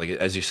character, like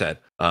as you said,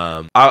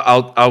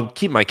 I'll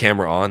keep my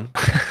camera on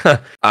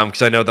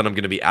because I know that I'm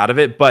going to be out of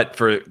it. But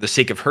for the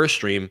sake of her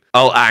stream,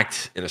 I'll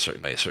act in a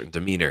certain way, a certain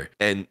demeanor.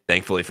 And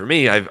thankfully for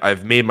me,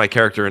 I've made my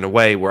character in a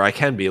way where I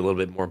can be a little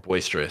bit more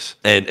boisterous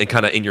and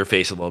kind of in your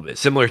face a little bit,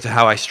 similar to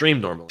how I stream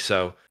normally.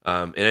 So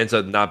it ends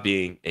up not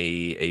being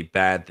a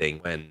bad thing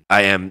when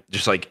I am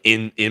just like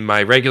in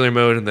my regular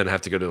mode and then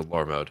have to go to the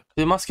lore mode.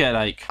 It must get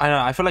like, I don't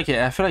know, I feel like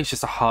it's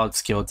just a hard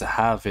skill to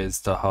have,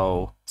 is the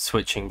whole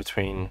switching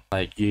between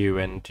like you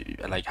and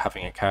like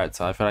having a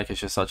character. I feel like it's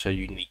just such a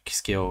unique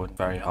skill and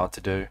very hard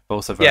to do, but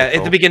also very cool.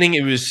 At the beginning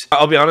it was,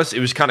 I'll be honest, it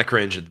was kind of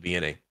cringe at the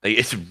beginning. Like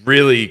it's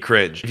really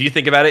cringe. If you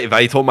think about it, if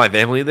I told my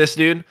family this,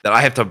 dude, that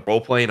I have to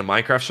roleplay in a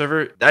Minecraft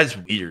server, that's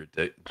weird,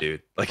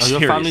 dude. Like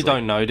your family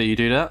don't know that you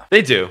do that?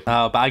 They do.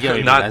 Oh, but I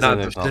get not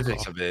the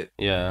specifics of it.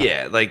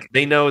 Yeah, like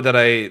they know that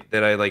I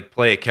like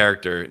play a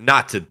character,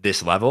 not to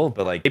this level,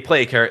 but like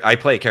I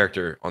play a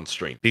character on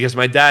stream because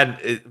my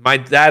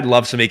dad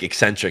loves to make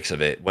eccentrics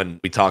of it when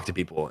we talk to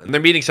people and they're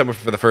meeting someone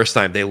for the first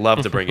time. They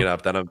love to bring it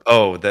up that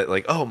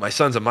my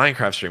son's a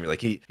Minecraft streamer.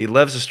 Like he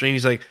loves to stream.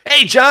 He's like,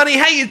 hey Johnny,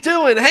 how you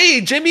doing?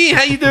 Hey Jimmy,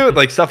 how you doing?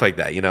 Like stuff like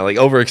that, you know, like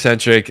over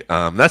eccentric.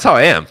 That's how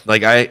I am.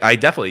 Like I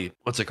definitely,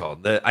 what's it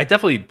called? I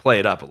definitely play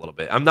it up a little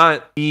bit. I'm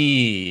not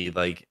me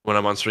like when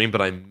I'm on stream,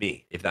 but I'm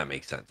me, if that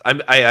makes sense.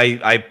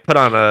 I put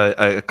on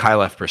a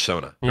KyleEff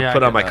persona. I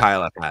put on my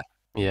KyleEff hat.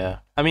 Yeah,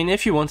 I mean,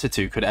 if you wanted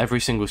to, could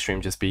every single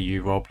stream just be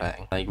you role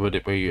playing? Like, would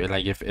it be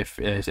like if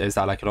is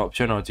that like an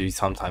option, or do you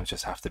sometimes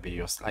just have to be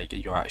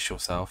your actual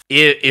self?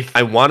 If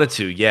I wanted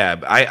to, yeah,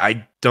 but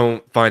I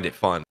don't find it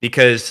fun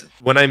because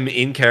when I'm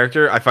in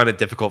character, I find it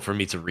difficult for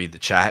me to read the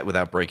chat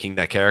without breaking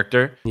that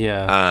character.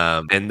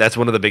 Yeah. And that's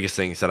one of the biggest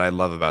things that I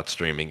love about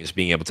streaming is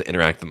being able to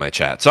interact with my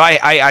chat. So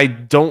I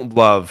don't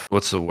love,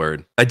 what's the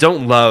word? I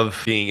don't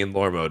love being in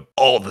lore mode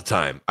all the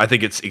time. I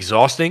think it's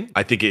exhausting.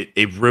 I think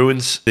it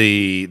ruins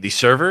the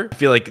server. I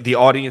feel like the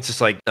audience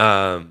is like,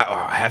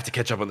 I have to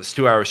catch up on this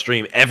 2-hour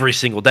stream every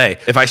single day.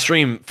 If I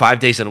stream 5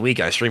 days in a week,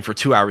 I stream for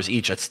 2 hours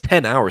each. That's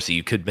 10 hours that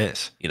you could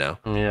miss, you know?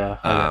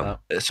 Yeah.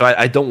 So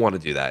I don't want to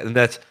do that. And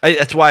that's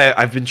why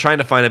I've been trying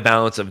to find a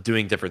balance of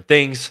doing different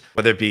things,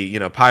 whether it be, you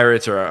know,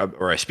 pirates or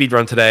I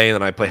speedrun today and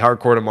then I play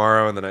hardcore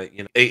tomorrow. And then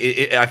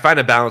I find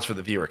a balance for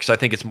the viewer because I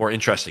think it's more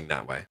interesting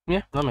that way.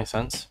 Yeah, that makes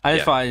sense.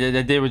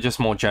 They were just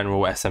more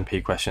general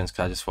SMP questions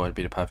because I just thought it'd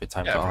be the perfect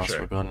time to ask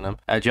regarding them.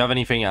 Do you have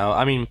anything else?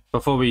 I mean,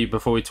 before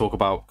we talk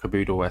about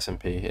Caboodle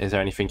SMP, is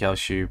there anything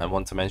else you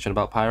want to mention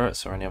about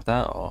pirates or any of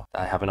that, or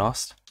that I haven't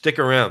asked? Stick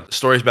around. The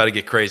story's about to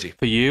get crazy.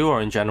 For you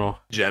or in general?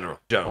 General.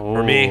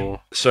 For me,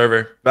 the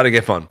server, about to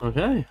get fun.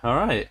 Okay, all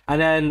right.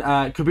 And then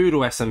Caboodle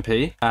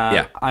SMP.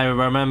 I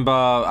remember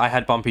I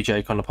had Bumpy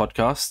Jake on the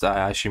podcast.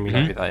 I assume you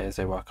know who that is.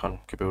 They work on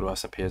Caboodle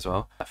SMP as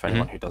well, for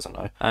anyone who doesn't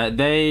know.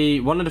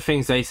 One of the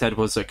things they said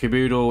was that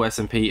Caboodle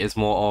SMP is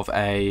more of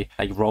a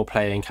like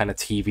role-playing kind of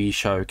TV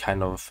show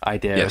kind of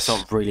idea. Yes. It's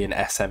not really an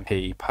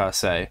SMP per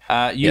se.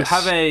 You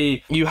have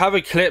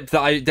a clip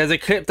there's a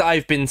clip that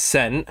I've been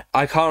sent.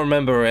 I can't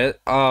remember it.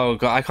 Oh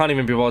god, I can't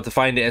even be able to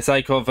find it. It's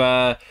like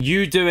of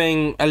you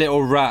doing a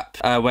little rap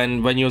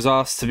when you was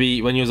asked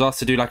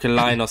to do like a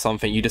line or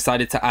something. You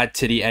decided to add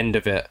to the end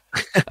of it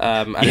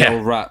a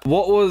little rap.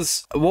 What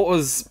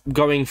was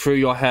going through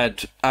your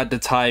head at the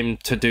time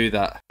to do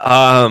that?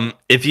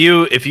 If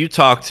you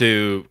talk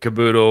to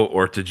Caboodle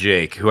or to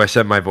Jake, who I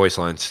send my voice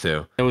lines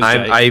to, it was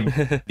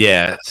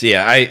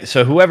Jake.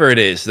 So whoever it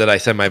is that I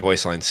send my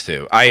voice lines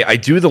to, I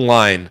do the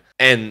line.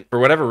 And for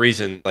whatever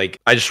reason, like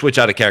I just switch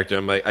out of character.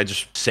 I'm like, I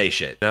just say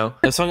shit, you know?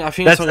 I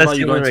think it's something about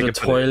you going to the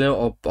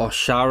toilet or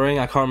showering.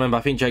 I can't remember.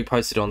 I think Jake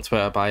posted it on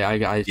Twitter, but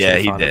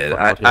he did.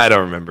 I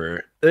don't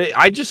remember.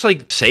 I just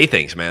like say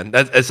things, man.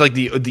 That's like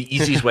the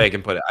easiest way I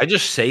can put it. I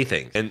just say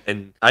things,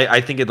 and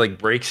I think it like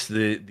breaks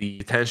the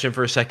attention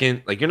for a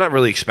second. Like you're not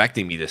really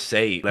expecting me to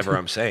say whatever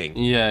I'm saying.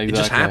 Yeah, exactly. It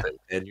just happened,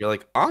 and you're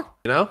like, oh,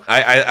 you know.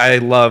 I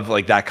love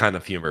like that kind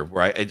of humor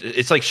where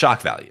it's like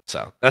shock value.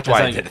 So that's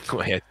why I did it the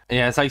way I did.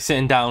 Yeah, it's like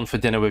sitting down for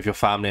dinner with your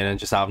family and then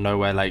just out of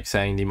nowhere like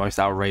saying the most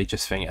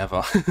outrageous thing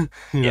ever.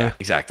 Yeah,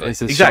 exactly. It's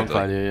just exactly.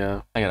 shock value.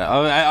 Yeah, I get it.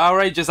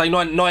 Outrageous, like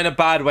not in a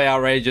bad way.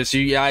 Outrageous.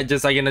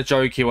 Just like in a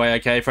jokey way.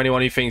 Okay, for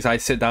anyone who thinks I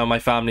sit down with my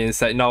family and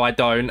say no, I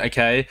don't.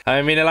 Okay, I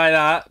don't mean it like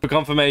that. For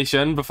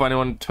confirmation, before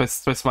anyone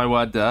twists my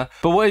word there.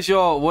 But what is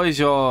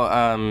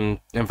your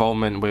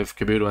involvement with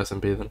Caboodle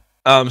SMP then?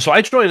 So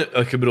I joined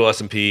a Caboodle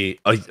SMP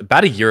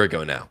about a year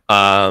ago now.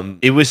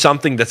 It was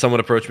something that someone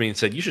approached me and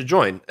said, you should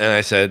join. And I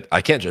said,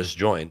 I can't just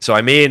join. So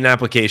I made an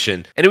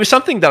application, and it was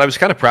something that I was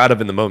kind of proud of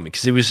in the moment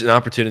because it was an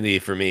opportunity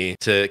for me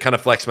to kind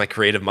of flex my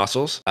creative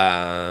muscles.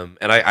 And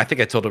I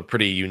think I told a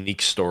pretty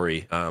unique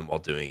story while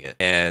doing it.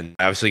 And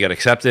I obviously got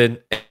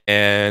accepted.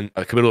 And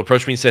Caboodle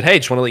approached me and said, hey,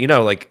 just want to let you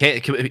know, like,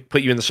 can't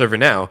put you in the server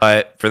now,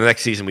 but for the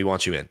next season, we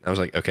want you in. I was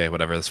like, okay,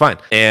 whatever, that's fine.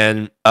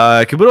 And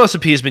Caboodle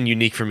SMP has been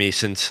unique for me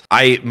since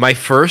my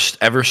first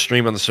ever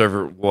stream on the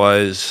server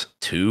was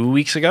 2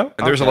 weeks ago.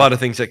 And there was a lot of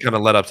things that kind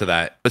of led up to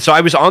that. But so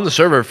I was on the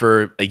server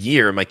for a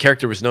year. My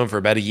character was known for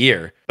about a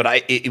year,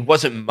 but it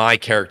wasn't my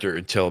character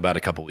until about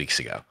a couple weeks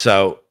ago.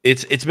 So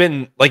it's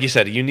been, like you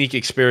said, a unique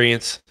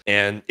experience.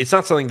 And it's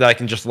not something that I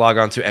can just log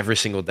on to every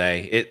single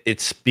day.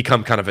 It's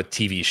become kind of a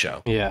TV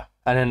show. Yeah.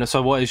 And then,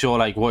 so what is your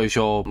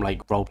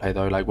role play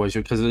though? Like,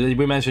 because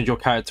we mentioned your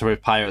character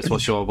with Pirates.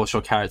 What's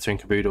your character in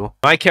Caboodle?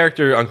 My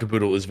character on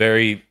Caboodle is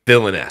very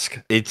villain-esque.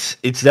 It's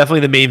definitely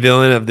the main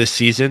villain of this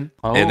season,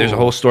 and there's a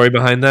whole story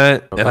behind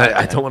that. And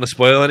I don't want to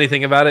spoil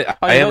anything about it.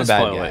 I am a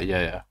bad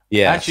guy.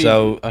 Yeah. Actually,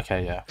 so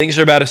things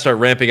are about to start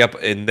ramping up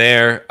in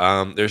there.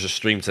 There's a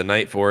stream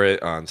tonight for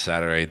it on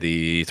Saturday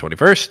the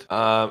 21st,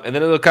 and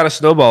then it'll kind of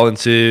snowball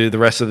into the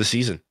rest of the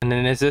season. And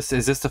then is this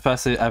the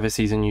first ever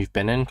season you've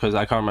been in? Because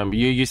I can't remember.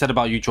 You said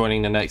about you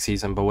joining the next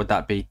season, but would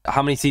that be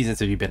how many seasons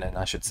have you been in?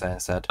 I should say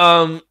instead.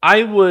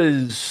 I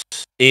was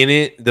in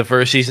it the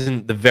first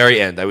season, the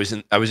very end. I was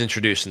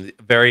introduced in the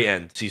very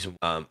end, season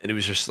 1, and it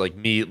was just like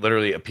me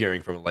literally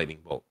appearing from a lightning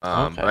bolt.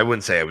 But I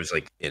wouldn't say I was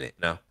like in it.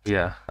 No.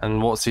 Yeah.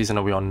 And what season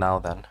are we on now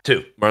then?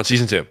 2. We're on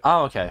season 2.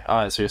 Oh, okay.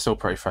 All right. So you're still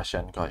pretty fresh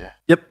in. Got you.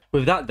 Yep.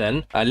 With that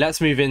then,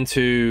 let's move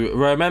into.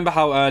 Remember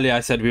how earlier I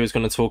said we was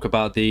going to talk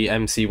about the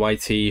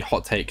MCYT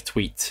hot take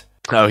tweet?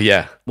 Oh,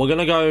 yeah. We're going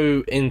to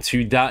go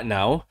into that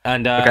now.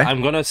 And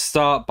I'm going to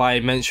start by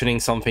mentioning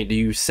something that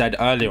you said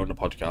earlier on the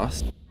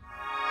podcast.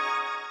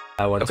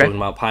 When talking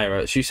about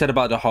Pirates, you said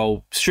about the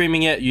whole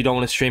streaming it, you don't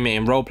want to stream it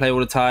in roleplay all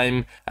the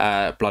time,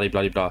 bloody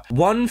blah.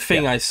 One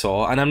thing I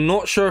saw, and I'm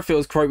not sure if it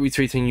was quote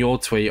retweeting your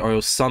tweet or it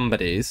was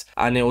somebody's,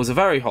 and it was a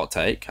very hot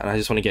take, and I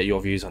just want to get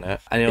your views on it.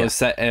 And it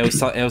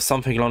was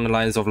something along the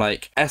lines of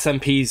like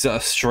SMPs that are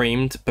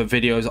streamed but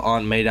videos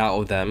aren't made out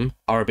of them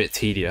are a bit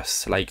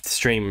tedious. Like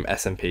stream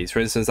SMPs, for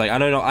instance. Like I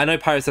know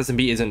Pirates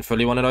SMP isn't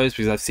fully one of those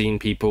because I've seen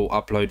people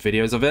upload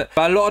videos of it,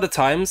 but a lot of the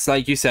times,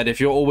 like you said,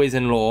 if you're always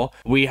in lore,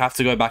 we have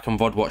to go back and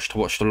VOD watch to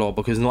watch the lore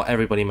because not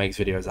everybody makes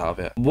videos out of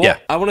it.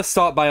 I want to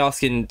start by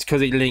asking,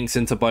 because it links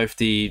into both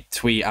the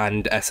tweet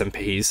and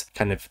SMPs,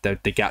 kind of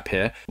the gap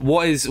here.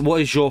 What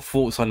is your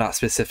thoughts on that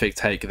specific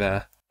take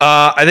there?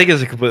 I think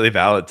it's a completely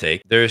valid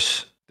take.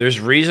 There's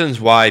reasons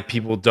why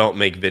people don't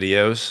make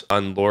videos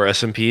on lore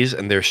SMPs,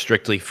 and they're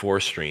strictly for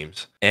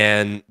streams.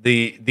 And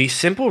the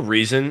simple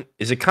reason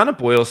is it kind of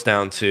boils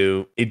down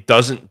to it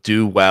doesn't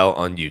do well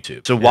on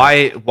YouTube. So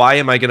why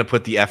am I going to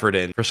put the effort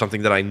in for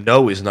something that I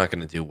know is not going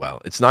to do well?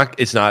 It's not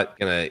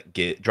going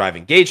to drive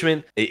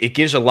engagement. It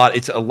gives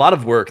it's a lot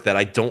of work that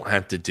I don't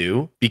have to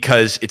do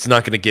because it's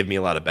not going to give me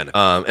a lot of benefit.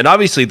 And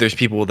obviously there's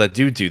people that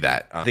do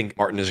that. I think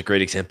Martin is a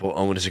great example.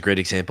 Owen is a great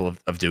example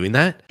of doing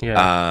that.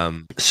 Yeah.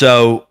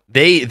 So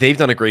they've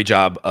done a great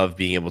job of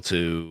being able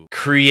to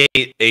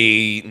create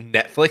a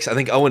Netflix. I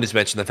think Owen has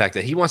mentioned the fact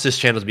that he wants this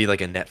channel to be like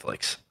a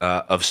Netflix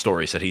of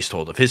stories that he's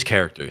told of his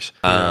characters.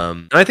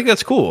 And I think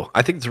that's cool.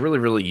 I think it's really,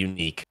 really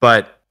unique.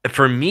 But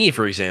for me,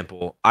 for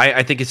example,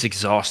 I think it's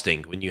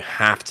exhausting when you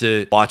have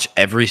to watch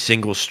every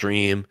single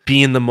stream,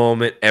 be in the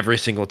moment every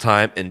single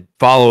time, and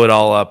follow it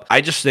all up.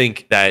 I just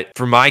think that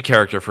for my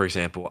character, for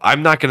example,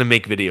 I'm not going to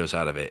make videos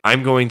out of it.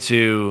 I'm going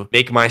to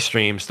make my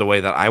streams the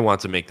way that I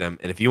want to make them.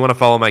 And if you want to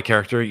follow my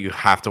character, you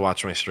have to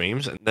watch my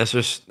streams. And that's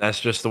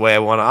just the way I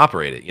want to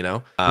operate it, you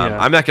know?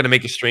 I'm not going to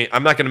make a stream.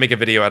 I'm not going to make a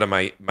video out of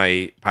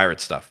my pirate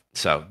stuff.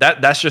 So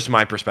that's just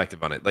my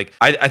perspective on it. Like,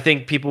 I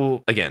think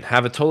people, again,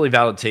 have a totally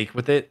valid take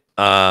with it.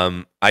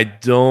 I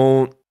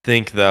don't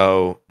think,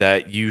 though,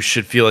 that you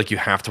should feel like you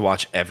have to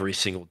watch every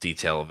single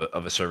detail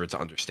of a server to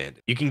understand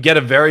it. You can get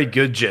a very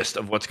good gist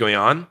of what's going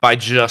on by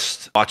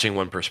just watching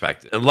one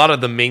perspective. And a lot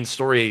of the main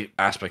story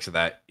aspects of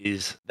that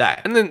is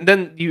that. And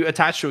then you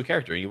attach to a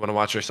character. You want to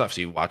watch their stuff,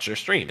 so you watch their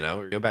stream, you know,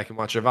 or go back and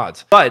watch their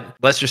VODs. But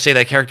let's just say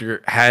that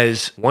character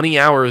has 20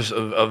 hours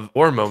of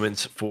war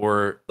moments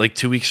for like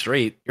 2 weeks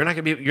straight. You're not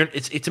going to be,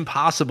 it's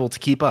impossible to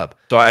keep up.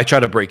 So I try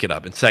to break it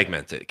up and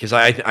segment it, because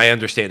I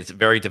understand it's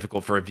very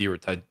difficult for a viewer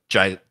to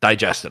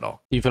digest it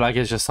all. You feel like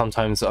it's just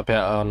sometimes a bit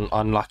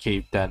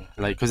unlucky then,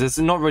 like, because it's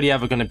not really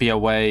ever going to be a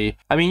way.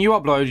 I mean, you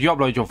upload your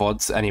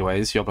VODs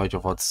anyways. You upload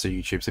your VODs to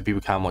YouTube, so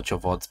people can watch your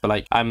VODs. But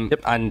like,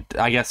 and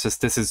I guess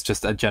this is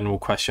just a general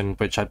question,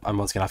 which I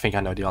think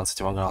I know the answer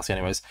to. I'm gonna ask you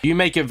anyways. You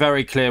make it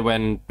very clear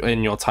when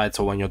in your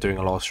title when you're doing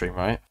a lore stream,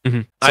 right?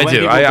 Mm-hmm. So I when do.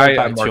 people go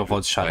back to your mark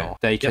VODs channel,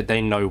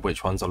 they know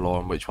which ones are lore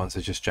and which ones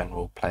are just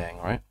general playing,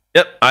 right?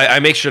 Yep, I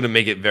make sure to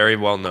make it very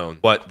well known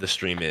what the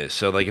stream is.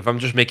 So like if I'm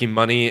just making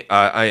money,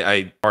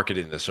 I market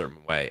it in a certain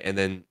way. And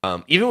then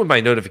even with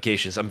my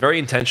notifications, I'm very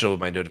intentional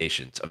with my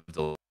notifications of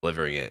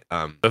delivering it.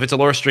 If it's a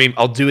lore stream,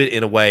 I'll do it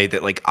in a way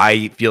that like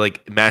I feel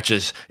like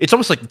matches. It's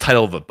almost like the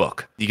title of a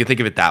book. You can think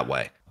of it that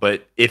way.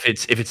 But if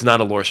it's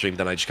not a lore stream,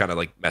 then I just kind of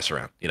like mess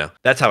around, you know.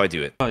 That's how I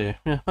do it. Oh yeah,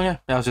 yeah, oh, yeah.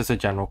 That was just a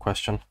general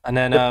question. And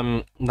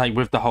then like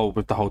with the whole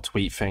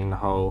tweet thing, the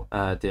whole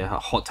the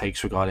hot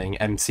takes regarding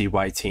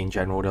MCYT in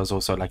general. There was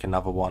also like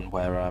another one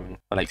where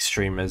like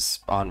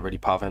streamers aren't really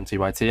part of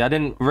MCYT. I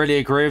didn't really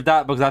agree with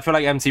that, because I feel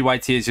like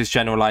MCYT is just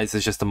generalized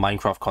as just a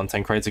Minecraft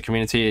content creator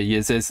community.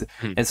 It's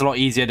a lot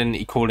easier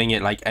than calling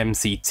it like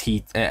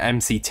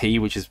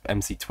MCT, which is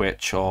MC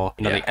Twitch, or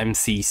you know, like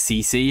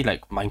MCCC,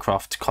 like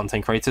Minecraft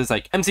content creators.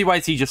 Like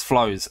MCYT just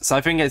flows, so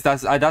I think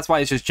that's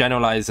why it's just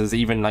generalized as,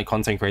 even like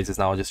content creators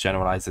now are just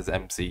generalized as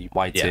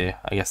MCYT. Yeah.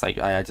 I guess like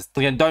I just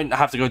again don't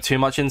have to go too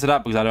much into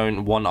that, because I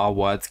don't want our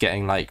words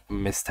getting like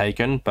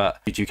mistaken.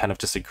 But did you kind of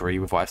disagree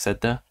with what I've said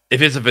there?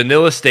 If it's a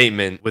vanilla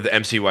statement with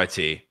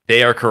MCYT,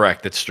 they are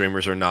correct that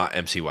streamers are not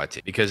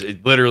MCYT, because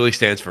it literally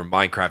stands for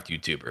Minecraft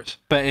YouTubers.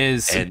 But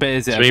is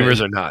it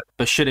streamers are not?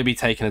 But should it be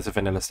taken as a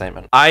vanilla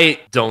statement?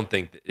 I don't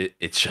think that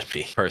it should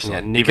be, personally.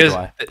 Yeah, neither do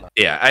I.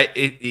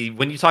 Yeah,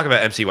 when you talk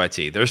about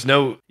MCYT, there's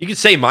no. You could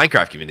say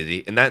Minecraft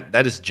community, and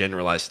that is a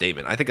generalized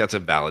statement. I think that's a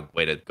valid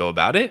way to go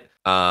about it.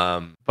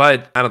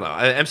 But I don't know.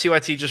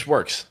 MCYT just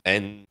works,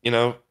 and you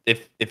know,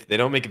 if they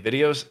don't make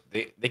videos,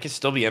 they can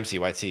still be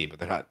MCYT, but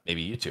they're not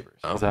maybe YouTubers.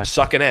 Exactly.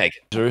 Suck an egg.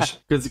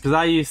 Because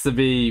I used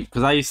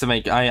to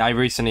make. I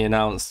recently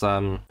announced,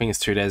 I think it's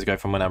 2 days ago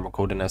from when I'm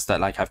recording this,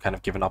 that like I've kind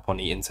of given up on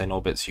the Insane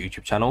Orbits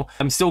YouTube channel.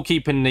 I'm still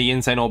keeping the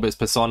Insane Orbits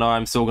persona.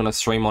 I'm still gonna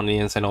stream on the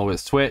Insane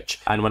Orbits Twitch,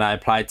 and when I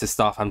applied to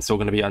stuff, I'm still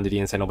gonna be under the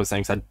Insane Orbits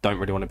name, because I don't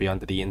really want to be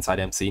under the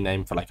InsideMC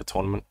name for like a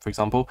tournament, for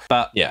example.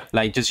 But yeah,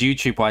 like just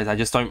YouTube wise, I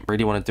just don't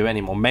really want to do it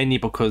anymore. Mainly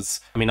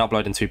because I mean,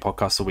 uploading 2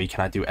 podcasts a week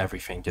and I do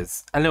everything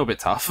is a little bit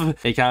tough.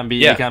 It can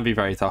be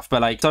very tough.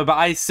 But like but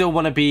I still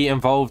want to be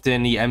involved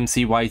in the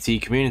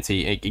MCYT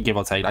community, give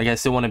or take. Like I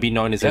still want to be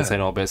known as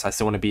Insane Orbits. I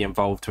still want to be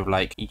involved with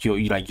like you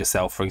like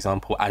yourself, for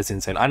example, as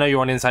Insane. I know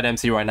you're on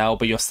InsideMC right now,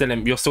 but you're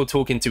still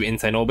talking to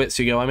Insane Orbits.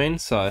 You get what I mean?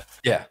 So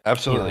yeah,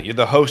 absolutely. You know. You're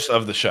the host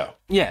of the show.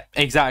 Yeah,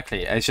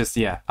 exactly. It's just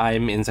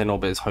I'm Insane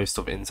Orbits, host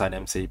of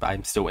InsideMC, but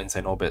I'm still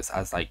Insane Orbits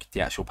as like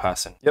the actual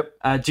person.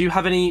 Yep. Do you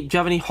have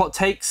any hot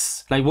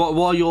takes? Like what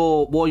are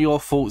your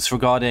thoughts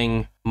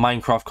regarding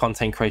Minecraft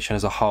content creation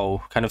as a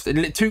whole? Kind of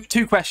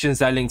two questions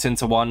that are linked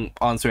into one.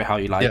 Answer it how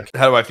you like. Yeah.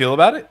 How do I feel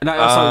about it? No,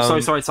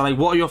 sorry. So like,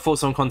 what are your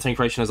thoughts on content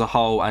creation as a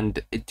whole,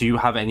 and do you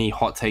have any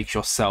hot takes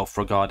yourself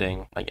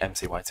regarding like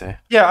MCYT?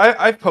 Yeah,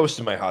 I've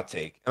posted my hot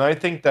take, and I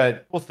think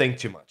that we'll think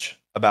too much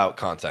about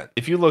content.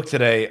 If you look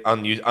today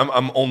on YouTube,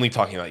 I'm only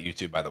talking about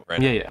YouTube, by the way.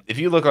 Yeah. If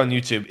you look on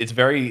YouTube, it's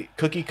very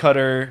cookie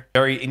cutter,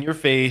 very in your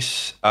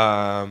face,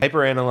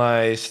 hyper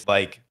analyzed,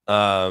 like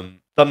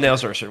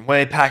thumbnails are a certain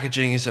way,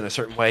 packaging is in a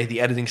certain way,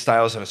 the editing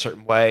style is in a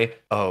certain way.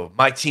 Oh,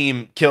 my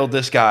team killed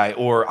this guy,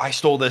 or I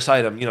stole this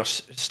item, you know,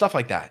 stuff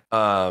like that.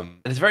 And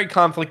it's very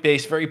conflict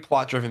based, very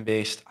plot driven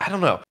based. I don't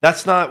know.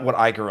 That's not what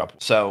I grew up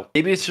with. So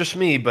maybe it's just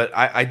me, but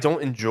I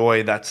don't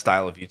enjoy that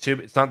style of YouTube.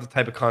 It's not the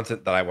type of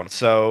content that I want.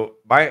 So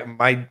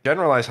my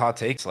generalized hot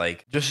takes,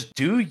 like, just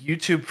do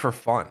YouTube for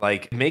fun.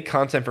 Like, make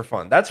content for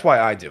fun. That's why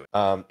I do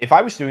it. If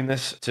I was doing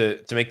this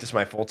to make this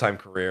my full-time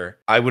career,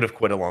 I would have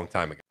quit a long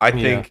time ago. I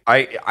think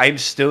I'm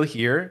still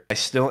here. I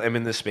still am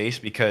in this space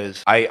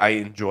because I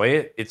enjoy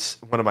it. It's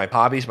one of my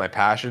hobbies, my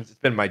passions. It's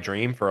been my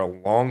dream for a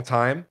long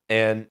time.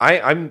 And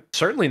I'm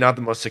certainly not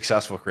the most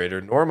successful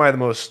creator, nor am I the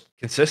most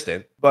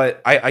consistent, but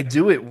I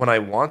do it when I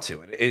want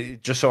to. And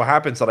it just so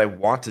happens that I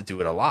want to do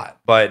it a lot.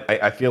 But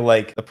I feel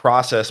like the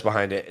process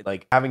behind it,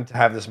 like having to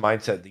have this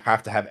mindset that you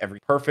have to have every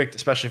perfect,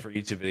 especially for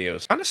YouTube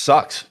videos, kind of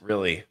sucks,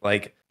 really.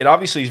 Like, it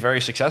obviously is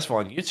very successful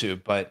on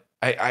YouTube, but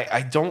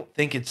I don't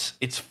think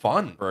it's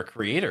fun for a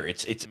creator.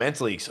 It's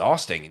mentally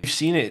exhausting. You've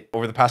seen it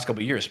over the past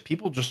couple of years.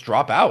 People just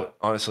drop out,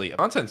 honestly,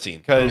 content scene,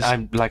 because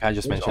like I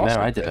just mentioned there,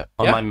 I did it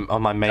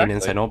on my main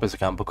Insane Orbits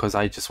account because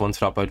I just wanted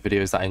to upload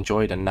videos that I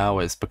enjoyed, and now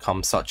it's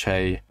become such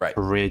a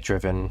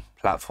career-driven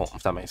platform,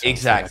 if that makes sense.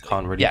 Exactly. Like, I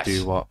can't really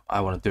do what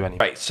I want to do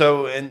anymore. Right.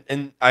 So,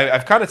 and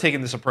I've kind of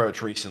taken this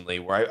approach recently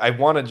where I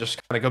want to just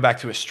kind of go back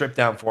to a stripped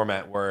down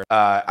format where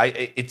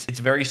it's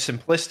very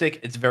simplistic.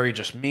 It's very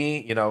just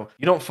me. You know,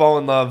 you don't fall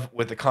in love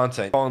with the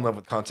content, fall in love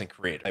with content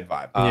creator type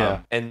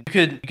vibe. And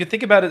you could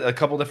think about it a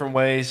couple different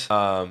ways.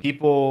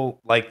 People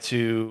like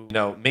to,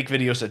 make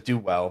videos that do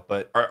well,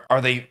 but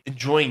are they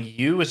enjoying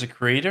you as a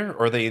creator,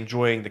 or are they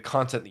enjoying the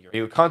content that you're? Are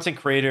you a content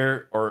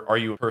creator, or are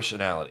you a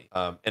personality?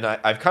 And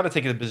I've kind of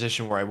taken a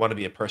position where I want to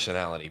be a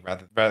personality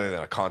rather than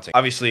a content.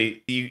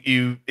 Obviously,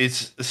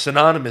 it's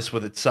synonymous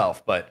with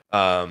itself, but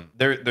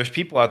there's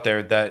people out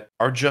there that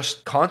are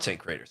just content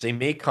creators. They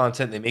make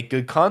content, they make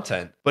good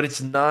content, but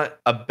it's not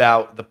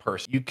about the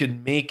person. You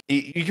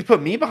could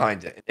put me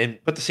behind it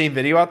and put the same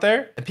video out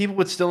there, and people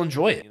would still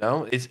enjoy it.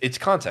 It's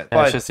content.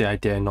 Yeah, it's just the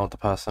idea, not the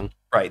person.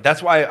 Right.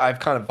 That's why I've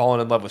kind of fallen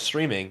in love with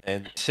streaming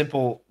and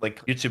simple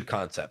like YouTube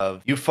concept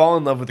of you fall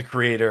in love with the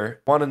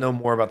creator, want to know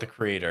more about the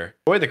creator,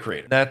 enjoy the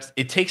creator.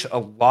 It takes a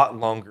lot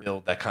longer to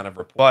build that kind of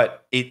rapport,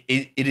 but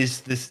it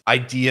is this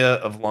idea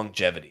of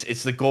longevity.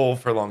 It's the goal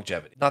for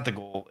longevity, not the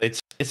goal.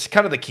 It's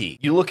kind of the key.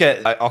 You look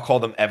at, I'll call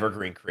them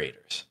evergreen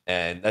creators,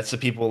 and that's the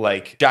people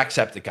like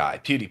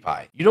Jacksepticeye,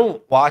 PewDiePie. You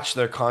don't watch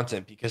their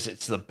content because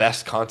it's the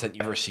best content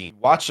you've ever seen.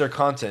 You watch their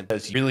content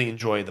because you really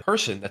enjoy the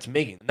person that's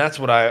making it. And that's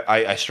what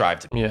I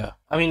strive to be. Yeah.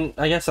 I mean,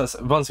 I guess that's,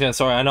 once again,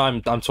 sorry, I know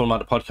I'm talking about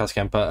the podcast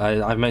again, but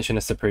I've mentioned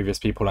this to previous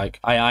people. Like,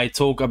 I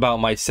talk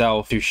about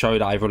myself to show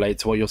that I relate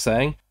to what you're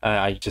saying.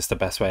 Just the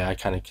best way I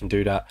kind of can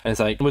do that. And it's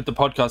like, with the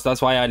podcast, that's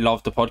why I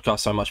love the podcast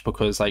so much,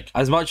 because like,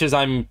 as much as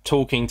I'm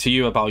talking to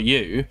you about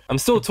you, I'm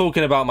still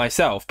talking about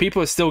myself.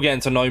 People are still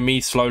getting to know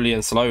me slowly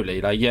and slowly.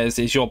 Like, yeah,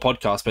 it's your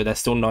podcast, but they're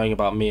still knowing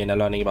about me and they're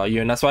learning about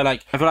you. And that's why,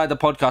 like, I feel like the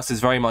podcast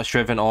is very much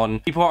driven on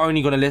people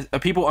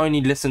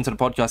only listen to the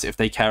podcast if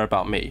they care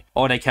about me,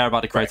 or they care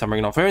about the creator I'm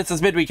bringing on. For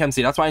instance, Midweek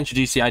MC, that's why I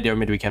introduced the idea of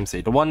Midweek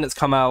MC. The one that's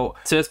come out,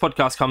 so this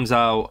podcast comes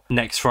out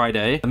next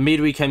Friday. The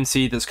Midweek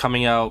MC that's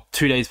coming out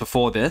 2 days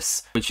before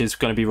this, which is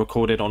going to be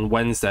recorded on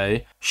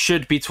Wednesday,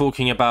 should be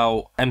talking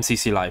about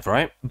MCC Live,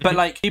 right? But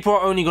like, people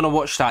are only going to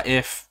watch that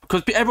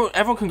because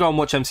everyone can go and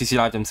watch MCC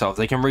Live themselves.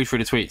 They can read through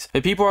the tweets.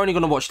 But people are only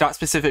going to watch that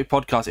specific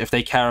podcast if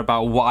they care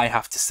about what I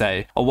have to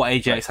say, or what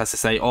AJX has to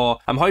say. Or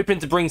I'm hoping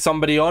to bring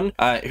somebody on.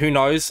 Who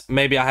knows?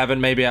 Maybe I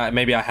haven't. Maybe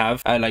I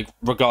have. Like,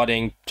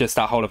 regarding just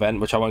that whole event,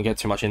 which I won't get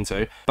too much into.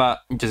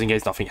 But just in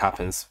case nothing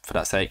happens for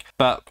that sake.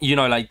 But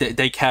like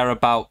they care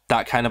about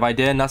that kind of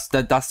idea, and that's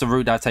the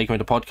route that I've taken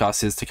with the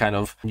podcast, is to kind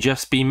of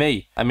just be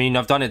me. I mean,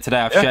 I've done it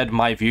today. I've shared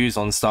my views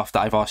on stuff that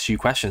I've asked you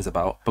questions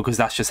about, because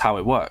that's just how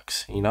it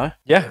works.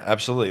 Yeah,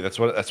 absolutely. That's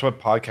what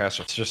podcasts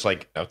are. It's just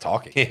like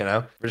talking.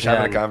 We're just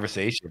having a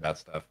conversation about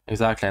stuff.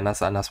 Exactly, and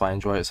that's why I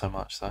enjoy it so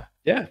much. So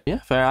yeah,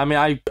 fair. I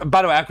mean,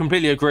 by the way, I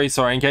completely agree.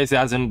 Sorry, in case it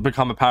hasn't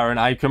become apparent,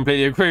 I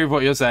completely agree with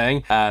what you're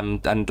saying.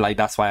 And like,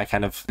 that's why I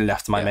kind of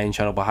left my main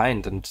channel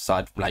behind and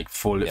started like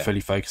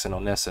fully focusing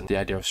on this and the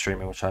idea of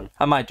streaming, which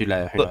I might do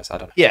later. Who knows? I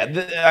don't know. Yeah,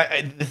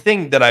 the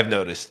thing that I've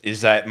noticed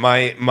is that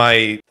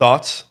my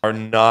thoughts are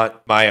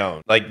not my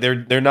own. Like,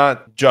 they're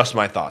not just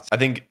my thoughts. I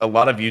think a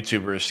lot of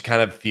YouTubers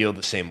kind of feel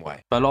the same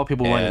way, but a lot of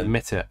people won't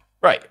admit it.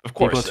 Right, of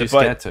course. People are too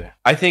scared to.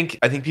 I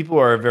think people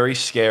are very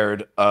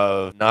scared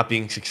of not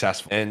being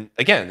successful. And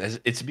again,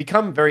 it's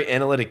become very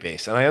analytic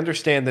based. And I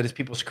understand that it's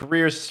people's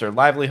careers, it's their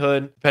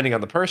livelihood, depending on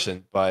the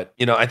person. But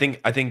I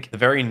think the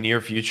very near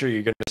future,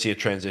 you're going to see a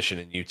transition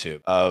in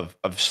YouTube of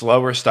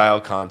slower style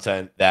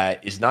content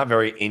that is not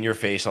very in your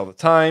face all the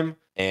time.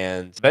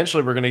 And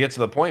eventually we're going to get to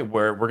the point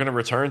where we're going to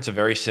return to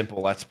very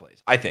simple Let's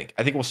Plays. I think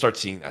we'll start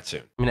seeing that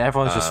soon. I mean,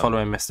 everyone's just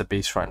following Mr.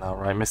 Beast right now,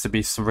 right? Mr.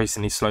 Beast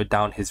recently slowed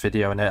down his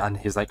video and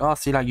he's like, oh,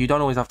 see, like, you don't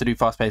always have to do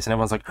fast pace. And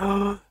everyone's like,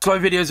 oh, slow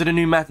videos are the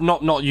new method.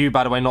 Not you,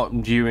 by the way,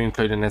 not you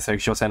including this,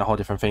 because you're saying a whole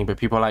different thing. But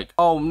people are like,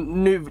 oh,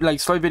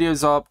 slow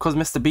videos are, because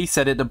Mr. Beast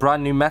said it, the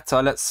brand new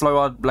meta. Let's slow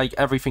our, like,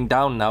 everything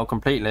down now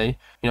completely.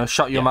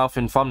 Shut your mouth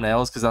in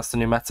thumbnails, because that's the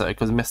new meta,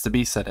 because Mr.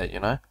 Beast said it,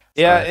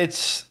 Yeah,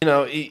 it's,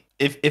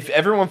 if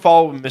everyone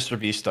followed what Mr.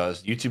 Beast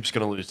does, YouTube's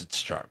going to lose its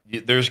charm.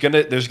 There's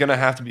gonna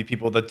have to be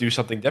people that do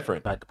something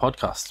different. Like the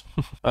podcast.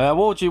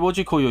 What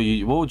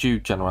would you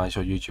generalize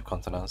your YouTube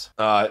content as?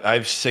 I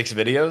have 6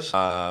 videos,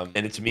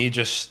 and it's me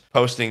just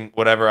posting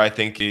whatever I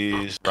think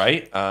is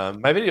right.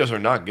 My videos are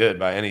not good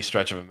by any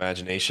stretch of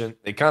imagination.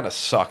 They kind of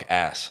suck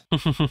ass.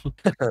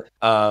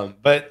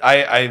 But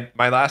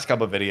my last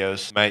couple of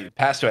videos, my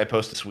past 2 I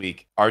posted this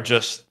week, are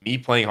just me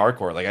playing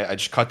hardcore. Like, I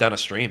just cut down a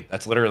stream.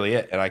 That's literally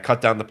it. And I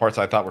cut down the parts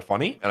I thought were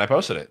funny, and I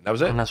posted it. That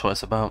was it. And that's what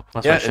it's about.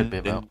 That's what it should be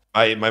about.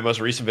 My most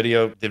recent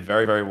video did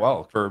very, very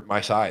well for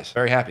my size.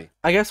 Very happy.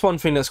 I guess one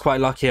thing that's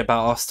quite lucky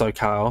about us, though,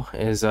 Kyle,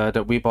 is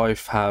that we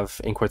both have,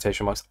 in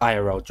quotation marks,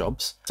 IRL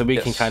jobs. So we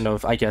can kind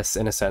of, I guess,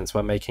 in a sense,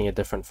 we're making a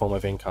different form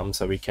of income.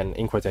 So we can,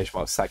 in quotation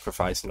marks,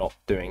 sacrifice not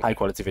doing high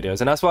quality videos.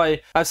 And that's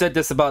why I've said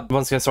this about the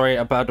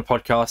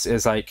podcast,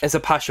 is like, it's a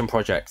passion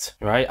project,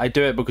 right? I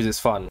do it because it's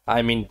fun.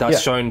 I mean, that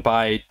shows shown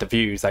by the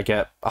views. I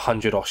get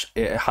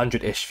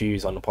 100-ish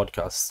views on the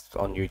podcast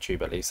on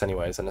YouTube, at least,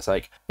 anyways. And it's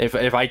like,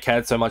 if I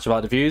cared so much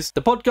about the views,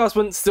 the podcast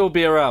wouldn't still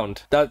be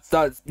around.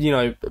 That's you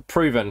know,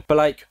 proven. But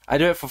like, I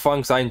do it for fun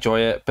because I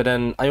enjoy it, but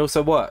then I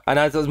also work. And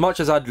as much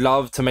as I'd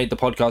love to make the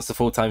podcast a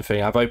full-time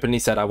thing, I've openly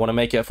said I want to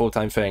make it a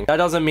full-time thing. That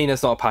doesn't mean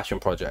it's not a passion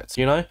project,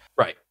 you know?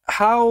 Right.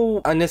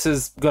 How, and this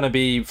is going to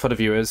be for the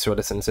viewers who are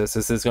listening to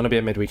this is going to be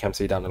a midweek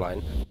MC down the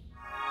line.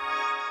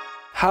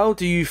 How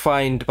do you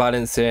find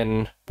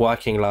balancing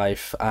working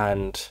life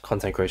and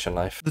content creation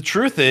life? The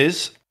truth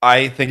is,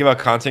 I think about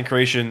content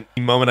creation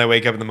the moment I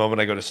wake up and the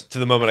moment I go to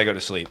the moment I go to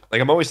sleep. Like,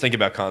 I'm always thinking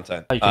about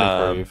content. How you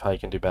can improve, how you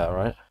can do better,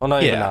 right? Well,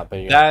 not even that, but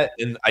you know. That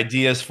and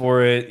ideas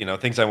for it, you know,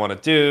 things I want to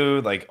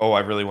do, like, oh, I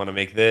really want to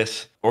make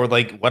this, or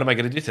like, what am I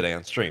going to do today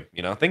on stream?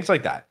 You know, things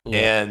like that.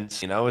 Yeah.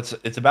 And, you know,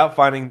 it's about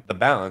finding the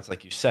balance,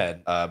 like you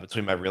said,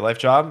 between my real life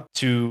job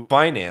to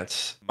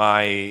finance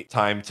my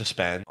time to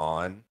spend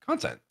on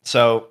content.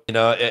 So, you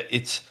know,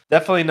 it's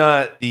definitely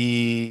not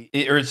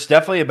it's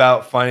definitely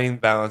about finding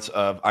balance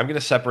of, I'm going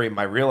to separate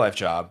my real life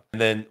job.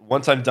 And then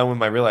once I'm done with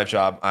my real life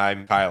job,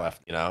 I'm KyleEff,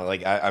 you know,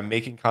 like I'm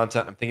making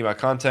content. I'm thinking about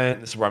content.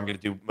 This is where I'm going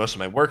to do most of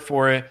my work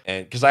for it.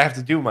 And because I have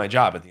to do my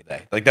job at the end of the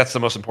day, like that's the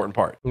most important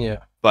part. Yeah.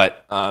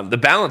 But the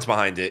balance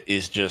behind it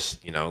is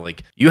just, you know,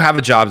 like you have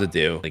a job to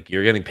do, like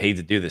you're getting paid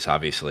to do this,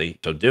 obviously.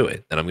 So do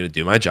it. Then I'm going to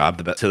do my job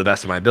to the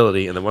best of my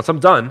ability. And then once I'm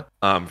done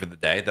for the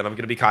day, then I'm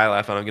going to be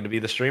KyleEff and I'm going to be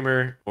the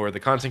streamer or the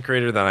content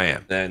creator that I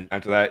am. Then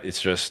after that,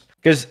 it's just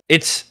because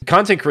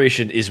content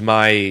creation is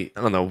my, I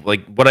don't know,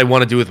 like what I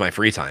want to do with my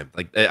free time.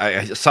 Like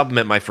I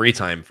supplement my free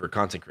time for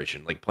content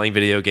creation, like playing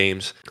video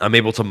games. I'm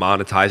able to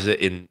monetize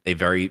it in a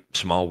very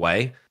small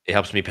way. It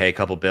helps me pay a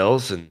couple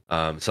bills and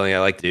something I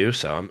like to do.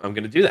 So I'm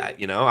going to do that.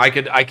 You know, I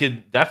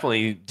could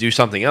definitely do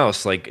something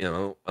else, like, you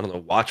know, I don't know,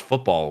 watch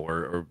football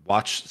or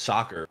watch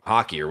soccer,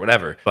 hockey or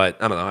whatever. But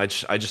I don't know.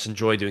 I just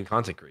enjoy doing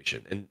content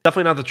creation, and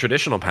definitely not the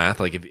traditional path.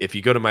 Like if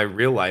you go to my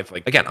real life,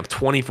 like again, I'm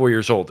 24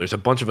 years old. There's a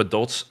bunch of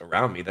adults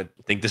around me that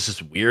think this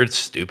is weird,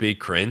 stupid,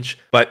 cringe,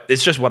 but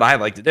it's just what I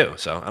like to do.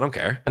 So I don't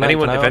care. And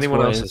if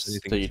anyone else has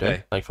anything to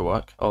say, like for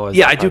work? Oh,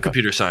 yeah, I do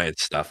computer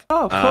science stuff.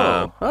 Oh,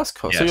 cool. That's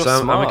cool. Yeah, so you're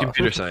smart. I'm a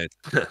computer science.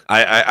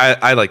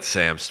 I like to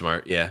say I'm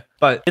smart, yeah.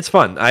 But it's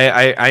fun.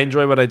 I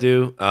enjoy what I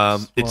do.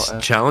 It's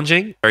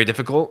challenging, very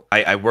difficult.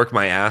 I work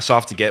my ass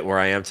off to get where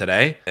I am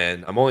today,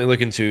 and I'm only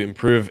looking to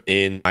improve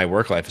in my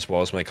work life as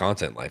well as my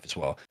content life as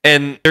well.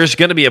 And there's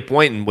going to be a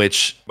point in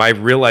which my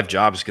real life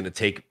job is going to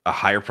take a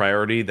higher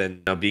priority than,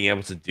 you know, being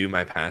able to do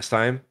my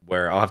pastime,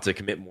 where I'll have to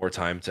commit more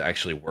time to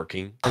actually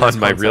working on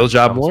my real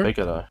job more.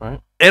 Bigger though,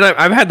 right? And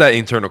I've had that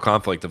internal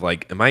conflict of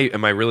like, am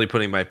I really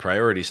putting my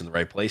priorities in the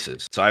right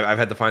places? So I've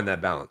had to find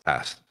that balance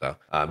fast. So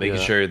making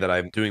sure that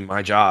I'm doing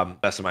my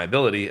job best of my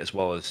ability, as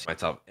well as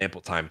myself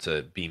ample time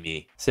to be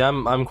me. See,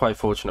 I'm quite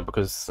fortunate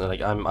because like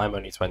I'm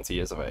only 20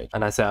 years of age,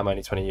 and I say I'm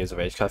only 20 years of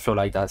age because I feel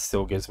like that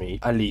still gives me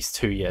at least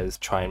 2 years to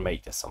try and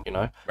make this something, you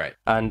know? Right.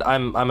 And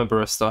I'm a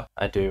barista.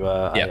 I do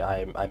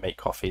I make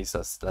coffees.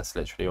 That's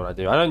literally what I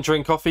do. I don't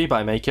drink coffee, but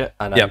I make it,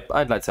 and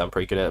I'd like to say I'm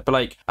pretty good at it. But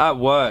like at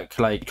work,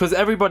 like, because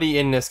everybody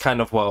in this kind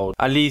of world,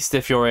 at least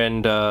if you're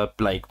in the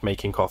like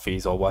making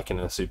coffees or working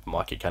in a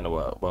supermarket kind of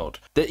world,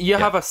 that you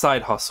have a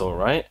side hustle,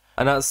 right?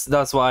 And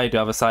that's what I do.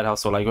 I have a side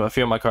hustle. Like a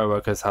few of my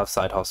coworkers have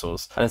side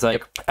hustles, and it's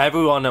like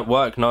everyone at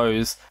work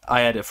knows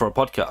I edit for a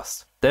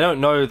podcast. They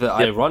don't know that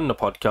I run the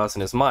podcast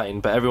and it's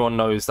mine, but everyone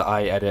knows that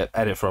I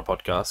edit for a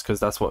podcast because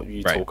that's what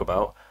you talk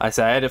about. I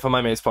say I edit for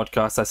my mate's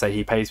podcast. I say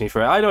he pays me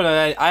for it. I don't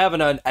know. I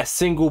haven't earned a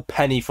single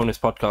penny from this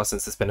podcast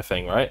since it's been a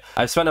thing, right?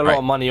 I've spent a lot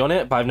of money on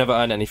it, but I've never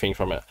earned anything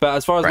from it. But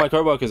as far as my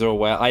coworkers are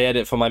aware, I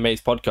edit for my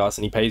mate's podcast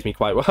and he pays me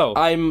quite well.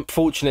 I'm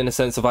fortunate in the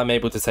sense of I'm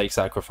able to take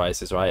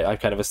sacrifices, right? I've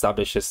kind of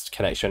established this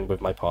connection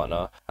with my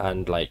partner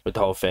and like with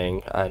the whole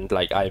thing. And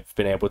like I've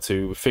been able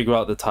to figure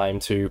out the time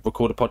to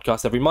record a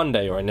podcast every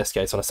Monday, or in this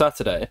case on a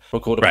Saturday.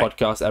 Record a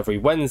podcast every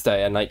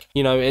Wednesday, and like,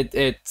 you know,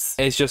 it's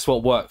just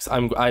what works.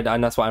 And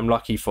that's what I'm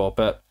lucky for.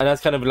 And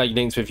that's kind of like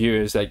linked with you,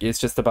 is like it's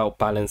just about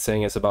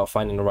balancing. It's about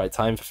finding the right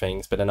time for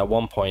things. But then at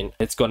one point,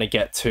 it's gonna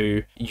get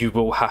to, you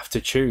will have to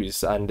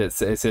choose. And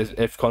it's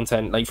if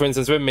content, like for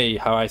instance with me,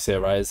 how I see it,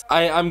 right, is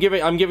I'm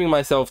giving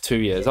myself 2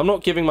 years. I'm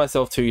not giving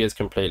myself 2 years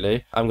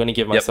completely. I'm gonna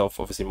give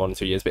myself obviously more than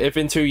 2 years. But if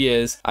in 2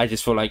 years I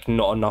just feel like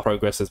not enough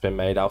progress has been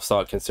made, I'll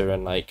start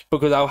considering, like,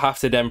 because I'll have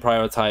to then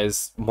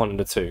prioritize one of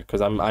the two,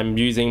 because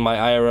I'm using my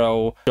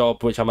IRL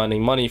job, which I'm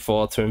earning money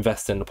for, to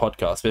invest in the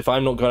podcast. But if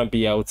I'm not going to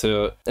be able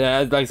to,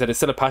 like I said, it's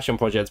still a passion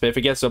project, but if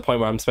it gets to a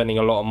point where I'm spending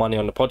a lot of money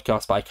on the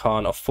podcast, but I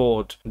can't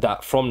afford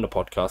that from the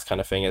podcast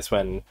kind of thing, it's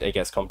when it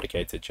gets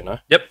complicated, you know?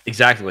 Yep,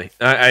 exactly.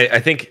 I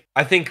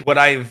think what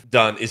I've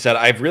done is that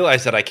I've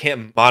realized that I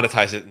can't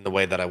monetize it in the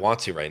way that I want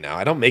to right now.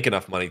 I don't make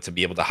enough money to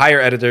be able to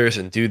hire editors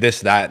and do this,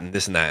 that, and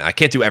this and that. I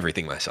can't do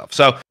everything myself.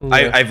 So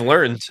I've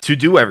learned to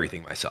do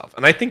everything myself.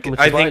 And I think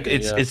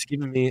it's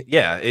given me,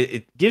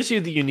 it gives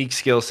gives you the unique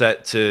skill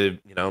set to,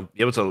 you know,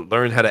 be able to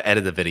learn how to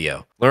edit a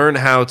video, learn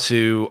how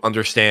to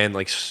understand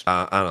like,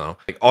 I don't know,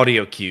 like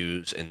audio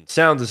cues and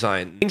sound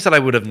design, things that I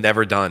would have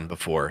never done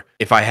before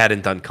if I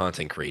hadn't done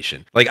content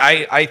creation. Like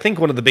I think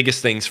one of the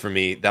biggest things for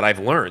me that I've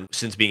learned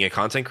since being a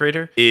content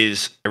creator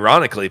is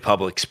ironically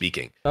public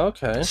speaking.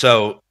 Okay.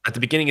 So at the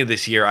beginning of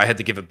this year, I had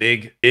to give a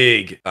big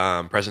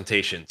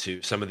presentation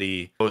to some of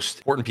the most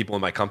important people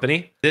in my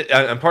company.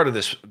 I'm part of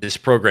this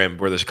program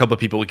where there's a couple of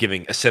people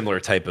giving a similar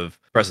type of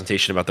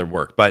presentation about their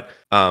work. But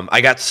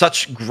I got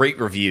such great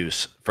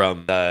reviews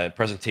from the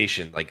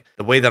presentation, like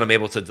the way that I'm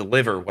able to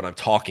deliver what I'm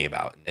talking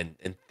about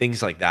and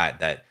things like that,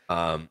 that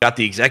got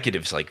the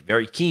executives like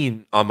very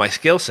keen on my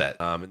skill set.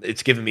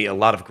 It's given me a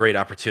lot of great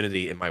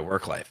opportunity in my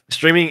work life.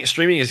 Streaming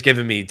has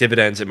given me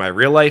dividends in my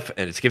real life,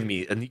 and it's given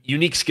me a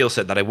unique skill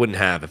set that I wouldn't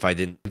have if I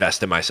didn't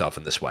invest in myself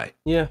in this way.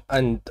 Yeah,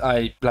 and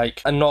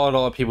and not a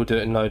lot of people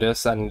didn't know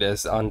this, and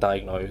it's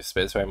undiagnosed,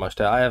 but it's very much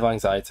there. I have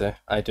anxiety.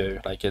 I do.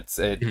 Like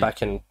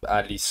back in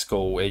at least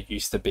school, it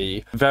used to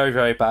be very,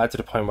 very bad to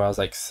the point where I was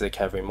like sick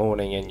every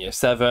morning in year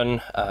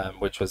 7,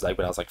 which was like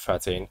when I was like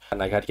 13, and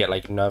like I had to get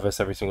like nervous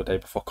every single day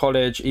before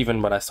college.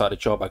 Even when I started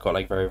a job, I got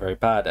like very, very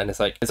bad, and it's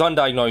like it's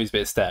undiagnosed,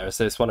 but it's there.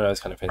 So it's one of those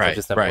kind of things. Right, I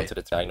just never wanted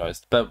it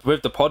diagnosed. But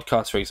with the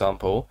podcast, for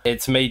example,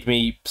 it's made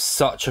me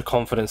such a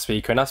confident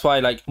speaker, and that's why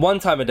like one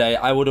time a day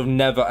I would have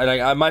never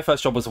my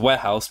first job was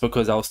warehouse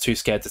because I was too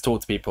scared to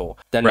talk to people.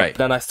 Then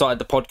I started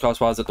the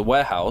podcast while I was at the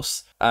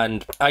warehouse.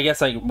 And I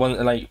guess like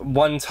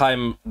one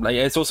time, like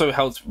it's also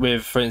helped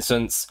with, for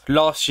instance,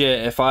 last year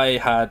if I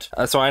had,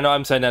 so I know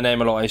I'm saying their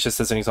name a lot. It's just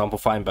as an example,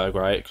 Feinberg,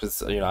 right?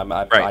 Because you know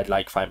I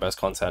like Feinberg's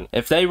content.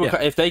 If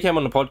they came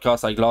on the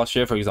podcast like last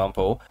year, for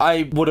example,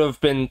 I would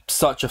have been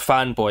such a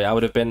fanboy. I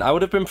would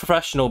have been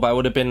professional, but I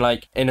would have been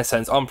like in a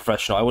sense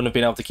unprofessional. I wouldn't have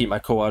been able to keep my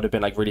cool. I would have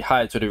been like really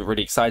hyped, would have been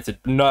really excited,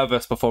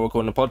 nervous before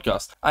recording the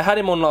podcast. I had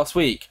him on last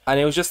week, and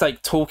it was just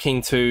like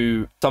talking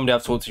to somebody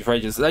I've talked to for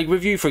ages. Like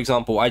with you, for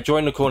example, I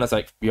joined the call and I was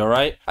like, "You all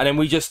right?" And then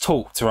we just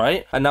talked,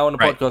 right? And now on the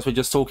podcast, we're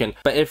just talking.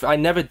 But if I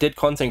never did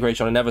content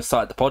creation, I never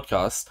started the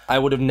podcast, I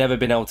would have never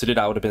been able to do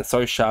that. I would have been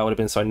so shy. I would have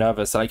been so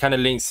nervous. So it kind of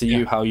links to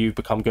you, how you've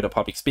become good at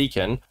public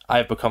speaking.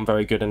 I've become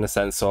very good in the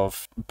sense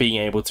of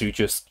being able to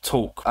just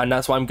talk. And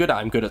that's what I'm good at.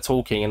 I'm good at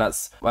talking.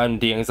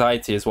 And the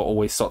anxiety is what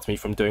always stopped me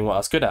from doing what I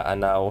was good at.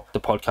 And now the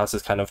podcast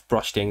has kind of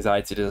brushed the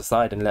anxiety to the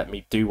side and let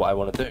me do what I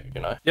want to do,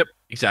 you know? Yep,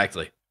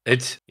 exactly.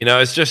 It's, you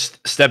know, it's just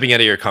stepping out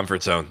of your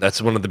comfort zone.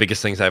 That's one of the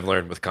biggest things I've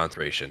learned with content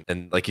creation.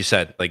 And like you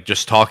said, like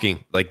just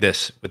talking like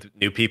this with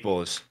new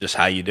people is just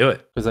how you do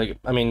it. Because like,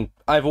 I mean,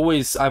 I've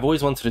always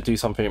wanted to do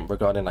something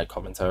regarding like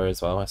commentary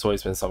as well. It's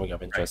always been something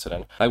I'm interested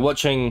in. Like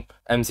watching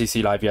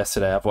MCC live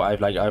yesterday, I thought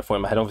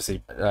in my head,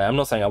 obviously, I'm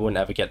not saying I wouldn't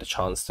ever get the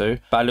chance to,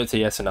 but I looked at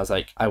yesterday and I was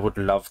like, I would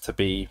love to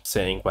be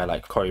sitting where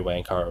like Corey Way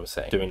and Cara was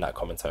sitting, doing that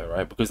commentary,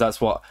 right? Because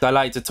that's what I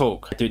like to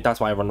talk. That's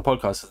why I run the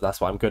podcast.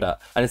 That's what I'm good at.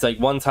 And it's like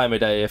one time a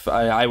day, if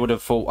I would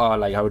have thought,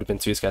 I would have been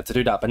too scared to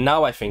do that. But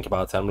now I think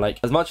about it, I'm like,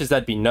 as much as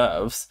there'd be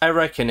nerves, I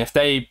reckon if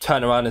they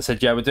turn around and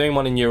said, yeah, we're doing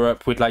one in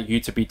Europe, we'd like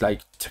you to be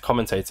like to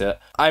commentate it,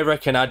 I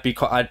reckon I'd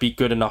be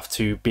good enough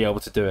to be able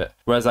to do it.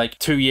 Whereas like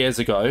 2 years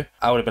ago,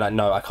 I would have been like,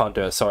 no, I can't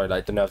do it. Sorry,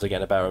 like the nerves are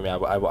getting the better of me.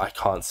 I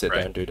can't sit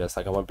there and do this.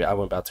 Like I won't be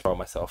able to control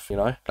myself, you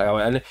know? Like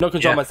and not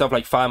control myself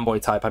like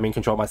fanboy type. I mean,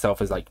 control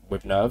myself as like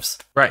with nerves.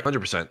 Right,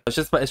 100%.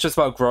 It's just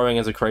about growing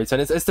as a creator,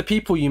 and it's the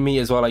people you meet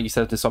as well. Like you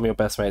said, there's some of your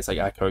best mates like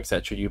Akko,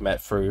 etc. You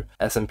met through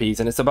SMPs,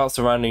 and it's about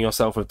surrounding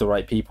yourself with the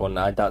right people,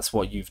 and that's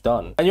what you've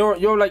done. And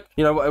you're like,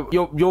 you know,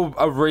 you're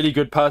a really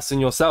good person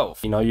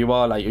yourself. You know, you're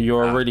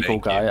a really cool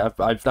guy.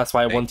 That's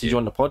why I wanted you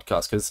on the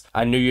podcast, because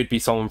I knew you'd be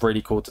someone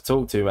really cool to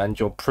talk to, and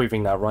you're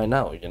proving that right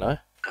now, you know?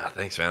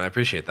 Thanks, man. I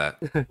appreciate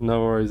that.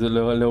 No worries. A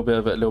little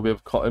bit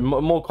of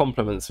more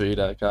compliments for you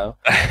there, Kyle.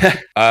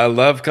 I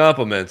love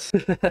compliments.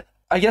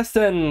 I guess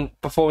then,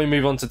 before we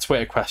move on to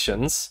Twitter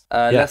questions,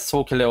 let's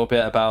talk a little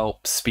bit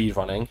about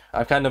speedrunning.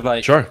 I've kind of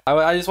like... Sure.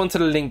 I just wanted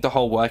to link the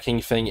whole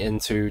working thing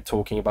into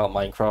talking about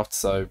Minecraft.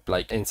 So,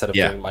 like, instead of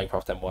doing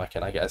Minecraft and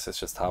working, I guess it's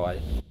just how I...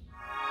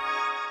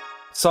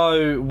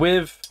 So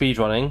with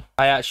speedrunning,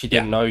 I actually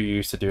didn't know you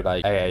used to do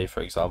like AA,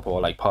 for example,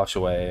 or like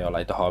partial AA, or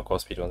like the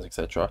hardcore speedruns,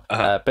 etc.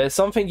 But it's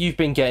something you've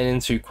been getting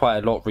into quite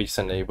a lot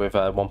recently with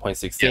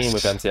 1.16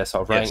 with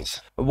MTSR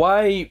ranked.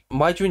 Why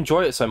do you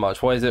enjoy it so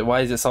much? Why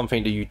is it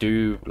something that you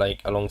do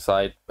like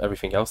alongside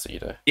everything else that you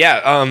do?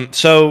 Yeah.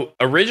 So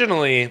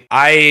originally,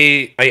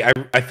 I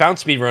found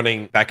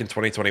speedrunning back in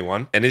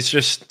 2021, and it's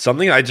just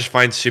something I just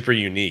find super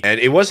unique. And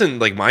it wasn't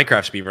like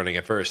Minecraft speedrunning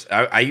at first.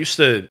 I used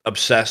to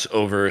obsess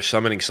over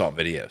summoning salt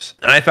videos,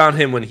 and I found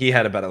him when he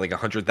had about like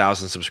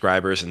 100,000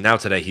 subscribers, and now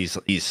today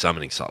he's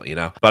summoning salt, you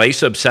know. But I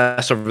used to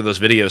obsess over those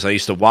videos. I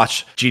used to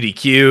watch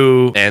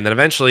GDQ, and then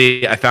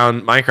eventually I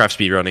found Minecraft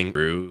speedrunning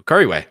through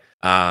Curryway.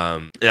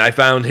 And I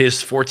found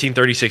his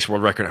 1436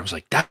 world record. I was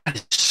like, that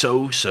is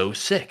so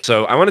sick.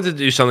 So I wanted to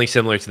do something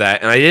similar to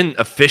that, and I didn't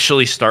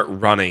officially start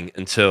running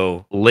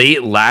until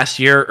late last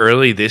year,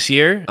 early this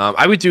year.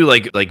 I would do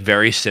like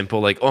very simple,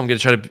 like, oh, I'm gonna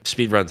try to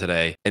speed run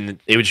today, and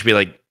it would just be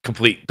like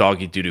complete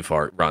doggy doo-doo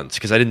fart runs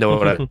because I didn't know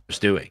what I was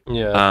doing.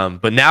 Yeah.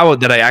 But now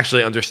that I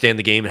actually understand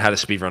the game and how to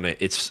speedrun it,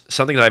 it's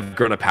something that I've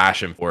grown a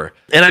passion for.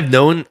 And I've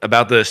known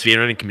about the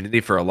speedrunning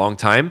community for a long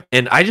time.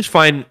 And I just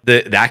find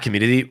that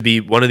community to be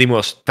one of the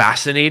most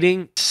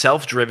fascinating,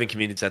 self-driven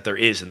communities that there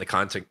is in the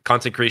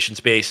content creation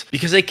space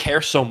because they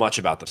care so much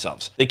about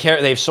themselves. They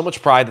have so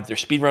much pride that they're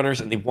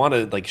speedrunners and they want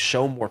to like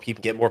show more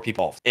people, get more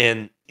people involved.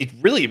 And it's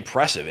really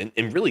impressive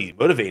and really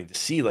motivating to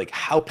see like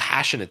how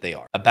passionate they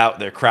are about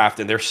their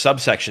craft and their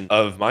subsection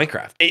of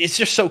Minecraft. It's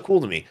just so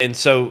cool to me. And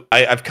so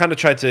I've kind of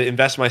tried to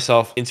invest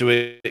myself into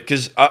it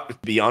because to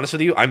be honest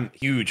with you, I'm a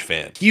huge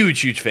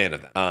fan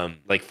of them.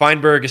 Like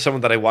Feinberg is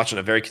someone that I watch on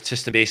a very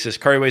consistent basis.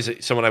 Curryway's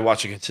is someone I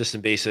watch on a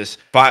consistent basis.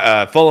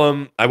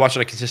 Fulham, I watch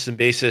on a consistent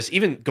basis.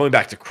 Even going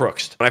back to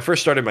Crooks. When I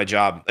first started my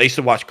job, I used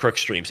to watch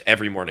Crooks streams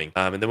every morning.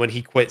 And then when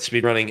he quit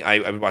speedrunning, I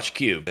would watch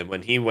Cube. And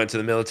when he went to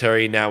the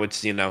military, now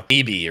it's,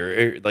 EB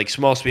or like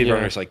small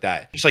speedrunners like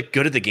that. Just like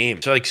good at the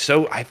game.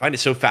 So I find it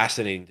so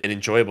fascinating and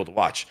enjoyable to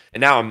watch.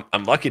 And now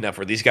I'm lucky enough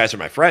where these guys are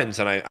my friends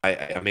and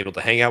I'm able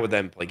to hang out with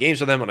them, play games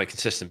with them on a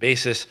consistent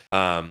basis.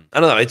 I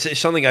don't know. It's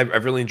something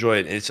I've really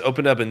enjoyed. And it's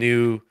opened up a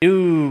new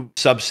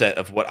subset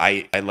of what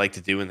I like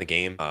to do in the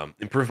game.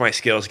 Improve my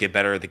skills, get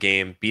better at the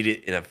game, beat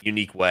it in a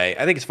unique way.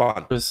 I think it's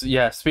fun.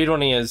 Yeah,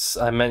 speedrunning is,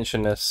 I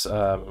mentioned this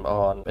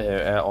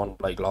on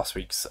like last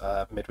week's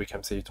midweek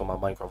MC talking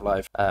about Minecraft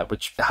Live,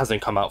 which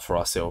hasn't come out for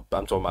us.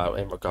 I'm talking about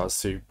in regards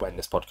to when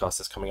this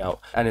podcast is coming out.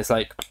 And it's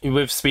like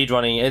with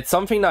speedrunning, it's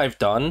something that I've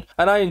done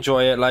and I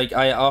enjoy it. Like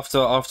after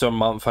a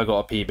month I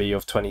got a PB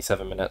of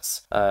 27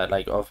 minutes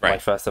like of my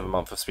first ever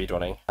month of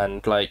speedrunning.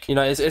 And like,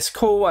 it's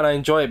cool and I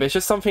enjoy it, but it's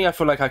just something I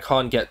feel like I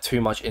can't get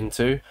too much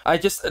into. I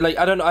just like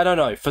I don't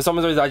know. For some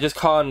reason I just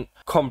can't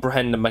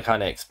comprehend the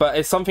mechanics, but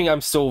it's something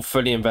I'm still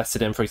fully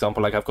invested in. For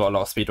example, like I've got a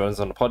lot of speedrunners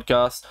on the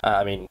podcast.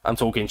 I mean, I'm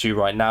talking to you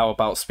right now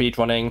about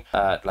speedrunning.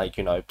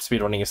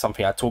 Speedrunning is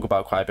something I talk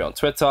about quite a bit on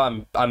Twitter.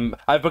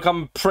 I've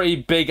become a pretty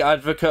big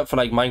advocate for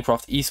like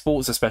Minecraft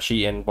esports,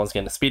 especially in once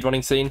again the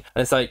speedrunning scene.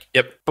 And it's like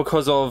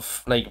because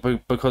of like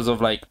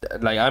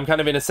I'm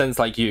kind of in a sense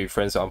like you,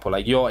 for example,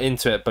 like you're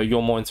into it, but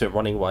you're more into it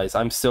running wise.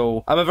 I'm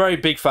a very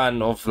big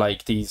fan of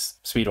like these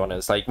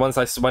speedrunners. Like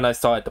when I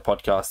started the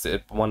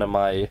podcast, one of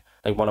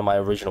my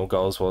original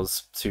goals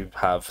was to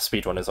have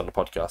speedrunners on the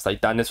podcast. Like,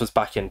 and this was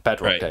back in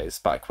Bedrock days,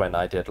 back when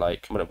I did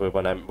like when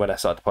I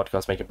started the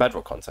podcast making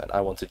Bedrock content.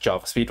 I wanted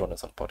Java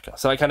speedrunners on the podcast.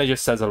 So that kind of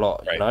just says a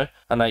lot,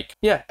 And like,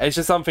 yeah, it's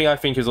just something I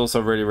think is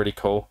also really, really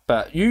cool.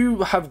 But you've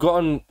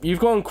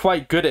gotten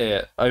quite good at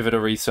it over the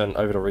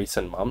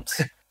recent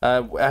months.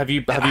 Have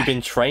you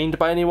been trained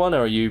by anyone,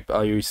 or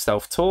are you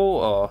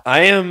self-taught? Or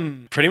I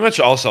am pretty much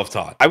all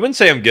self-taught. I wouldn't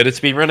say I'm good at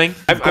speedrunning.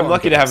 I'm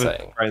lucky to have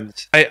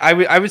friends.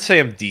 I would say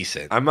I'm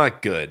decent. I'm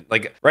not good.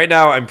 Like right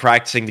now, I'm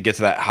practicing to get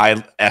to that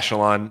high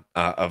echelon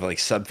of like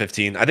sub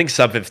 15. I think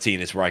sub 15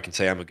 is where I can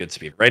say I'm a good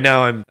speed. Right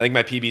now, I think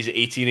my PB is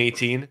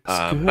 18.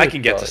 I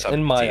can get to sub 15.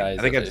 In my eyes,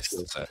 I think I have the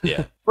skill set.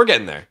 Yeah. We're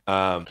getting there.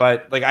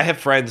 But like I have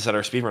friends that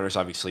are speedrunners,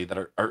 obviously, that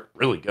are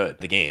really good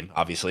at the game,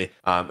 obviously.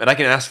 And I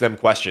can ask them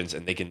questions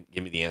and they can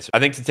give me the answer. I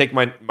think to take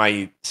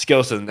my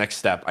skills to the next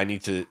step, I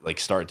need to like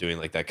start doing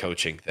like that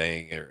coaching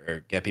thing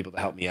or get people to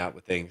help me out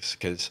with things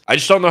because I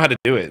just don't know how to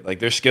do it. Like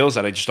there's skills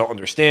that I just don't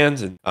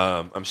understand and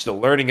I'm still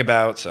learning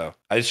about. So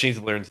I just need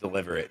to learn to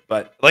deliver it.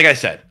 But like I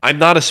said, I'm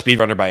not a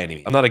speedrunner by any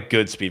means. I'm not a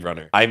good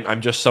speedrunner.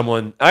 I'm just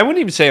someone, I wouldn't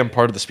even say I'm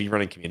part of the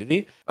speedrunning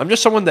community. I'm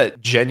just someone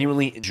that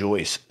genuinely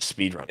enjoys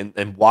speedrun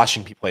and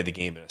watching people play the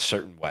game in a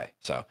certain way.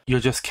 So you're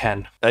just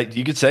Ken.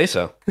 You could say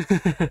so.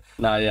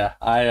 No, yeah.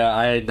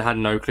 I had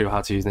no clue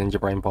how to use Ninja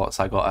Brain bots.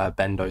 I got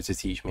Bendo to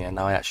teach me, and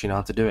now I actually know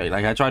how to do it.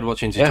 Like I tried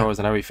watching tutorials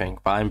and everything,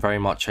 but I'm very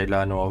much a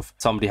learner of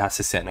somebody has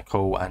to sit in a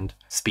call and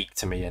speak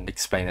to me and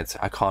explain it.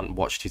 I can't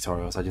watch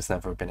tutorials. I just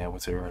never been able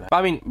to. Really. But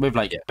I mean, with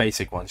like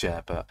basic ones,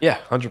 but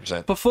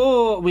 100%.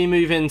 Before we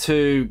move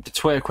into the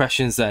Twitter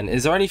questions, then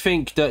is there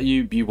anything that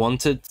you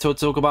wanted to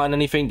talk about and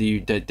anything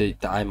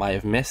that I might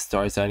have missed,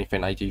 or is there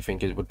anything like do you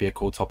think it would be a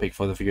cool topic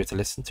for the viewer to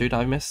listen to that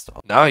I missed?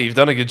 No, you've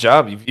done a good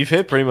job. You've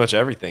hit pretty much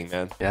everything,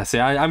 man. Yeah, see,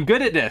 I'm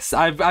good at this.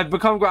 I've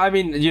become. I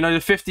mean, the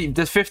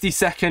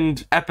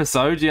 50-second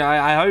episode. Yeah,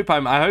 I hope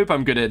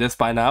I'm good at this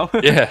by now.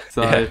 Yeah.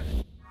 So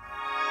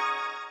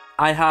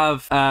I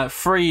have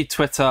 3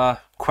 Twitter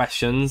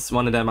questions,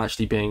 one of them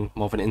actually being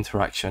more of an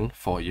interaction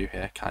for you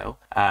here, Kyle.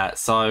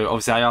 So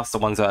obviously I asked the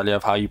ones earlier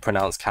of how you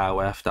pronounce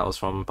KyleEff. That was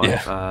from both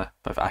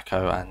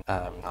Akko and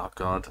oh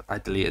god, I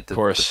deleted the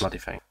bloody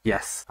thing.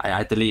 Yes,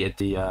 I deleted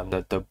the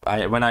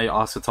when I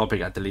asked the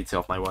topic, I deleted it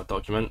off my Word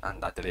document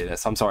and I deleted it.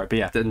 So I'm sorry, but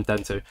yeah, didn't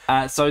intend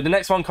to. So the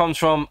next one comes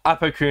from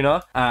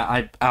Apokuna,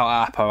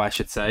 Apo I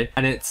should say,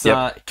 and it's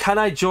can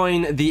I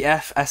join the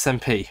F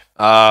SMP?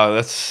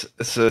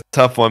 That's a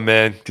tough one,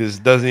 man, because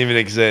it doesn't even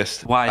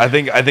exist. Why? I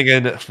think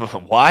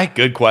why?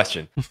 Good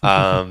question.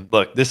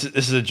 Look, this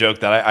is a joke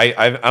that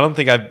I don't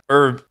think I've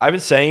been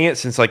saying it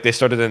since like they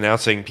started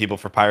announcing people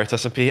for Pirates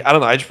SMP. I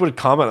don't know. I just would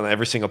comment on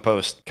every single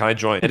post. Can I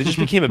join? And it just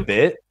became a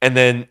bit. And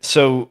then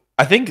so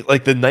I think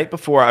like the night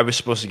before I was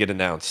supposed to get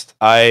announced,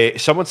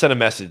 someone sent a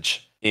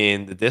message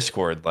in the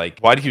Discord, like,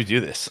 why do you do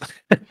this?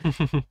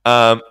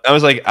 I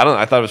was like, I don't know.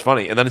 I thought it was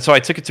funny. And then so I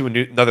took it to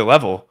another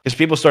level because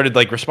people started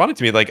like responding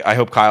to me like, I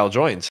hope Kyle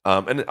joins.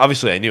 And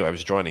obviously I knew I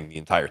was joining the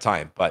entire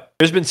time, but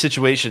there's been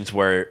situations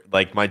where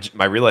like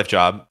my real life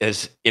job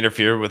has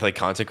interfered with like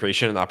content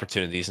creation and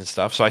opportunities and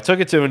stuff. So I took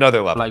it to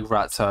another level. Like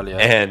rats earlier.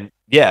 And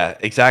yeah,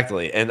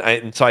 exactly.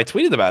 And so I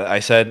tweeted about it. I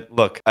said,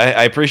 look,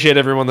 I appreciate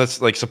everyone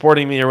that's like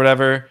supporting me or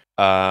whatever.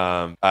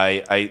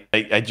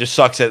 I just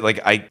sucks that like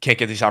I can't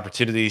get these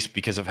opportunities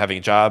because of having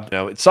a job. You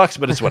know, it sucks,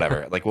 but it's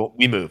whatever. Like, well,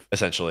 we move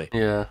essentially.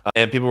 Yeah.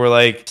 And people were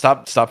like,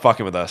 stop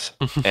fucking with us.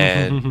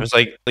 And I was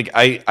like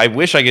I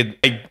wish I could.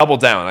 I doubled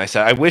down. I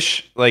said, I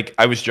wish like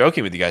I was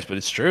joking with you guys, but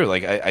it's true.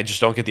 Like I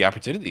just don't get the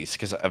opportunities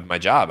because of my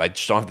job. I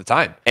just don't have the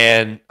time.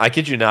 And I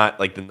kid you not,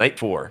 like the night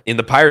before in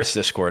the Pirates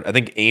Discord, I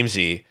think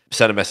AMZ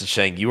sent a message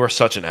saying, you are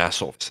such an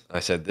asshole. I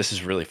said, this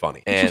is really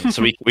funny. And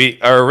so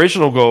our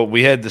original goal,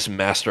 we had this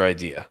master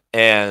idea.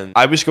 And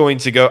I was going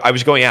out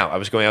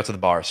to the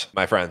bars,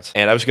 my friends,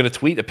 and I was going to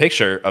tweet a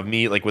picture of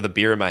me like with a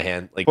beer in my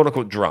hand, like quote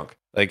unquote drunk.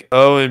 Like,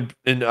 oh, and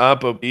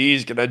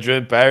please, can I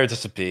join Pirates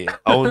SMP?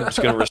 Owen was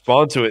going to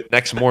respond to it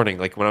next morning,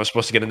 like when I was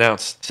supposed to get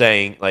announced,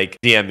 saying like,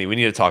 DM me, we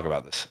need to talk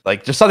about this,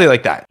 like just something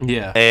like that.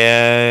 Yeah.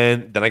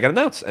 And then I got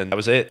announced, and that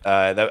was it.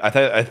 I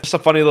thought it's a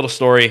funny little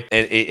story,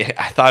 and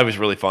I thought it was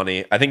really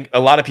funny. I think a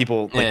lot of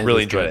people like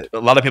really enjoyed it. A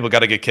lot of people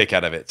got a good kick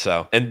out of it.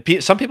 So, and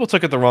some people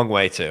took it the wrong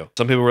way too.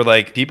 Some people were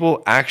like,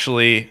 people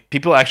actually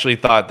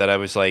thought that I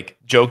was like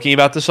joking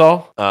about this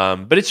all,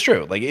 but it's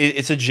true. Like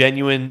it's a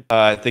genuine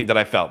thing that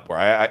I felt where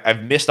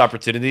I've missed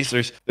opportunities.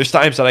 There's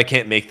times that I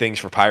can't make things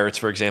for Pirates,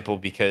 for example,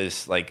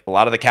 because like a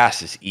lot of the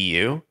cast is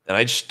EU, and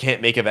I just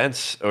can't make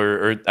events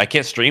or I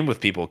can't stream with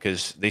people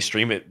because they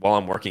stream it while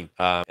I'm working,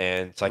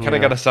 and so I kind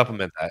of got to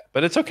supplement that.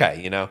 But it's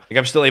okay, you know. Like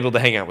I'm still able to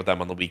hang out with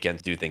them on the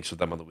weekends, do things with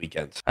them on the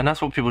weekends. And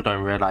that's what people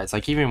don't realize.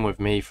 Like even with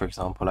me, for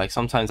example, like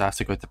sometimes I have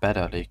to go to bed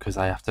early because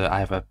I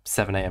have a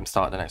 7 a.m.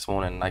 start the next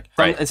morning. Like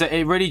right. So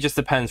it really just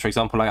depends. For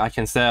example, like I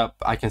can set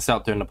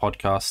up doing the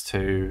podcast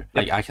to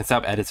like I can set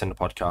up editing the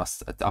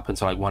podcast up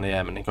until like 1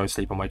 a.m. and then go to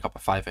sleep and wake up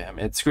at 5 a.m.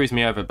 It screws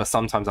me over, but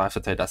sometimes I have to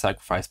take that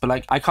sacrifice. But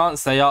like I can't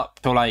stay up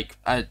till like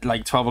at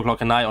like 12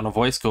 o'clock at night on a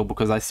voice call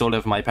because I still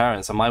live with my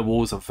parents and my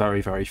walls are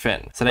very, very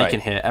thin, so they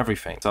can hear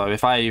everything. So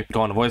if I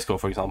go on a voice call,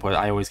 for example,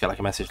 I always get like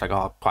a message like,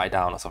 oh, quiet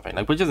down or something,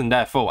 like, which isn't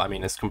their fault. I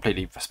mean, it's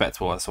completely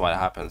respectable as to why it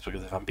happens,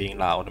 because if I'm being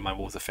loud and my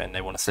walls are thin, they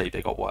want to sleep,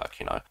 they got work,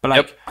 you know. But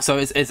like so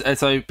it's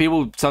so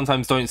people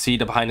sometimes don't see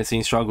the behind the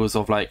scenes struggles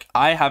of like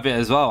I have it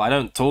as well. I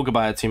don't talk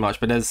about it too much,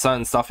 but there's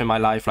certain stuff in my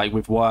life, like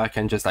with work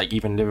and just like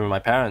even living with my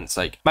parents.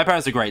 Like my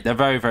parents are great, they're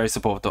very, very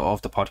supportive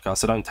of the podcast,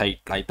 so don't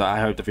take like I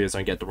hope the viewers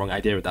don't get the wrong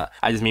idea with that.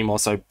 I just mean more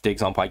so the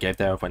example I gave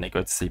there of when they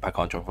go to sleep, I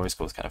can't join voice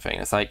calls kind of thing.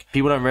 It's like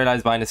people don't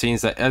realize behind the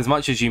scenes that as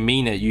much as you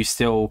mean it, you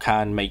still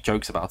can make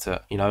jokes about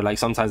it, you know. Like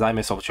sometimes I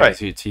miss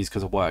opportunities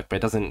because of work, but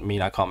it doesn't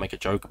mean I can't make a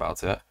joke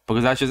about it,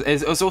 because that's just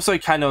it's also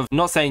kind of,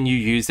 not saying you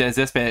use it as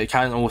this, but it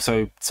can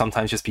also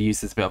sometimes just be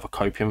used as a bit of a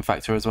copium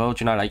factor as well.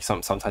 Do you know, like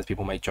sometimes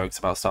people make jokes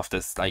about stuff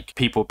that's like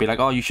people be like,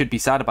 oh, you should be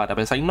sad about it,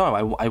 but it's like, no,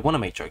 I want to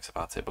make jokes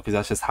about it because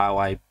that's just how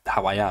I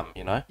am,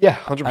 you know. Yeah,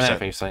 100%. I don't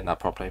think you're saying that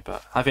properly,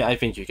 but I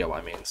think you get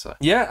what I mean. So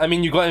yeah, I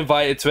mean, you got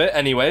invited to it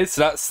anyway,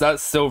 so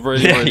that's still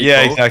really cool.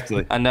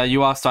 Exactly. And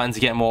you are starting to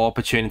get more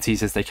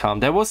opportunities as they come.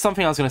 There was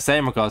something I was going to say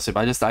in regards to it,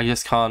 but I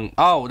just can't.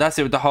 Oh, that's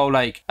it, with the whole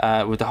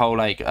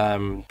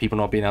people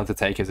not being able to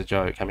take it as a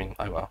joke. I mean,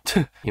 oh well.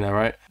 You know,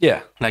 right?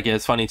 Yeah. Like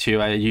it's funny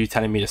too. You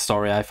telling me the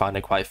story, I find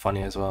it quite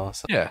funny as well.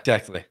 So yeah,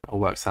 exactly. It all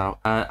works out.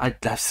 I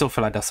still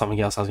feel like there's something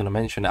else I was going to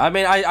mention. I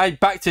mean, I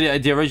back to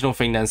the original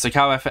thing then. So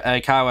KyleEff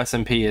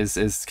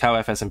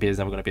SMP is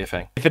never going to be a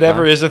thing. If it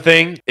ever is a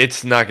thing,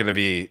 it's not going to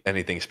be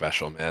anything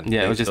special, man.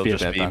 Yeah, it'll just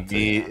be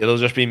me. It'll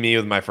just be me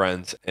with my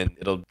friends, and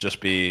it'll just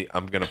be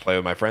I'm going to play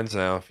with my friends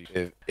now.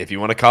 If you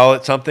want to call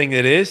it something,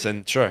 it is,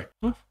 and sure.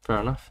 Fair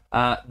enough.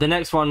 The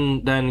next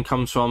one then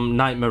comes from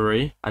Night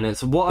Marie, and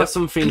it's, what are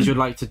some things you'd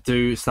like to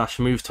do /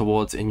 move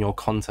towards in your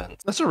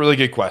content? That's a really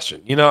good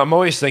question. You know, I'm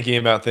always thinking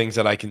about things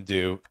that I can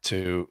do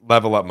to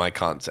level up my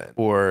content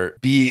or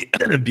be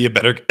a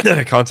better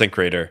content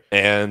creator.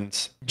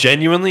 And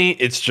genuinely,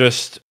 it's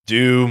just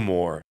do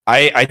more.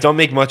 I don't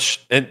make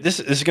much, and this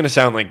is going to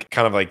sound like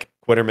kind of like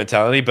quitter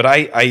mentality, but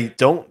I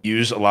don't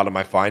use a lot of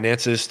my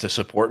finances to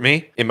support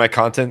me in my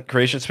content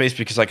creation space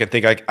because I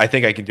think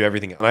I can do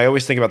everything. And I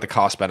always think about the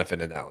cost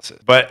benefit analysis.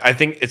 But I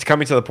think it's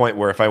coming to the point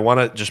where if I want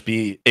to just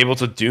be able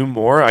to do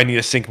more, I need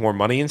to sink more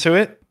money into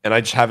it. And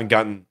I just haven't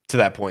gotten to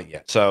that point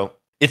yet. So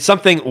it's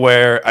something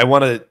where I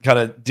want to kind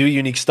of do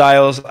unique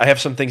styles. I have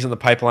some things in the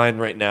pipeline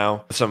right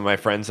now with some of my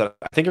friends that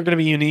I think are going to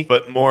be unique,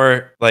 but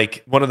more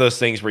like one of those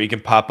things where you can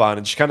pop on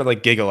and just kind of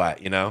like giggle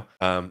at, you know?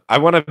 I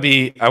want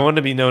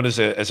to be known as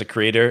a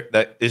creator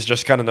that is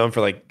just kind of known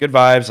for like good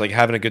vibes, like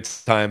having a good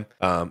time,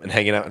 and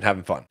hanging out and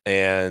having fun.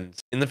 And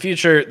in the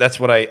future, that's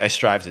what I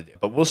strive to do,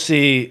 but we'll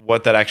see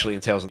what that actually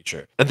entails in the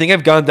future. I think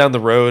I've gone down the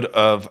road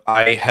of,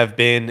 I have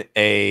been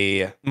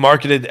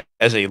marketed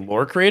as a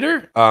lore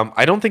creator.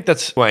 I don't think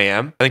that's who I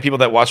am. I think people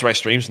that watch my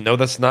streams know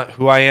that's not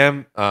who I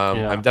am.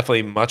 I'm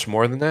definitely much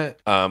more than that.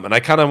 And I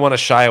kind of want to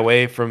shy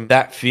away from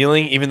that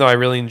feeling, even though I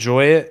really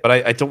enjoy it. But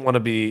I don't want to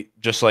be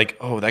just like,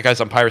 oh, that guy's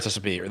on Pirates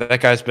SMP, or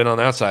that guy's been on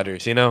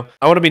Outsiders, you know?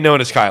 I want to be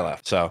known as KyleEff.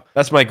 So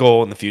that's my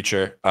goal in the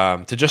future,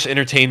 to just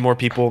entertain more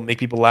people, make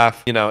people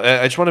laugh. You know,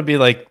 I just want to be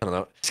like, I don't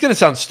know, it's going to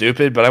sound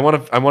stupid, but I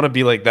want to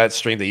be like that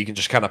stream that you can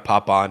just kind of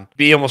pop on,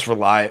 be almost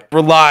relied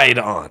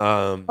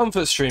on.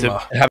 Comfort streamer.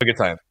 To have a good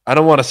time. I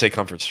don't want to say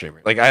comfort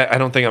streamer. Like, I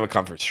don't think I'm a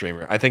comfort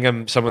streamer. I think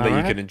I'm someone that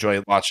you can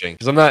enjoy watching.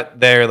 Because I'm not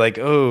there like,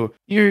 oh,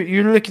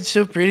 you're looking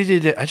so pretty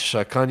today. I just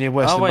saw Kanye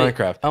West in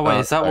Minecraft. Oh wait,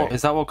 is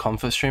that what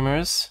comfort streamer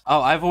is?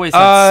 Oh, I've always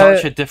had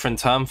such a different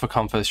term for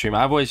comfort streamer.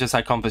 I've always just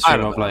had comfort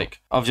streamer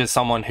of just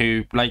someone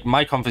who, like,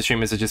 my comfort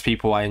streamers are just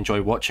people I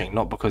enjoy watching,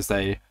 not because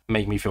they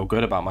make me feel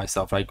good about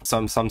myself. Like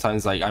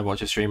sometimes like I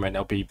watch a streamer and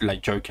they'll be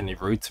like jokingly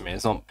rude to me.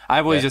 It's not.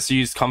 I've always just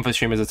used comfort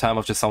streamer as a term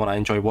of just someone I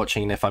enjoy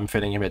watching, and if I'm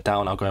feeling a bit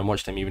down, I'll go and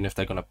watch them, even if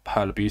they're gonna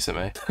hurl abuse at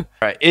me.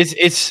 Right.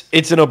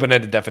 It's an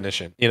open-ended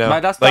definition, you know.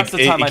 That's like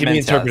the time it can be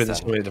interpreted in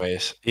so many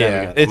ways.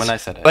 Yeah. When I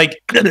said it,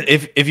 like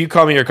if you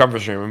call me your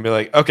comfort streamer and be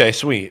like, okay,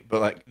 sweet, but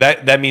like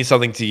that means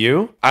something to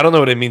you. I don't know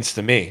what it means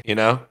to me, you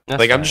know.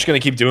 I'm just gonna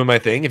keep doing my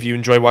thing. If you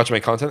enjoy watching my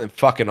content, then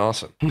fucking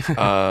awesome.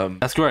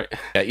 That's great.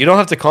 Yeah, you don't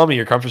have to call me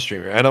your comfort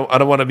streamer. I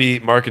don't want to be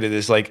marketed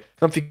as like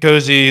comfy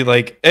cozy.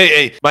 Like,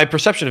 hey, my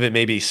perception of it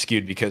may be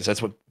skewed because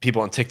that's what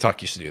people on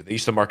TikTok used to do. They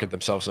used to market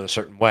themselves in a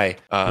certain way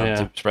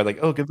to spread like,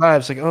 oh, good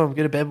vibes, like, oh, I'm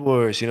good at Bed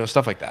Wars, you know,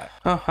 stuff like that.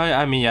 Oh,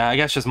 I mean, yeah, I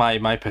guess just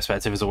my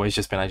perspective has always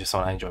just been I just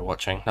want to enjoy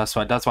watching. That's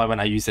why when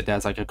I used it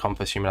as like a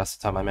comfort streamer, that's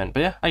the time I meant.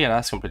 But yeah, I get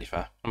that's completely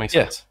fair. That makes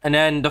sense. And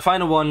then the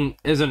final one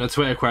isn't a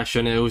Twitter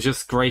question. It was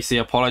just Gracie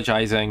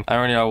apologizing. I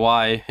don't really know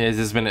why. I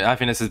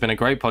think this has been a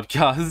great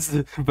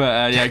podcast.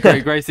 But yeah,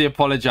 Gracie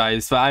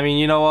apologized. But I mean,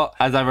 you know what?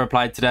 As I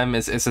replied to them,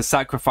 it's a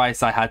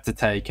sacrifice I had to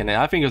take, and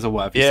I think it was a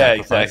worthy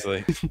sacrifice.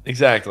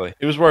 Exactly.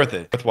 It was worth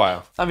it.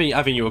 Worthwhile. I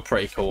think you were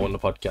pretty cool on the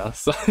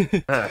podcast.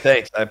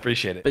 Thanks. I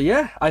appreciate it. But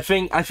yeah, I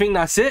think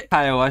that's it,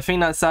 Kyle. I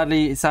think that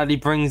sadly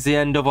brings the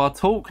end of our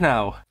talk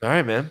now. All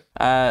right, man.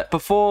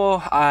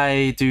 Before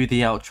I do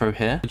the outro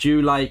here, would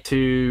you like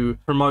to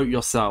promote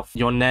yourself,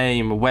 your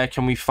name? Where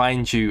can we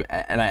find you?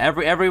 And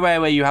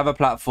everywhere where you have a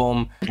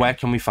platform, where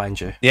can we find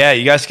you? Yeah,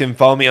 you guys can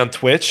follow me on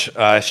Twitch.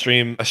 I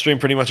stream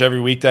pretty much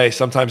every weekday,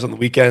 sometimes on the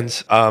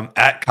weekends.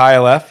 At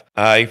KyleEff.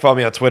 You can follow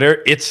me on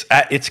Twitter. It's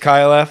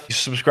KyleEff. You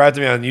subscribe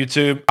to me on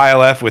YouTube.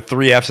 KyleEff with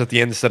 3 F's at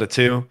the end instead of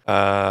 2.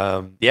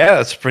 Yeah,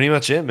 that's pretty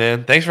much it,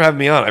 man. Thanks for having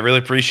me on. I really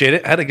appreciate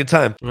it. I had a good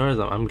time.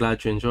 No, I'm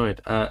glad you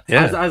enjoyed.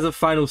 As a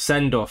final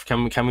send off,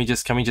 can we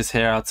just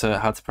hear how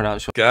to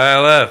pronounce your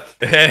KyleEff?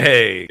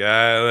 Hey,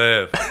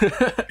 KyleEff.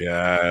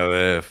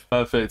 KyleEff.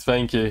 Perfect.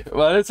 Thank you.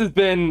 Well, this has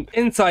been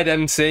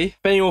InsideMC.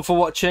 Thank you all for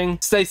watching.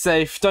 Stay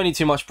safe. Don't eat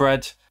too much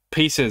bread.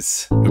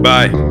 Pieces.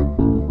 Goodbye.